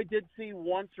I did see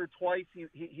once or twice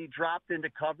he dropped into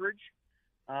coverage.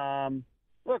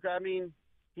 Look, I mean,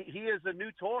 he is a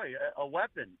new toy, a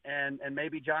weapon, and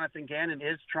maybe Jonathan Gannon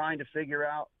is trying to figure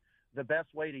out the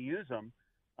best way to use him.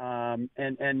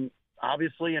 And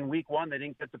obviously in week one they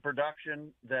didn't get the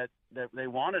production that they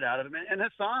wanted out of him. And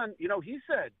Hassan, he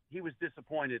said he was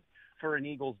disappointed for an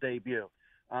Eagles debut.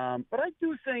 But I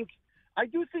do think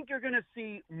you're going to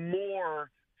see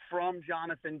more from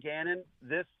Jonathan Gannon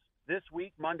this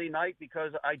week, Monday night,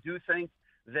 because I do think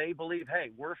they believe, hey,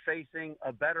 we're facing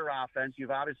a better offense. You've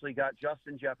obviously got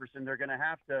Justin Jefferson. They're going to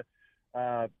have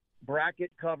to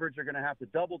bracket coverage. They're going to have to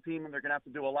double team him. They're going to have to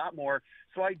do a lot more.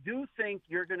 So I do think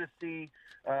you're going to see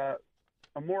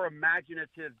a more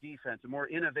imaginative defense, a more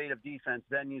innovative defense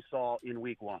than you saw in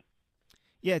week one.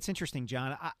 Yeah, it's interesting,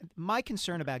 John. My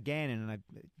concern about Gannon, and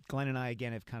Glenn and I,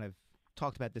 again, have kind of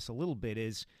talked about this a little bit,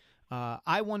 is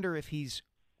I wonder if he's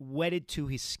wedded to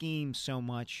his scheme so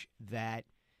much that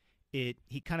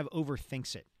he kind of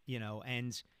overthinks it,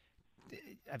 and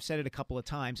I've said it a couple of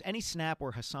times. Any snap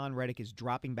where Hassan Reddick is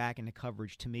dropping back into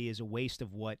coverage, to me, is a waste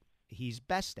of what he's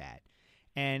best at.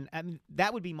 And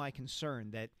that would be my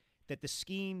concern, that the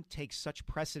scheme takes such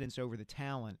precedence over the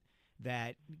talent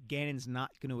that Gannon's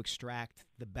not going to extract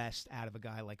the best out of a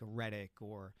guy like a Reddick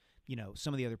or,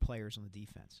 some of the other players on the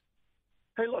defense.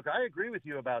 Hey, look, I agree with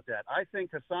you about that. I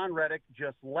think Hassan Reddick,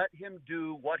 just let him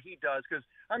do what he does, because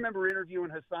I remember interviewing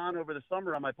Hassan over the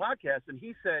summer on my podcast, and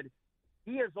he said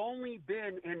he has only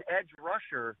been an edge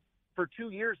rusher for 2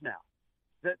 years now,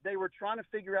 that they were trying to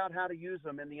figure out how to use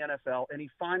him in the NFL, and he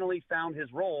finally found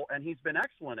his role, and he's been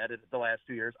excellent at it the last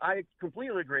 2 years. I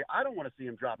completely agree. I don't want to see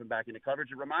him dropping back into coverage.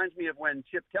 It reminds me of when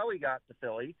Chip Kelly got to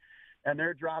Philly, and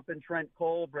they're dropping Trent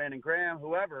Cole, Brandon Graham,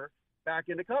 whoever, back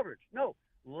into coverage. No.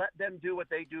 Let them do what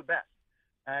they do best.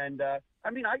 And,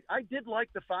 I did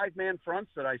like the five-man fronts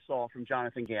that I saw from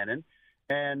Jonathan Gannon.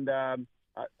 And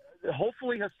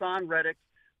hopefully Hassan Reddick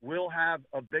will have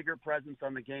a bigger presence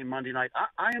on the game Monday night.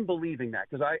 I am believing that,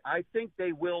 because I think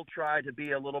they will try to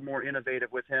be a little more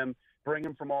innovative with him, bring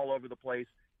him from all over the place,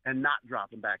 and not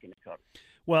drop him back into coverage.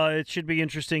 Well, it should be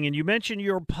interesting. And you mentioned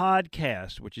your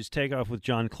podcast, which is Takeoff with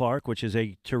John Clark, which is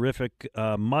a terrific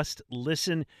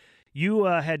must-listen. You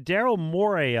had Daryl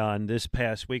Morey on this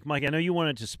past week. Mike, I know you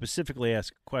wanted to specifically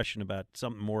ask a question about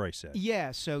something Morey said.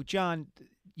 Yeah, so, John,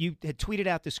 you had tweeted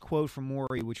out this quote from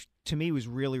Morey, which to me was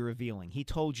really revealing. He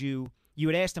told you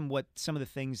had asked him what some of the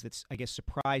things that, I guess,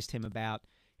 surprised him about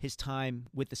his time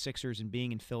with the Sixers and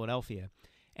being in Philadelphia.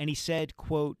 And he said,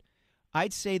 quote,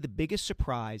 "I'd say the biggest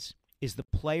surprise is the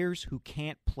players who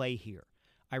can't play here.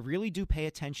 I really do pay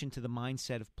attention to the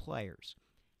mindset of players.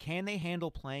 Can they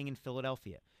handle playing in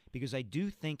Philadelphia? Because I do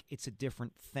think it's a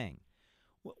different thing."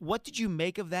 What did you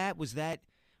make of that? Was that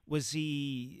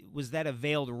a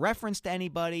veiled reference to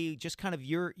anybody? Just kind of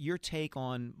your take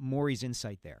on Morey's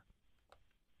insight there.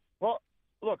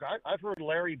 look, I've heard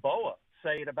Larry Boa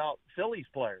say it about Phillies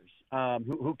players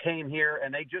who came here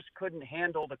and they just couldn't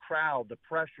handle the crowd, the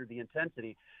pressure, the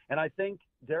intensity. And I think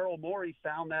Daryl Morey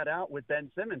found that out with Ben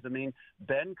Simmons. I mean,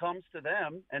 Ben comes to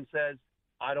them and says,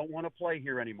 I don't want to play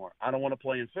here anymore. I don't want to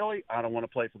play in Philly. I don't want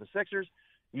to play for the Sixers.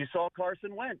 You saw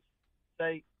Carson Wentz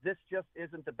say, this just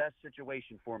isn't the best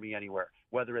situation for me anywhere,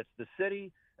 whether it's the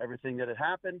city, everything that had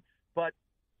happened. But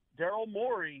Daryl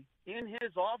Morey, in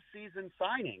his offseason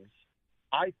signings,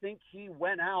 I think he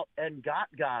went out and got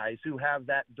guys who have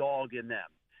that dog in them,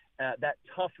 that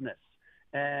toughness.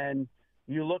 And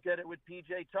you look at it with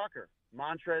P.J. Tucker,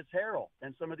 Montrezl Harrell,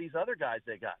 and some of these other guys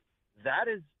they got.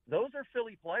 Those are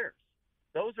Philly players.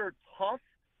 Those are tough,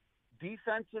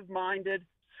 defensive-minded,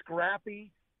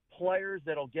 scrappy players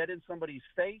that'll get in somebody's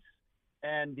face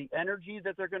and the energy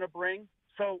that they're going to bring.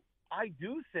 So I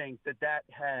do think that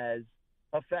has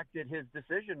affected his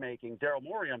decision-making. Daryl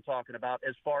Morey I'm talking about,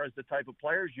 as far as the type of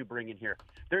players you bring in here.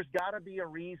 There's got to be a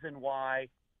reason why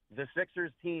the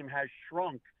Sixers team has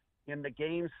shrunk in the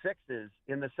game sixes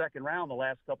in the second round the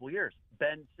last couple of years.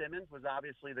 Ben Simmons was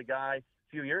obviously the guy a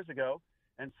few years ago,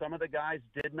 and some of the guys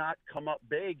did not come up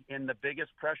big in the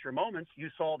biggest pressure moments. You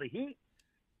saw the Heat,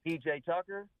 P.J.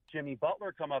 Tucker, Jimmy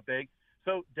Butler come up big.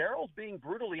 So Daryl's being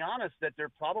brutally honest that there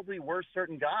probably were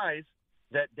certain guys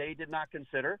that they did not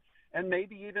consider, and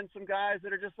maybe even some guys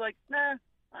that are just like, nah,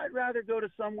 I'd rather go to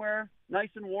somewhere nice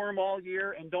and warm all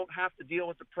year and don't have to deal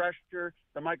with the pressure,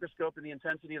 the microscope, and the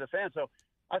intensity of the fans. So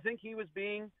I think he was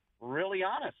being really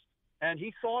honest, and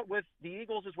he saw it with the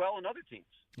Eagles as well and other teams.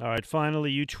 All right,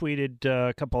 finally, you tweeted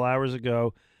a couple hours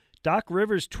ago, Doc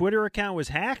Rivers' Twitter account was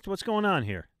hacked. What's going on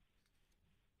here?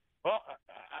 Well,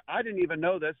 I didn't even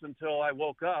know this until I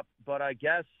woke up, but I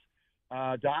guess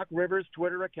Doc Rivers'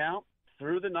 Twitter account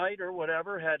through the night or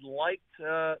whatever had liked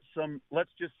some,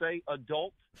 let's just say,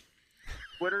 adult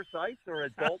Twitter sites or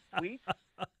adult tweets.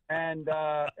 And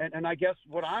I guess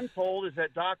what I'm told is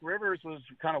that Doc Rivers was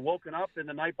kind of woken up in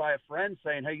the night by a friend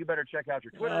saying, hey, you better check out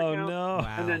your Twitter account. No.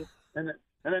 Wow.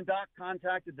 And then Doc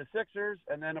contacted the Sixers,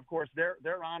 and then, of course,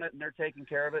 they're on it, and they're taking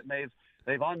care of it, and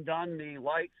they've undone the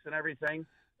likes and everything.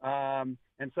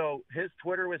 And so his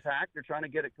Twitter was hacked. They're trying to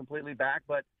get it completely back.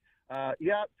 But,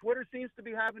 yeah, Twitter seems to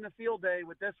be having a field day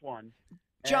with this one.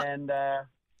 John,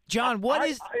 John, what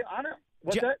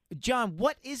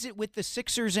is it with the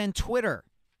Sixers and Twitter?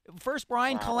 First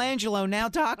Brian Colangelo, now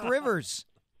Doc Rivers.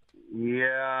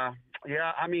 Yeah.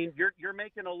 I mean, you're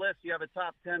making a list. You have a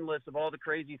top 10 list of all the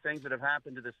crazy things that have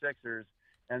happened to the Sixers,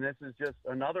 and this is just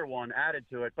another one added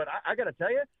to it. But I got to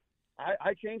tell you,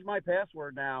 I change my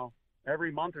password now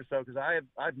every month or so because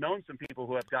I've known some people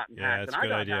who have gotten hacked, and I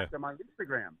got hacked on my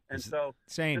Instagram. And so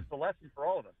same. It's a lesson for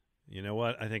all of us. You know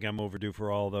what? I think I'm overdue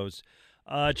for all those.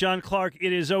 John Clark,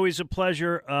 it is always a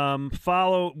pleasure.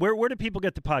 Follow. Where do people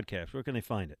get the podcast? Where can they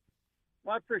find it?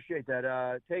 Well, I appreciate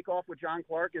that. Take Off with John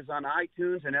Clark is on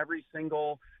iTunes and every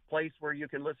single place where you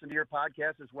can listen to your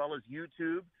podcast, as well as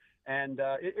YouTube. And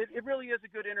it really is a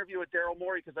good interview with Daryl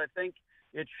Morey because I think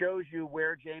it shows you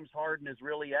where James Harden is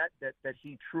really at, that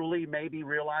he truly maybe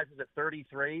realizes at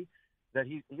 33 that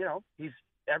he's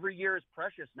every year is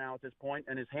precious now at this point,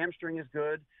 and his hamstring is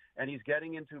good, and he's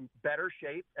getting into better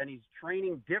shape, and he's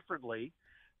training differently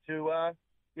to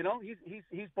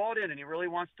he's bought in, and he really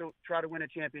wants to try to win a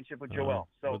championship with Joel.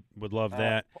 So would love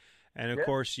that. And, of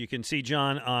course, you can see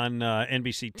John on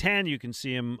NBC 10. You can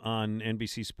see him on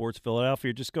NBC Sports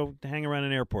Philadelphia. Just go hang around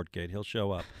an airport gate. He'll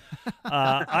show up.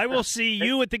 I will see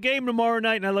you at the game tomorrow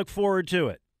night, and I look forward to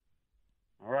it.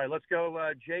 All right, let's go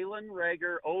Jalen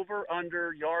Reagor over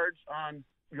under yards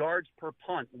per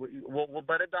punt. We'll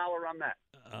bet $1 on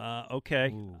that.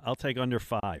 Okay. Ooh. I'll take under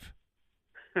 5.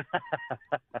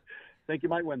 Think you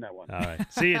might win that one. All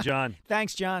right. See you, John.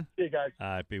 Thanks, John. See you guys. All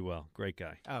right, be well. Great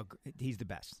guy. Oh, he's the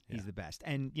best. He's the best.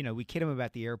 And, we kid him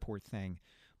about the airport thing,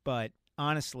 but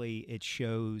honestly, it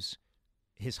shows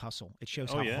his hustle. It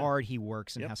shows how hard he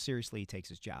works and how seriously he takes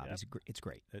his job. Yep. It's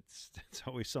great. It's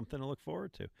always something to look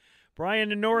forward to.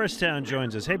 Brian in Norristown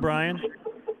joins us. Hey, Brian.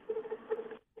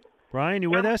 Brian,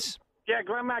 you with us? Yeah,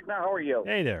 Glenn Macnow, how are you?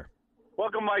 Hey there.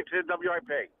 Welcome, Mike, to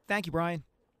WIP. Thank you, Brian.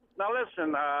 Now,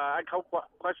 listen, I have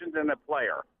questions in the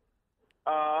player.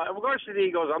 In regards to the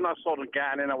Eagles, I'm not sold on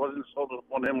Gannon. I wasn't sold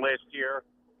on him last year.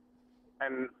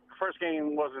 And the first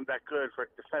game wasn't that good for a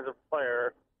defensive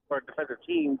player or a defensive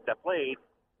team that played.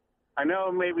 I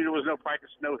know maybe there was no practice,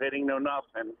 no hitting, no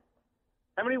nothing.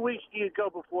 How many weeks do you go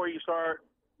before you start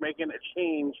making a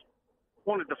change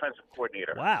on the defensive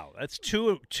coordinator? Wow, that's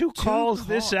two calls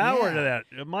this hour to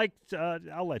that. Mike,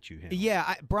 I'll let you handle it.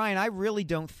 Yeah, Brian, I really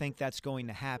don't think that's going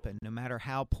to happen no matter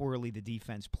how poorly the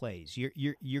defense plays.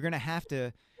 You're going to have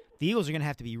to the Eagles are going to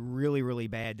have to be really, really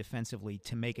bad defensively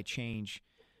to make a change,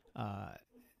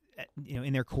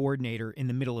 in their coordinator in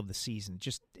the middle of the season.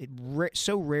 Just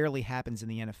so rarely happens in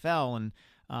the NFL,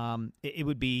 and it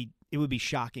would be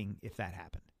shocking if that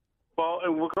happened. Well,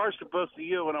 in regards to both of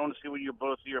you, and I want to see what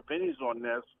both of your opinions on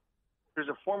this. There's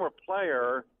a former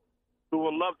player who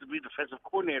would love to be defensive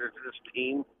coordinator to this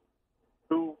team,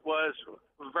 who was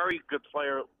a very good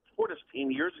player for this team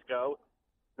years ago,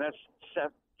 and that's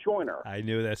Seth Joyner. I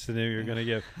knew that's the name you were going to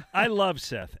give. I love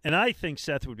Seth, and I think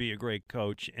Seth would be a great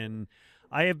coach, and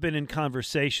I have been in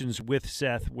conversations with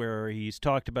Seth where he's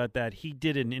talked about that. He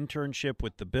did an internship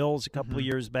with the Bills a couple of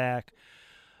years back.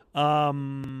 I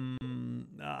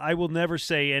will never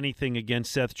say anything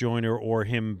against Seth Joyner or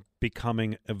him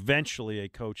becoming eventually a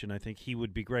coach, and I think he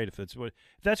would be great if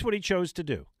that's what he chose to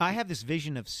do. I have this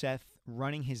vision of Seth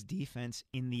running his defense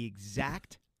in the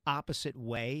exact opposite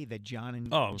way that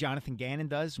Jonathan Gannon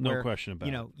does. No where, question about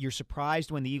it. You're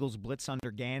surprised when the Eagles blitz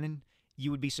under Gannon.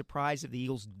 You would be surprised if the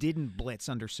Eagles didn't blitz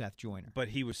under Seth Joyner. But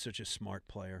he was such a smart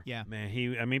player. Yeah.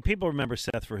 Man, people remember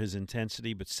Seth for his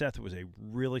intensity, but Seth was a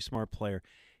really smart player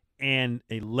and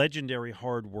a legendary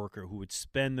hard worker who would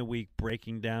spend the week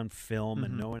breaking down film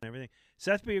and knowing everything.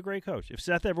 Seth would be a great coach. If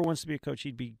Seth ever wants to be a coach,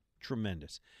 he'd be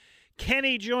tremendous.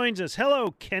 Kenny joins us.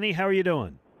 Hello, Kenny. How are you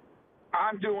doing?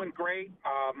 I'm doing great.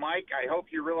 Mike, I hope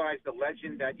you realize the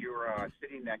legend that you're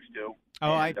sitting next to.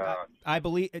 Oh, and, I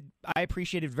believe I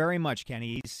appreciate it very much,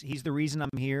 Kenny. He's the reason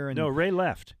I'm here. And no, Ray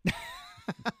left.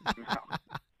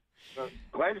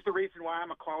 Glenn's the reason why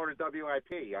I'm a caller to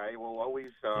WIP. I will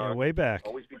always way back.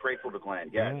 Always be grateful to Glenn.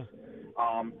 Yes.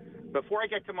 Yeah. Before I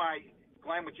get to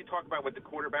Glenn, what you talk about with the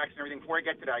quarterbacks and everything, before I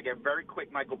get to that, I get a very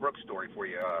quick Michael Brooks story for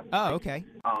you. Okay.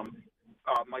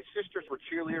 My sisters were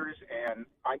cheerleaders, and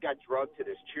I got drugged to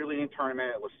this cheerleading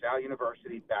tournament at LaSalle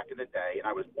University back in the day, and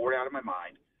I was bored out of my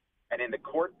mind. And in the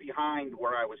court behind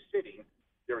where I was sitting,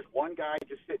 there was one guy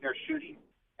just sitting there shooting,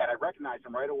 and I recognized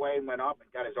him right away and went up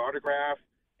and got his autograph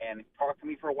and talked to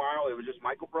me for a while. It was just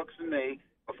Michael Brooks and me.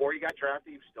 Before he got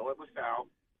drafted, he was still at LaSalle,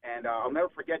 and I'll never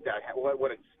forget that.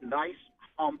 What a nice,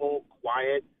 humble,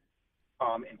 quiet,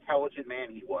 intelligent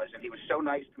man he was, and he was so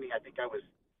nice to me. I think I was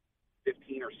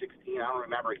 15 or 16. I don't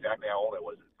remember exactly how old I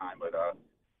was at the time, but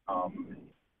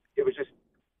it was just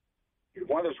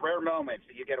one of those rare moments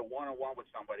that you get a one-on-one with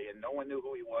somebody and no one knew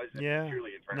who he was. And yeah,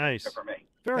 nice. Except for me.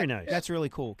 Very nice. That's really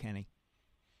cool, Kenny.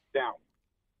 Now,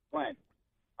 Glenn,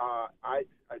 I'm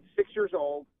 6 years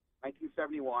old,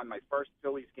 1971, my first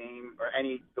Phillies game or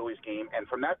any Phillies game, and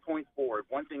from that point forward,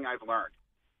 one thing I've learned: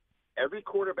 every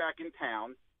quarterback in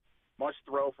town must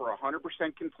throw for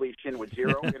 100% completion with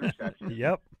 0 interceptions.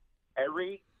 Yep.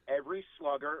 Every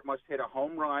slugger must hit a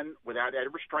home run without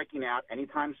ever striking out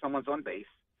anytime someone's on base.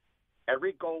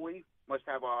 Every goalie must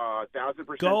have a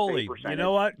 1,000% goalie. save percentage. You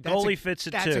know what? Goalie fits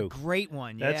it that's too. That's a great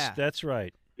one. Yeah, that's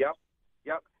right. Yep.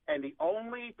 And the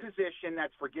only position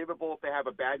that's forgivable if they have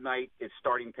a bad night is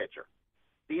starting pitcher.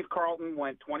 Steve Carlton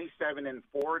went 27-4 in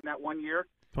that 1 year.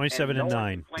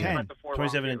 27-9. 10.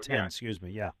 27-10. Yeah. Excuse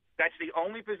me. Yeah. That's the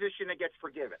only position that gets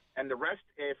forgiven, and the rest,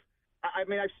 I've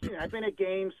been at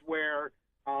games where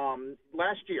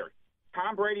last year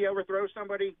Tom Brady overthrows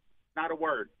somebody, not a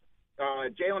word.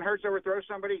 Jalen Hurts overthrows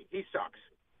somebody, he sucks.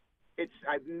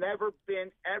 I've never been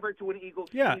ever to an Eagles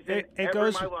season ever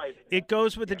in my life. It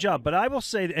goes with the job. But I will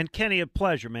say, and Kenny, a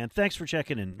pleasure, man. Thanks for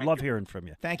checking in. Love hearing from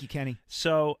you. Thank you, Kenny.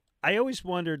 So I always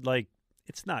wondered,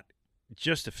 it's not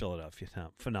just a Philadelphia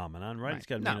phenomenon, right? It's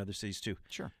got to be in other cities too.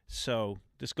 Sure. So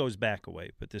this goes back a way,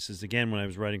 but this is, again, when I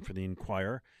was writing for the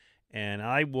Inquirer. And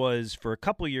I was, for a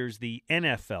couple of years, the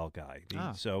NFL guy.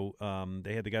 So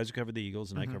they had the guys who covered the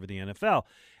Eagles, and I covered the NFL.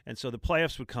 And so the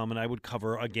playoffs would come, and I would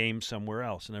cover a game somewhere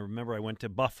else. And I remember I went to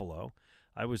Buffalo.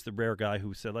 I was the rare guy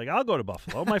who said, I'll go to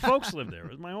Buffalo. My folks live there. It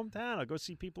was my hometown. I'll go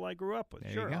see people I grew up with.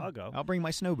 There sure, you go. I'll go. I'll bring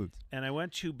my snow boots. And I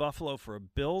went to Buffalo for a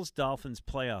Bills-Dolphins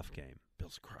playoff game.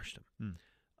 Bills crushed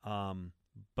them.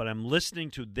 But I'm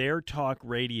listening to their talk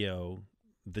radio.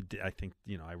 I think,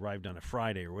 I arrived on a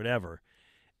Friday or whatever.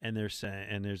 And they're saying,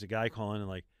 and there's a guy calling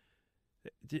and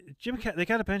they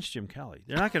got to bench Jim Kelly.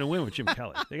 They're not going to win with Jim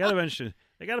Kelly. They got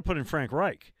to put in Frank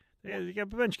Reich. They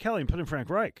got to bench Kelly and put in Frank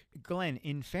Reich. Glenn,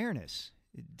 in fairness,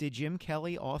 did Jim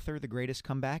Kelly author the greatest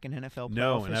comeback in NFL playoff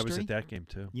No, and history? I was at that game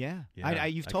too. Yeah, you've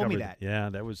I told me covered, that. Yeah,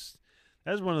 that was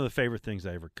one of the favorite things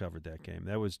I ever covered. That game.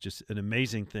 That was just an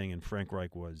amazing thing, and Frank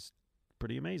Reich was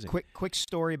pretty amazing. Quick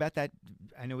story about that.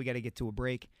 I know we got to get to a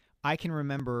break. I can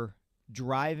remember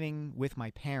driving with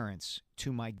my parents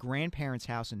to my grandparents'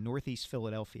 house in Northeast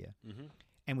Philadelphia,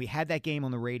 and we had that game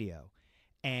on the radio.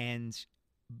 And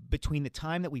between the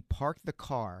time that we parked the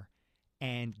car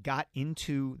and got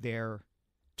into their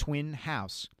Twin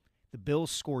House, the Bills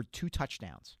scored 2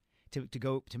 touchdowns to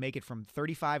make it from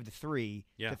 35-3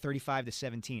 to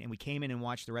 35-17, and we came in and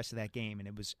watched the rest of that game, and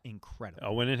it was incredible.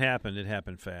 Oh, when it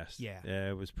happened fast. Yeah,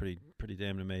 it was pretty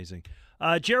damn amazing.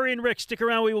 Jerry and Rick, stick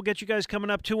around. We will get you guys coming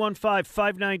up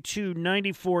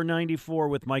 215-592-9494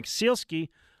 with Mike Sealski.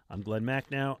 I'm Glenn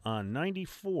Macnow on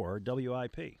 94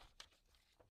 WIP.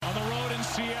 On the road in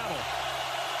Seattle.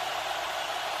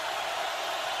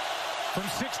 From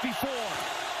 64,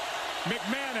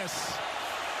 McManus.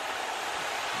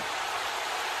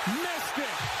 Missed it.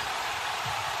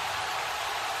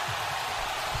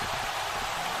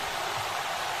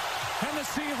 And the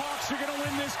Seahawks are going to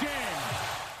win this game.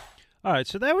 All right,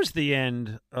 so that was the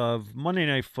end of Monday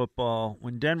Night Football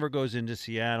when Denver goes into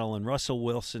Seattle and Russell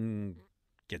Wilson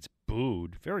gets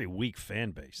booed. Very weak fan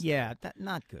base. Yeah,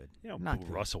 not good. Not good.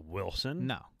 Russell Wilson.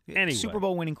 No. Anyway. Super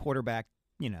Bowl winning quarterback,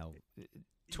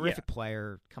 terrific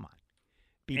player. Come on.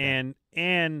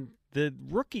 And the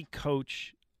rookie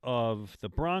coach of the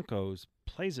Broncos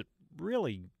plays it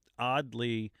really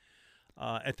oddly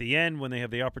at the end when they have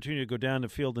the opportunity to go down the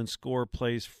field and score,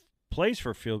 plays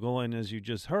for a field goal, and as you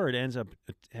just heard, ends up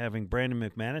having Brandon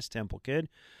McManus, Temple kid,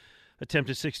 attempt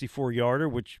a 64-yarder,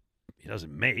 which he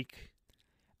doesn't make.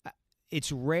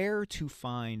 It's rare to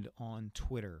find on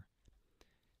Twitter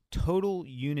total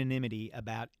unanimity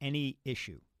about any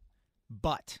issue,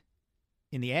 but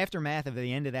in the aftermath of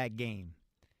the end of that game,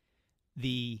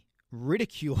 the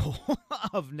ridicule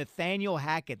of Nathaniel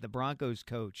Hackett, the Broncos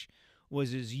coach,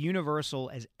 was as universal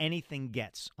as anything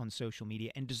gets on social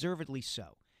media, and deservedly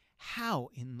so. How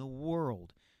in the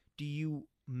world do you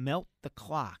melt the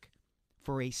clock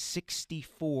for a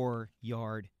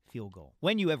 64-yard field goal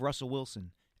when you have Russell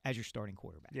Wilson as your starting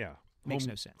quarterback? Yeah. Makes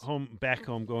no sense. Back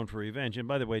home going for revenge. And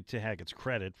by the way, to Hackett's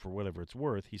credit, for whatever it's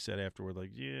worth, he said afterward,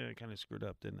 yeah, I kind of screwed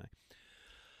up, didn't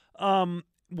I?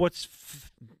 What's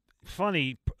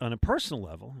funny on a personal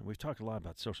level, and we've talked a lot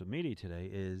about social media today,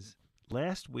 is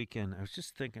last weekend I was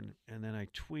just thinking, and then I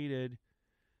tweeted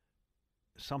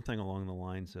something along the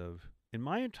lines of, in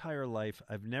my entire life,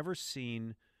 I've never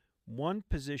seen one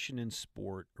position in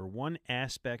sport or one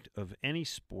aspect of any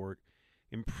sport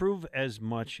improve as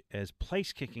much as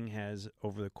place kicking has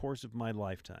over the course of my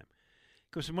lifetime.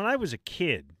 Because when I was a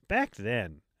kid, back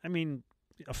then, I mean,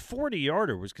 a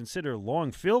 40-yarder was considered a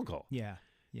long field goal. Yeah.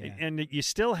 And you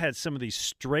still had some of these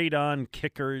straight-on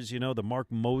kickers, the Mark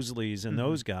Mosleys and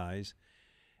those guys.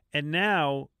 And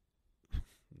now,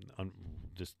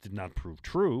 this did not prove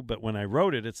true, but when I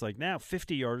wrote it, it's like now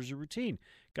 50-yarders are routine.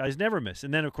 Guys never miss.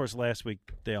 And then, of course, last week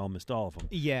they all missed all of them.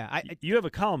 Yeah. You have a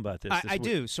column about this. I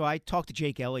do. So I talked to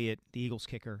Jake Elliott, the Eagles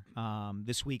kicker,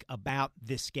 this week about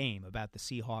this game, about the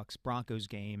Seahawks-Broncos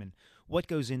game, and what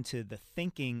goes into the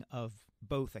thinking of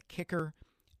both a kicker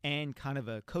and kind of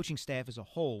a coaching staff as a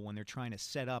whole when they're trying to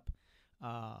set up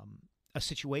a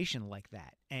situation like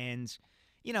that. And,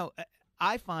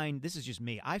 I find, this is just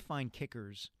me, I find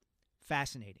kickers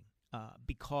fascinating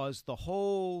because the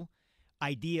whole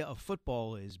idea of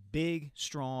football is big,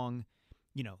 strong,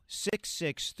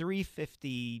 6'6",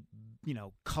 350,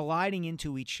 colliding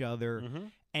into each other. Mm-hmm.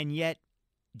 And yet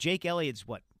Jake Elliott's,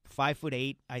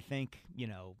 5'8", I think,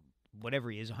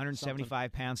 whatever he is,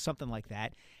 175 pounds, something like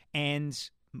that. And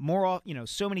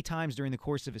so many times during the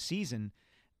course of a season,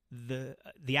 the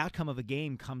outcome of a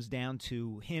game comes down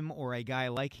to him or a guy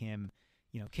like him,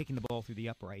 kicking the ball through the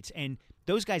uprights. And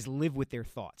those guys live with their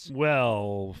thoughts.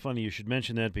 Well, funny you should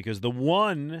mention that, because the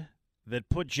one that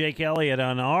put Jake Elliott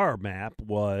on our map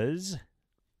was...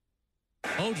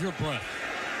 Hold your breath.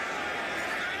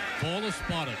 Ball is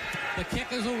spotted. The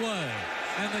kick is away.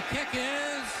 And the kick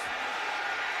is...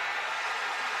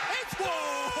 It's gone!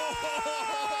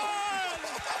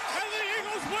 And the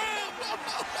Eagles win!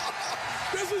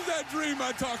 This is that dream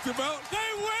I talked about. They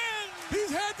win! He's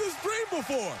had this dream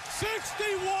before.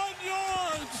 61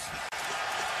 yards.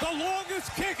 The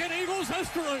longest kick in Eagles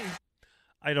history.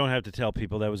 I don't have to tell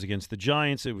people that was against the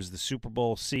Giants. It was the Super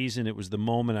Bowl season. It was the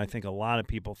moment I think a lot of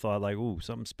people thought, ooh,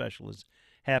 something special is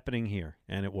happening here.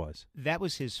 And it was. That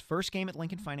was his first game at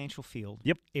Lincoln Financial Field.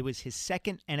 Yep. It was his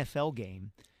second NFL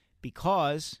game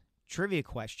because, trivia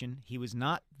question, he was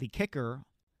not the kicker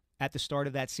at the start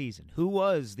of that season. Who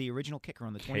was the original kicker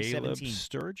on the 2017 Caleb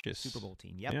Sturgis Super Bowl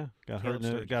team? Yep. Yeah, got hurt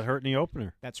in the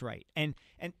opener. That's right. And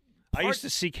I used to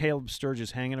see Caleb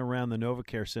Sturgis hanging around the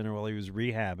NovaCare Center while he was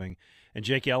rehabbing, and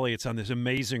Jake Elliott's on this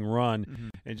amazing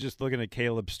run, and just looking at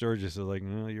Caleb Sturgis, is like,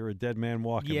 you're a dead man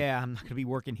walking. Yeah, I'm not going to be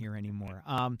working here anymore.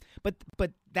 But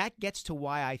that gets to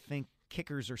why I think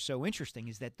kickers are so interesting,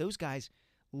 is that those guys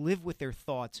live with their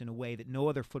thoughts in a way that no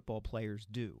other football players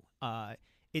do.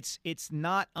 It's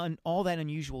not all that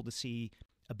unusual to see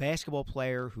a basketball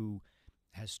player who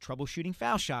has trouble shooting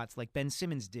foul shots like Ben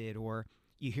Simmons did, or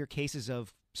you hear cases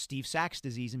of Steve Sax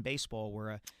disease in baseball where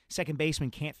a second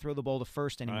baseman can't throw the ball to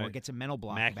first anymore, gets a mental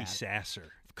block. Mackie about it.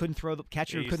 Sasser. Couldn't throw the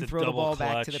catcher, He couldn't used throw to the ball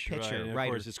double back to the clutch, pitcher. Right.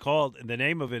 Of course, it's called, the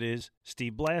name of it is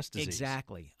Steve Blast disease.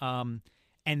 Exactly. And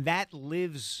that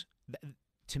lives,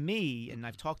 to me, and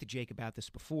I've talked to Jake about this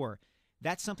before,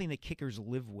 that's something that kickers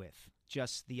live with.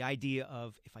 Just the idea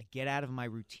of, if I get out of my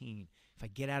routine, if I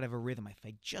get out of a rhythm, if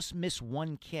I just miss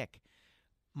one kick,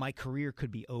 my career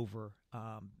could be over.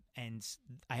 And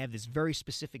I have this very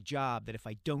specific job that if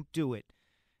I don't do it,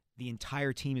 the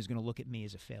entire team is going to look at me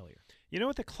as a failure. You know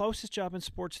what the closest job in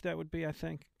sports to that would be, I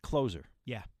think? Closer.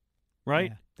 Yeah.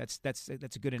 Right? Yeah. That's a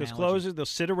good analogy. Because closers, they'll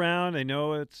sit around. They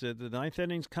know it's the ninth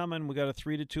inning's coming. We got a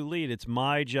 3-2 lead. It's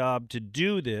my job to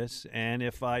do this. And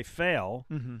if I fail,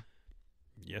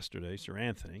 yesterday, Sir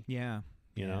Anthony,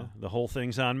 you know, the whole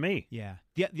thing's on me. Yeah.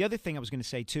 The other thing I was going to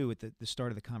say, too, at the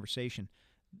start of the conversation,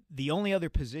 the only other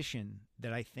position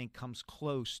that I think comes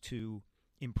close to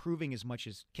improving as much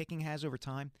as kicking has over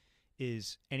time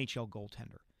is NHL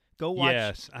goaltender. Go watch.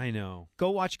 Yes, I know.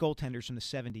 Go watch goaltenders from the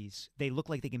 70s. They look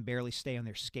like they can barely stay on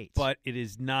their skates. But it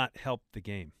has not helped the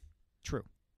game. True.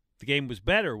 The game was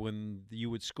better when you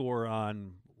would score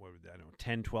on,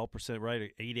 10, 12%, right?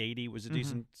 880 was a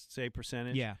decent save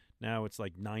percentage. Yeah. Now it's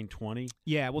like 920.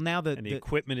 Yeah, well, now the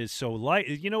equipment is so light.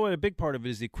 You know what? A big part of it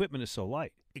is the equipment is so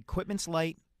light. Equipment's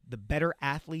light. The better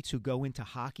athletes who go into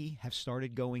hockey have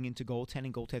started going into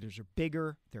goaltending. Goaltenders are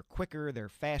bigger, they're quicker, they're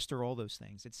faster, all those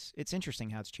things. It's interesting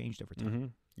how it's changed over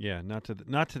time. Yeah, not to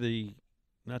the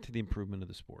improvement of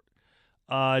the sport.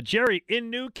 Jerry in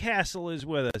Newcastle is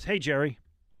with us. Hey, Jerry.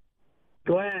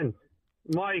 Glenn,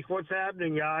 Mike, what's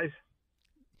happening, guys?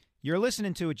 You're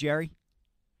listening to it, Jerry.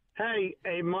 Hey,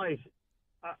 Mike.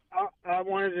 I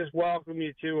want to just welcome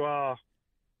you to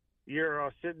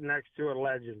you're sitting next to a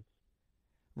legend.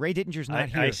 Ray Dittinger's not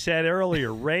here. I said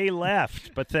earlier, Ray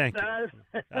left, but thank you.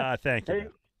 Thank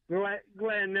you. Hey,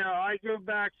 Glenn, now I go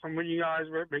back from when you guys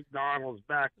were at McDonald's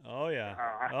back. Oh,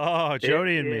 yeah.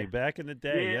 Jody and me back in the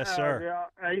day. Yeah, yes, sir.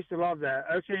 Yeah, I used to love that.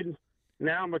 Okay,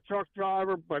 now I'm a truck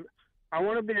driver, but I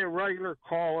want to be a regular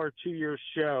caller to your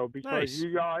show because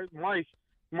you guys, Mike,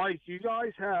 you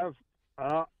guys have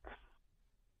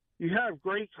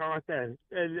great content,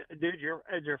 and dude, you're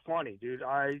funny, dude.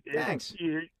 Thanks.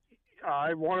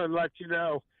 I want to let you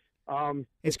know.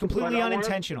 It's completely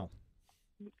unintentional.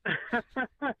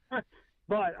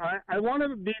 But I want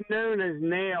to be known as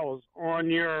Nails on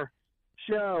your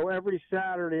show every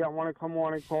Saturday. I want to come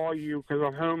on and call you because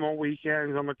I'm home on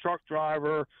weekends. I'm a truck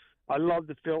driver. I love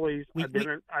the Phillies.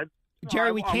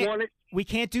 Jerry, we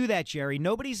can't do that, Jerry.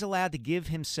 Nobody's allowed to give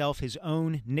himself his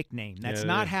own nickname. That's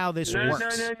not how this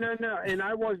works. No. And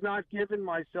I was not giving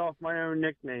myself my own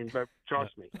nickname, but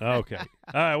trust me. Okay. All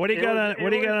right. What do you got on?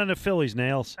 What do you got on the Phillies,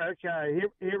 Nails? Okay.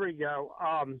 Here we go.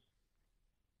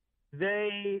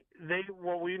 We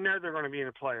know they're going to be in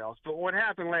the playoffs, but what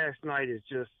happened last night is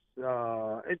just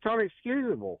it's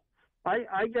unexcusable.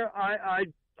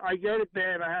 I go to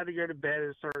bed. I had to go to bed at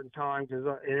a certain time and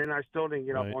then I still didn't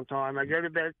get up on time. I go to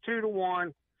bed at 2-1.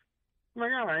 I'm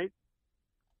like, all right.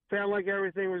 Felt like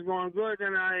everything was going good.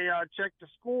 Then I checked the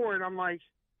score, and I'm like,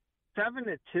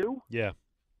 7-2. Yeah,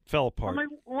 fell apart. I'm like,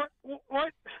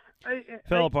 what?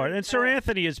 Fell apart. And Sir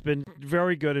Anthony has been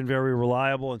very good and very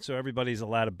reliable, and so everybody's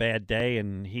allowed a bad day,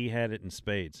 and he had it in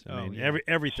spades. I mean,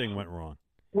 everything went wrong.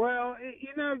 Well,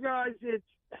 guys,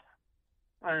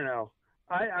 I don't know.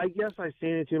 I guess I've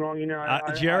seen it too long.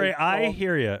 Jerry, I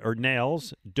hear you. Or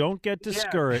Nails, don't get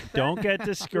discouraged. Don't get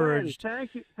discouraged.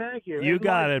 Thank you. You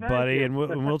got it, buddy. And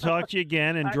we'll talk to you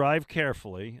again. And drive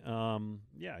carefully.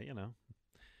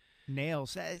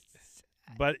 Nails.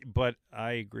 But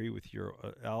I agree with your.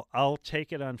 I'll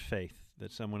take it on faith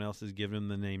that someone else has given him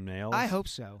the name Nails. I hope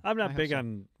so. I'm not big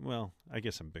on. Well, I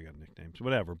guess I'm big on nicknames.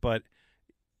 Whatever. But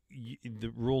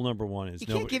the rule number one is you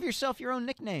can't give yourself your own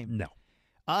nickname. No.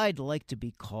 I'd like to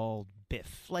be called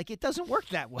Biff. Like, it doesn't work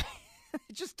that way.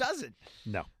 It just doesn't.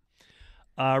 No.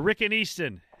 Rick in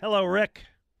Easton. Hello, Rick.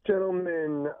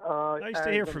 Gentlemen. Nice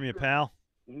to hear from you, pal.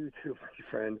 You too, my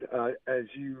friend. As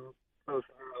you both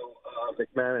know,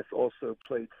 McManus also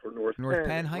played for North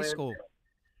Penn High School.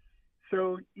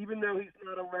 So even though he's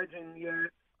not a legend yet,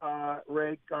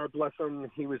 Ray, God bless him,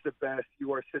 he was the best.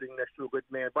 You are sitting next to a good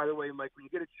man. By the way, Mike, when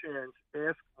you get a chance,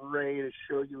 ask Ray to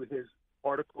show you his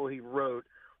article he wrote,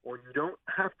 or you don't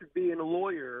have to be a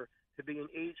lawyer to be an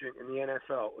agent in the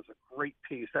NFL. It was a great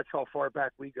piece. That's how far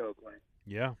back we go, Glenn.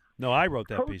 Yeah. No, I wrote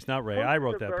that piece, not Ray. I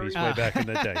wrote that piece way back in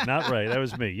the day. Not Ray. That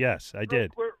was me. Yes, I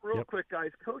did. Real quick,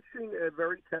 guys. Coaching a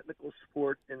very technical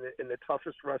sport in the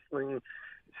toughest wrestling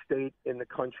state in the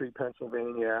country,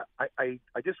 Pennsylvania. I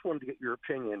just wanted to get your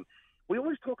opinion. We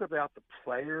always talk about the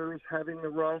players having the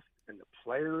rust and the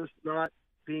players not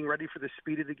being ready for the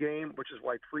speed of the game, which is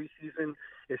why preseason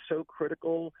is so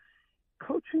critical.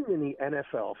 Coaching in the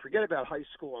NFL, forget about high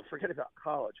school and forget about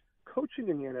college, coaching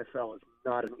in the NFL is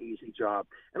not an easy job.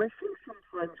 And I think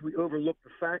sometimes we overlook the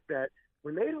fact that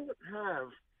when they don't have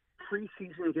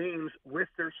preseason games with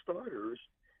their starters,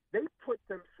 they put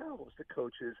themselves, the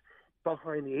coaches,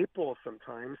 behind the eight ball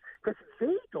sometimes because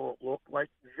they don't look like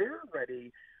they're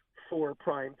ready for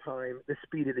prime time, the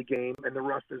speed of the game, and the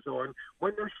rust is on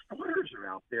when their starters are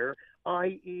out there,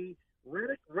 i.e.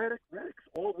 Reddick's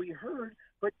all we heard,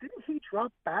 but didn't he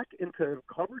drop back into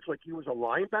coverage like he was a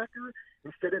linebacker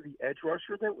instead of the edge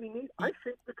rusher that we need? I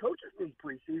think the coaches need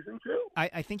preseason too.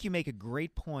 I think you make a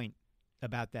great point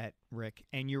about that, Rick,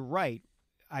 and you're right.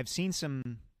 I've seen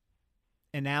some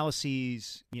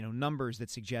analyses, numbers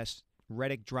that suggest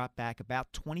Reddick dropped back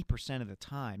about 20% of the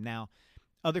time. Now,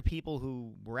 other people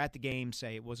who were at the game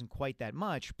say it wasn't quite that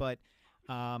much, but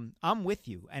I'm with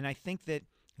you, and I think that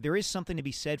there is something to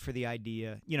be said for the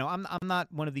idea. I'm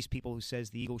not one of these people who says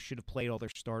the Eagles should have played all their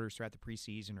starters throughout the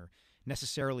preseason or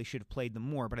necessarily should have played them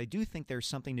more, but I do think there's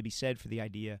something to be said for the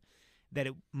idea that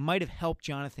it might have helped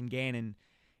Jonathan Gannon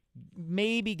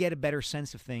maybe get a better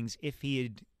sense of things if he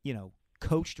had,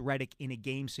 coached Reddick in a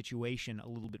game situation a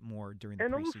little bit more during the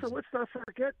preseason. And also, let's not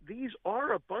forget, these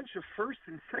are a bunch of first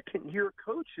and second year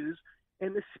coaches,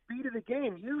 and the speed of the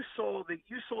game. You saw the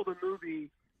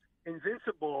movie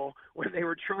Invincible when they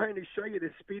were trying to show you the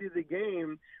speed of the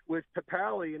game with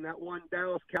Papali in that one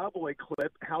Dallas Cowboy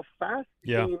clip, how fast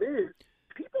the game is.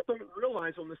 People don't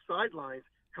realize on the sidelines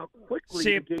how quickly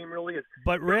the game really is.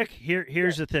 But, Rick,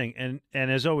 here's the thing, and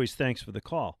as always, thanks for the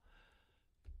call.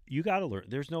 You got to learn.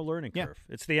 There's no learning curve.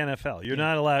 It's the NFL. You're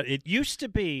not allowed. It used to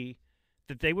be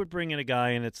that they would bring in a guy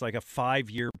and it's like a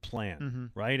 5-year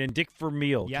plan, right? And Dick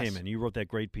Vermeil came in. You wrote that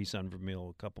great piece on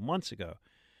Vermeil a couple months ago.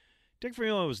 Dick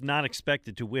Vermeil was not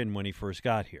expected to win when he first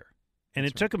got here. And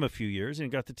it took him a few years, and he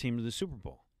got the team to the Super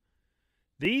Bowl.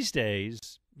 These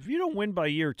days, if you don't win by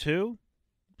year 2,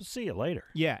 we'll see you later.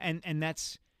 Yeah, and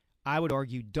that's, I would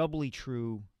argue, doubly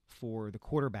true for the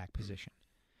quarterback position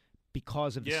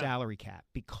because of the salary cap,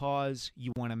 because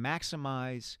you want to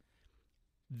maximize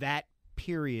that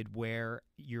period where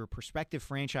your prospective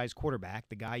franchise quarterback,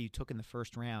 the guy you took in the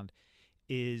first round,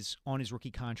 is on his rookie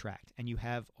contract, and you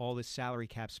have all this salary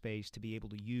cap space to be able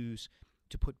to use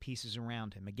to put pieces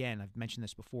around him. Again, I've mentioned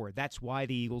this before. That's why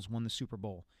the Eagles won the Super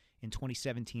Bowl in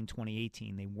 2017,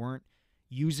 2018. They weren't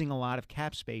using a lot of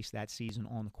cap space that season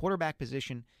on the quarterback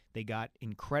position. They got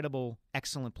incredible,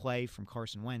 excellent play from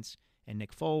Carson Wentz and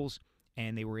Nick Foles,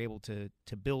 and they were able to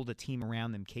build a team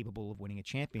around them capable of winning a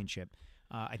championship.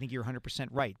 I think you're 100%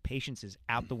 right. Patience is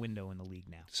out the window in the league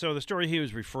now. So the story he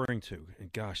was referring to,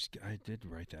 and gosh, I did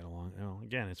write that along.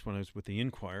 Again, it's when I was with the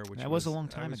Inquirer, which was a long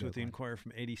time ago. I was with the Inquirer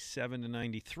from '87 to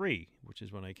 '93, which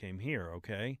is when I came here.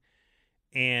 Okay,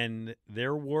 and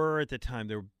there were at the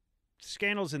time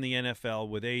scandals in the NFL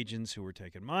with agents who were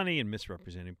taking money and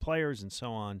misrepresenting players and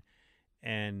so on,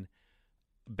 and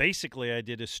basically, I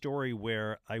did a story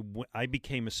where I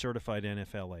became a certified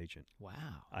NFL agent. Wow.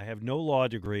 I have no law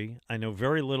degree. I know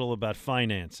very little about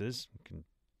finances. I can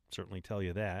certainly tell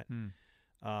you that.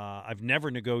 I've never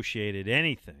negotiated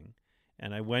anything.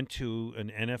 And I went to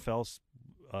an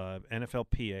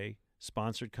NFLPA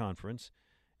sponsored conference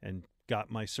and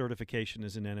got my certification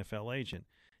as an NFL agent.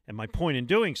 And my point in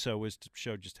doing so was to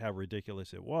show just how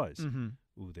ridiculous it was. Ooh,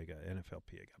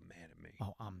 NFLPA got mad at me.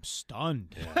 Oh, I'm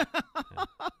stunned. Yeah.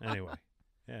 Anyway,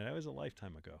 that was a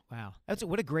lifetime ago. Wow,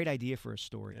 what a great idea for a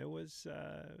story. It was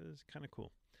kind of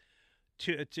cool.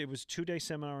 It was a 2-day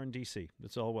seminar in D.C.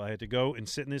 That's all. I had to go and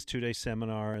sit in this 2-day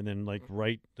seminar and then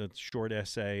write a short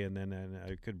essay, and then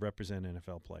I could represent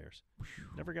NFL players.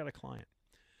 Never got a client.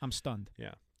 I'm stunned.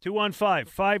 Yeah.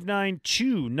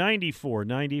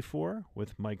 215-592-9494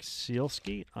 with Mike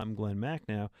Sealski. I'm Glenn Mack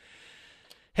now.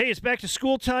 Hey, it's back to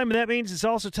school time, and that means it's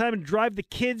also time to drive the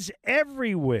kids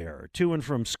everywhere, to and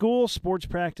from school, sports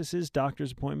practices,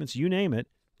 doctor's appointments, you name it.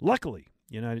 Luckily,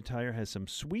 United Tire has some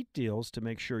sweet deals to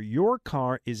make sure your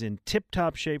car is in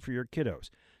tip-top shape for your kiddos.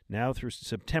 Now through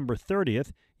September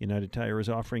 30th, United Tire is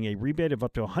offering a rebate of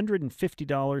up to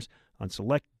 $150 on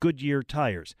select Goodyear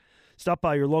tires. Stop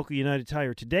by your local United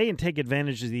Tire today and take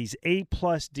advantage of these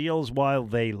A-plus deals while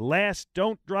they last.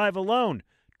 Don't drive alone.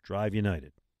 Drive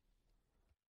United.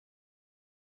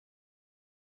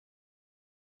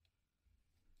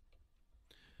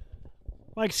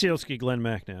 Mike Sealski, Glenn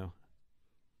Mack now.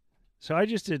 So I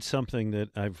just did something that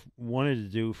I've wanted to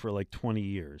do for 20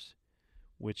 years,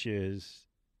 which is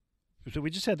So we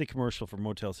just had the commercial for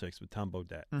Motel 6 with Tom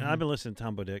Bodett. And I've been listening to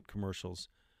Tom Bodett commercials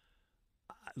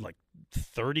like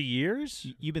 30 years.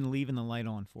 You've been leaving the light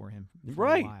on for him for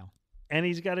right. a while. And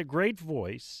he's got a great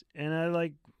voice. And I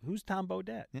like, who's Tom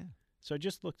Bodett? Yeah. So I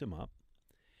just looked him up.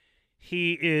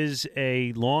 He is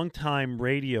a longtime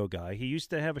radio guy. He used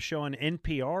to have a show on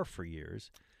NPR for years,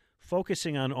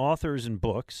 focusing on authors and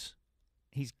books.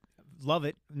 Love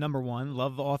it. Number one,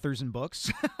 love authors and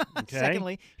books. Okay.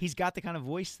 Secondly, he's got the kind of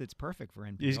voice that's perfect for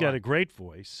NPR. He's got a great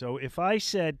voice. So if I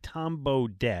said Tom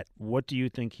Bodett, what do you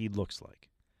think he looks like?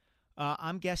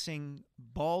 I'm guessing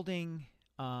balding,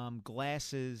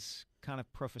 glasses, kind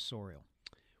of professorial.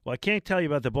 Well, I can't tell you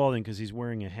about the balding because he's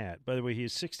wearing a hat. By the way, he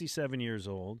is 67 years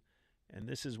old, and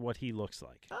this is what he looks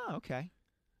like. Oh, okay.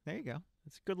 There you go.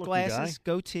 It's a good-looking guy. Glasses,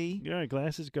 goatee. Yeah,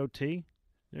 glasses, goatee.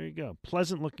 There you go.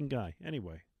 Pleasant-looking guy.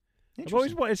 Anyway. I've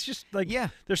always, it's just like,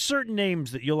 there's certain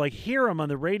names that you'll like hear them on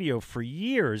the radio for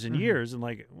years and years, and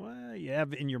like, well, you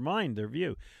have in your mind their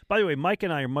view. By the way, Mike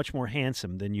and I are much more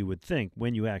handsome than you would think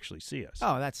when you actually see us.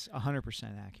 Oh, that's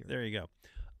 100% accurate. There you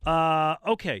go.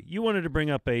 Okay, you wanted to bring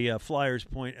up a Flyers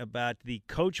point about the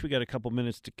coach. We got a couple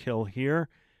minutes to kill here.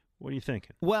 What are you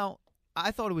thinking? Well,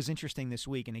 I thought it was interesting this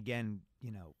week, and again,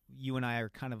 you and I are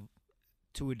kind of,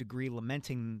 to a degree,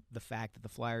 lamenting the fact that the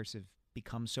Flyers have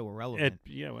become so irrelevant.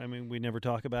 I mean, we never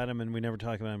talk about him, and we never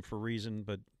talk about him for a reason,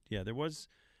 but yeah, there was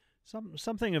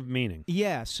something of meaning.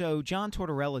 Yeah, so John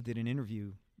Tortorella did an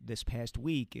interview this past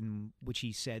week in which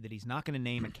he said that he's not going to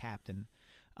name a captain.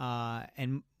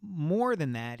 And more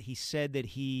than that, he said that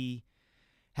he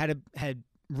had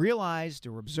realized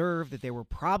or observed that there were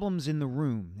problems in the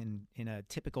room, in a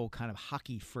typical kind of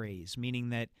hockey phrase, meaning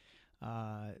that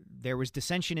there was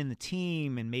dissension in the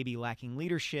team and maybe lacking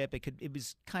leadership. It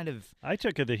was kind of I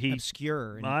took it that he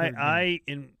obscure. I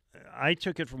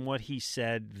took it from what he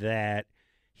said that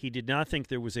he did not think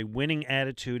there was a winning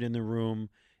attitude in the room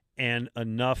and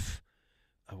enough.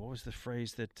 What was the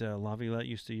phrase that Laviolette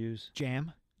used to use?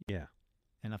 Jam. Yeah.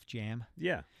 Enough jam.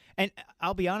 Yeah. And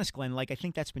I'll be honest, Glenn, I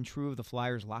think that's been true of the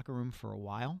Flyers locker room for a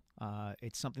while.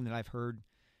 It's something that I've heard,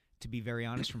 to be very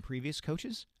honest, from previous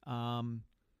coaches.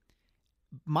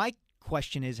 My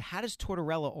question is, how does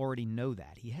Tortorella already know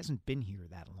that? He hasn't been here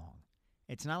that long.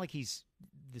 It's not like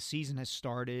the season has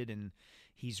started and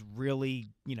he's really,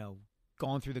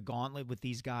 gone through the gauntlet with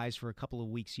these guys for a couple of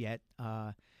weeks yet.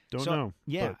 Don't know.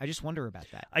 Yeah, I just wonder about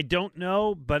that. I don't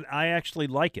know, but I actually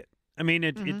like it. I mean,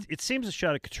 it seems a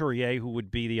shot at Couturier, who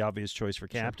would be the obvious choice for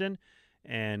captain,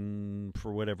 and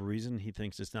for whatever reason, he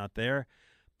thinks it's not there.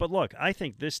 But look, I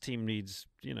think this team needs,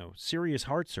 serious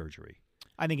heart surgery.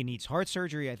 I think it needs heart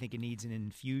surgery. I think it needs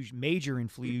major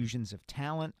infusions of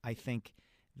talent. I think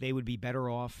they would be better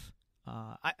off.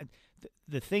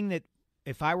 The thing that,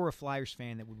 if I were a Flyers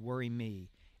fan, that would worry me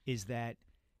is that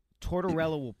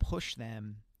Tortorella will push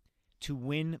them to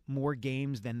win more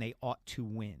games than they ought to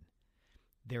win.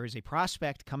 There is a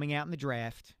prospect coming out in the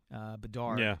draft,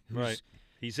 Bedard. Yeah, right.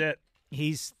 He's it.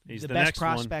 He's the best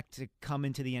prospect to come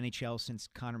into the NHL since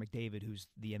Connor McDavid, who's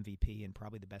the MVP and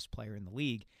probably the best player in the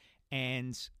league.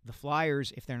 And the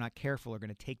Flyers, if they're not careful, are going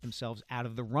to take themselves out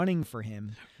of the running for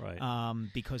him, right?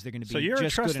 Because they're going to be. So you're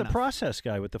just a trust good the enough. process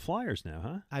guy with the Flyers now,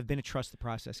 huh? I've been a trust the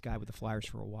process guy with the Flyers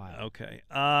for a while. Okay.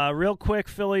 Real quick,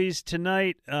 Phillies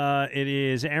tonight. It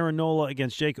is Aaron Nola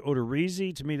against Jake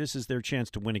Odorizzi. To me, this is their chance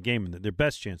to win a game, their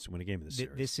best chance to win a game in the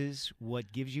series. This is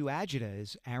what gives you agita,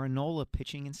 is Aaron Nola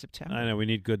pitching in September. I know we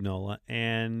need good Nola,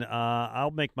 and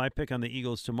I'll make my pick on the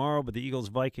Eagles tomorrow. But the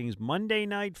Eagles-Vikings Monday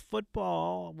Night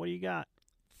Football. What do you got?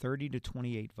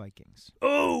 30-28 Vikings.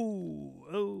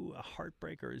 Oh, a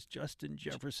heartbreaker as Justin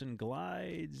Jefferson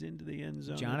glides into the end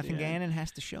zone. Jonathan Gannon has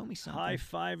to show me something.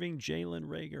 High-fiving Jalen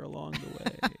Reagor along the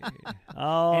way.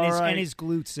 And his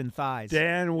glutes and thighs.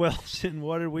 Dan Wilson,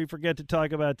 what did we forget to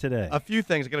talk about today? A few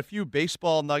things. I got a few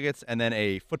baseball nuggets and then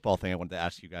a football thing I wanted to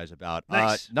ask you guys about.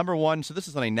 Nice. Number one, so this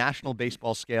is on a national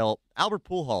baseball scale. Albert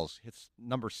Pujols hits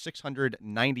number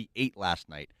 698 last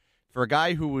night. For a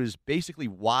guy who was basically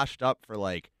washed up for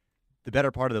like the better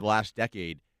part of the last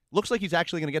decade, looks like he's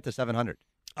actually going to get to 700.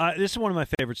 This is one of my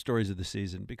favorite stories of the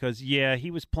season because,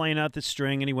 he was playing out the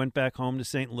string and he went back home to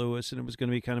St. Louis, and it was going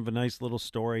to be kind of a nice little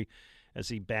story as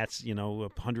he bats,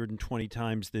 120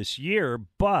 times this year.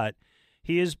 But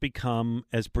he has become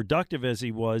as productive as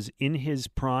he was in his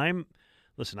prime.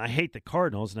 Listen, I hate the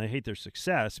Cardinals and I hate their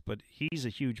success, but he's a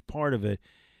huge part of it.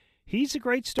 He's a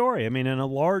great story. I mean, on a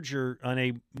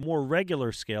more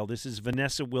regular scale, this is Serena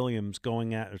Williams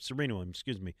going out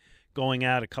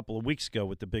a couple of weeks ago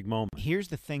with the big moment. Here's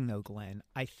the thing, though, Glenn.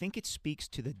 I think it speaks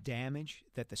to the damage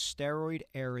that the steroid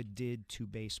era did to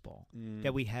baseball.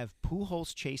 That we have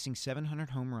Pujols chasing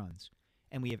 700 home runs,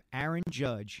 and we have Aaron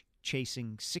Judge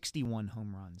chasing 61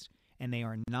 home runs, and they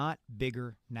are not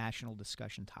bigger national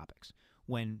discussion topics.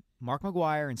 When Mark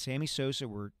McGwire and Sammy Sosa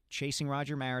were chasing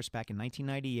Roger Maris back in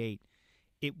 1998,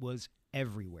 it was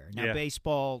everywhere. Now,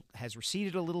 baseball has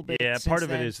receded a little bit. Yeah, since part of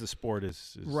then. it is the sport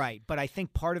is Right, but I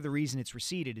think part of the reason it's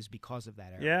receded is because of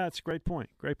that era. Yeah, it's a great point.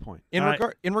 Great point.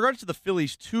 In regards to the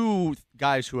Phillies, two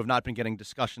guys who have not been getting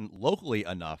discussion locally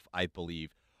enough, I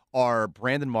believe, are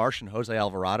Brandon Marsh and Jose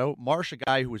Alvarado. Marsh, a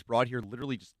guy who was brought here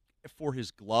literally just for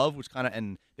his glove,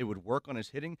 and they would work on his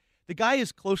hitting. The guy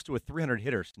is close to a 300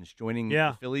 hitter since joining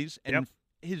the Phillies, and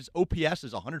his OPS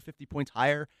is 150 points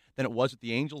higher than it was at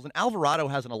the Angels. And Alvarado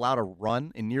hasn't allowed a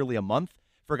run in nearly a month.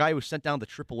 For a guy who was sent down to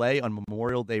AAA on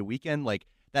Memorial Day weekend, like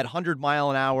that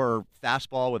 100-mile-an-hour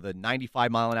fastball with a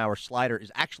 95-mile-an-hour slider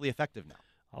is actually effective now.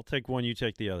 I'll take one, you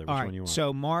take the other. Which All right, one you want?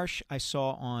 So Marsh, I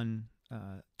saw on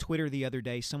Twitter the other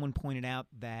day, someone pointed out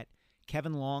that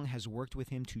Kevin Long has worked with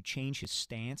him to change his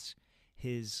stance.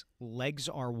 His legs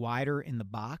are wider in the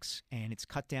box, and it's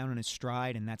cut down on his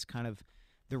stride, and that's kind of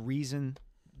the reason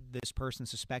this person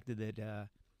suspected that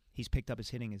he's picked up his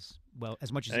hitting as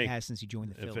much as he has since he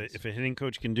joined the Phillies. If a hitting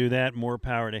coach can do that, more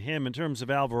power to him. In terms of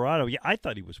Alvarado, I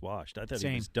thought he was washed. I thought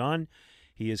he was done.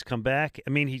 He has come back. I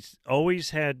mean, he's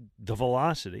always had the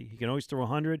velocity. He can always throw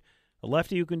 100. A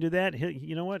lefty who can do that,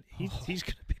 you know what? He's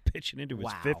going to be pitching into his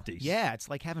 50s. Yeah, it's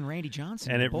like having Randy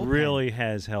Johnson. And it really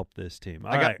has helped this team.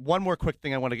 I got one more quick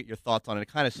thing I want to get your thoughts on, and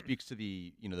it kind of speaks to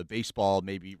the baseball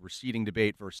maybe receding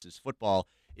debate versus football.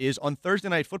 Is on Thursday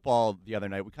Night Football the other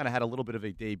night, we kind of had a little bit of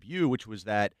a debut, which was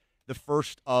that the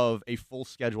first of a full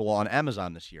schedule on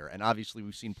Amazon this year. And obviously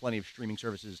we've seen plenty of streaming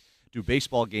services do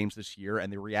baseball games this year,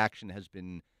 and the reaction has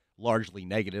been largely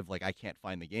negative, like I can't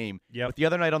find the game. Yep. But the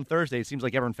other night on Thursday, it seems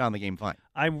like everyone found the game fine.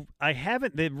 I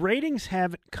haven't. The ratings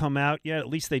haven't come out yet. At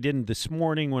least they didn't this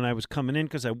morning when I was coming in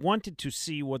because I wanted to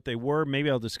see what they were. Maybe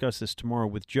I'll discuss this tomorrow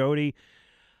with Jody.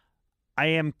 I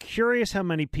am curious how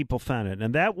many people found it.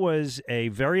 And that was a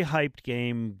very hyped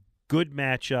game, good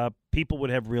matchup. People would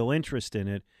have real interest in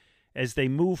it as they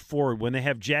move forward. When they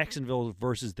have Jacksonville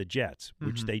versus the Jets,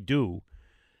 which they do,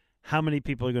 how many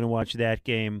people are going to watch that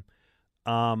game?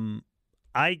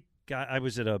 I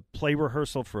was at a play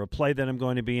rehearsal for a play that I'm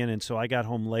going to be in, and so I got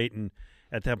home late, and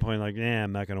at that point, like,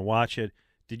 I'm not going to watch it.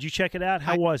 Did you check it out?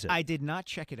 How was it? I did not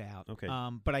check it out. Okay.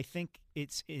 But I think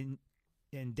it's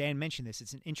and Dan mentioned this,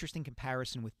 it's an interesting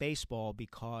comparison with baseball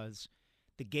because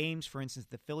the games, for instance,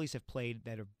 the Phillies have played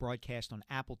that are broadcast on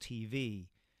Apple TV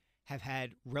have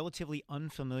had relatively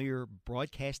unfamiliar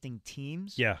broadcasting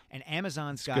teams. Yeah. And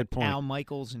Amazon's That's got Al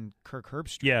Michaels and Kirk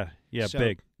Herbstreit. Yeah, so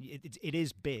big. It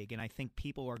is big, and I think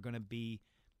people are going to be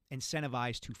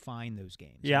incentivized to find those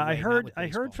games. Yeah, I heard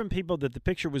from people that the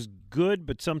picture was good,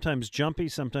 but sometimes jumpy,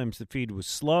 sometimes the feed was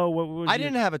slow. I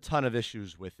didn't have a ton of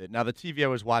issues with it. Now, the TV I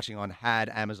was watching on had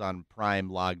Amazon Prime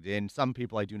logged in. Some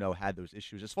people I do know had those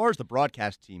issues. As far as the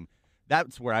broadcast team,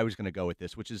 that's where I was going to go with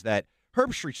this, which is that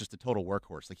Herbstreit's just a total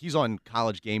workhorse. Like, he's on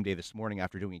College Game Day this morning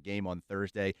after doing a game on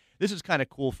Thursday. This is kind of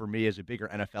cool for me as a bigger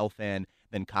NFL fan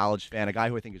than college fan, a guy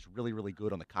who I think is really, really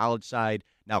good on the college side,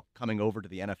 now coming over to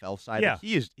the NFL side. Yeah. Like,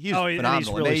 he is phenomenal. And he's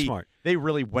really smart. They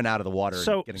really went out of the water.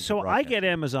 So I get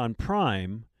Amazon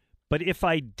Prime, but if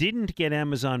I didn't get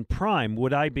Amazon Prime,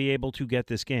 would I be able to get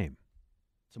this game?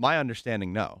 To my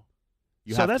understanding, no.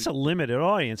 So that's a limited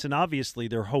audience, and obviously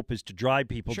their hope is to drive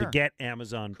people to get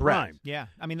Amazon Prime. Yeah,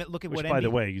 I mean, look at which, what by the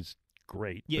way, is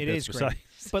great. Yeah, it is great.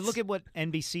 But look at what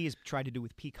NBC has tried to do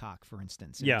with Peacock, for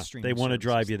instance. Yeah, they want to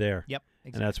drive you there. Yep,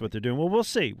 exactly. And that's what they're doing. Well, we'll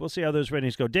see. We'll see how those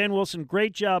ratings go. Dan Wilson,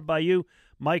 great job by you.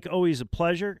 Mike, always a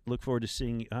pleasure. Look forward to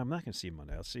seeing you. I'm not going to see you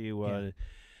Monday. I'll see you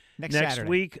next Saturday.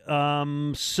 Week.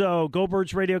 So, Go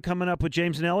Birds Radio coming up with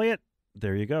James and Elliott.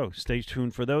 There you go. Stay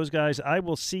tuned for those guys. I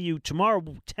will see you tomorrow,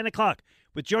 10 o'clock,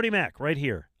 with Jody Mack right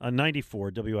here on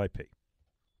 94 WIP.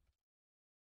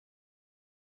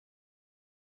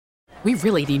 We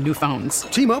really need new phones.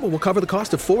 T-Mobile will cover the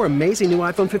cost of 4 amazing new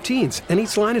iPhone 15s, and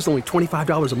each line is only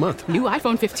 $25 a month. New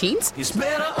iPhone 15s? It's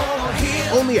better over here.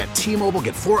 Only at T-Mobile,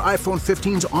 get 4 iPhone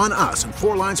 15s on us and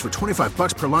 4 lines for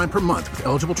 $25 per line per month with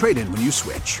eligible trade-in when you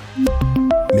switch.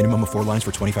 Minimum of 4 lines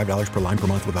for $25 per line per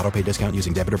month with autopay discount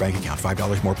using debit or bank account.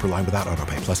 $5 more per line without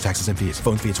autopay, plus taxes and fees.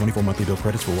 Phone fee at 24 monthly bill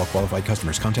credits for well-qualified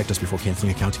customers. Contact us before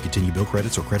canceling account to continue bill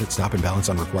credits or credit stop and balance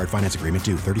on required finance agreement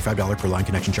due. $35 per line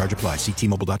connection charge applies. See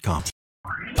T-Mobile.com.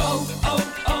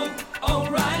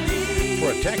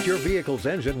 vehicle's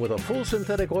engine with a full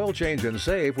synthetic oil change and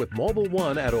save with Mobil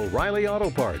 1 at O'Reilly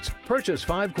Auto Parts. Purchase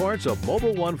 5 quarts of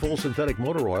Mobil 1 full synthetic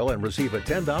motor oil and receive a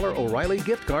 $10 O'Reilly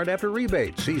gift card after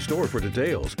rebate. See store for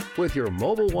details. With your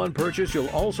Mobil 1 purchase, you'll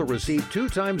also receive 2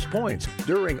 times points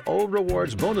during O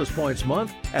Rewards Bonus Points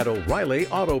Month at O'Reilly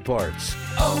Auto Parts.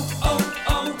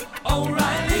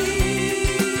 O'Reilly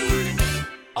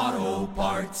Auto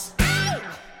Parts.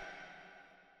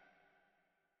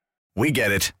 We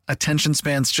get it. Attention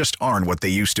spans just aren't what they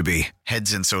used to be.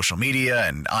 Heads in social media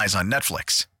and eyes on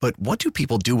Netflix. But what do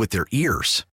people do with their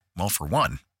ears? Well, for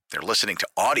one, they're listening to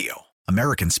audio.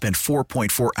 Americans spend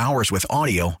 4.4 hours with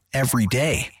audio every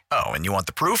day. Oh, and you want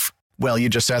the proof? Well, you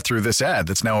just sat through this ad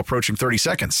that's now approaching 30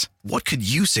 seconds. What could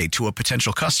you say to a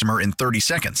potential customer in 30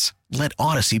 seconds? Let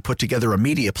Odyssey put together a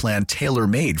media plan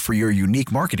tailor-made for your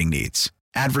unique marketing needs.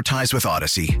 Advertise with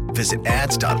Odyssey. Visit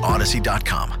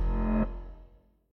ads.odyssey.com.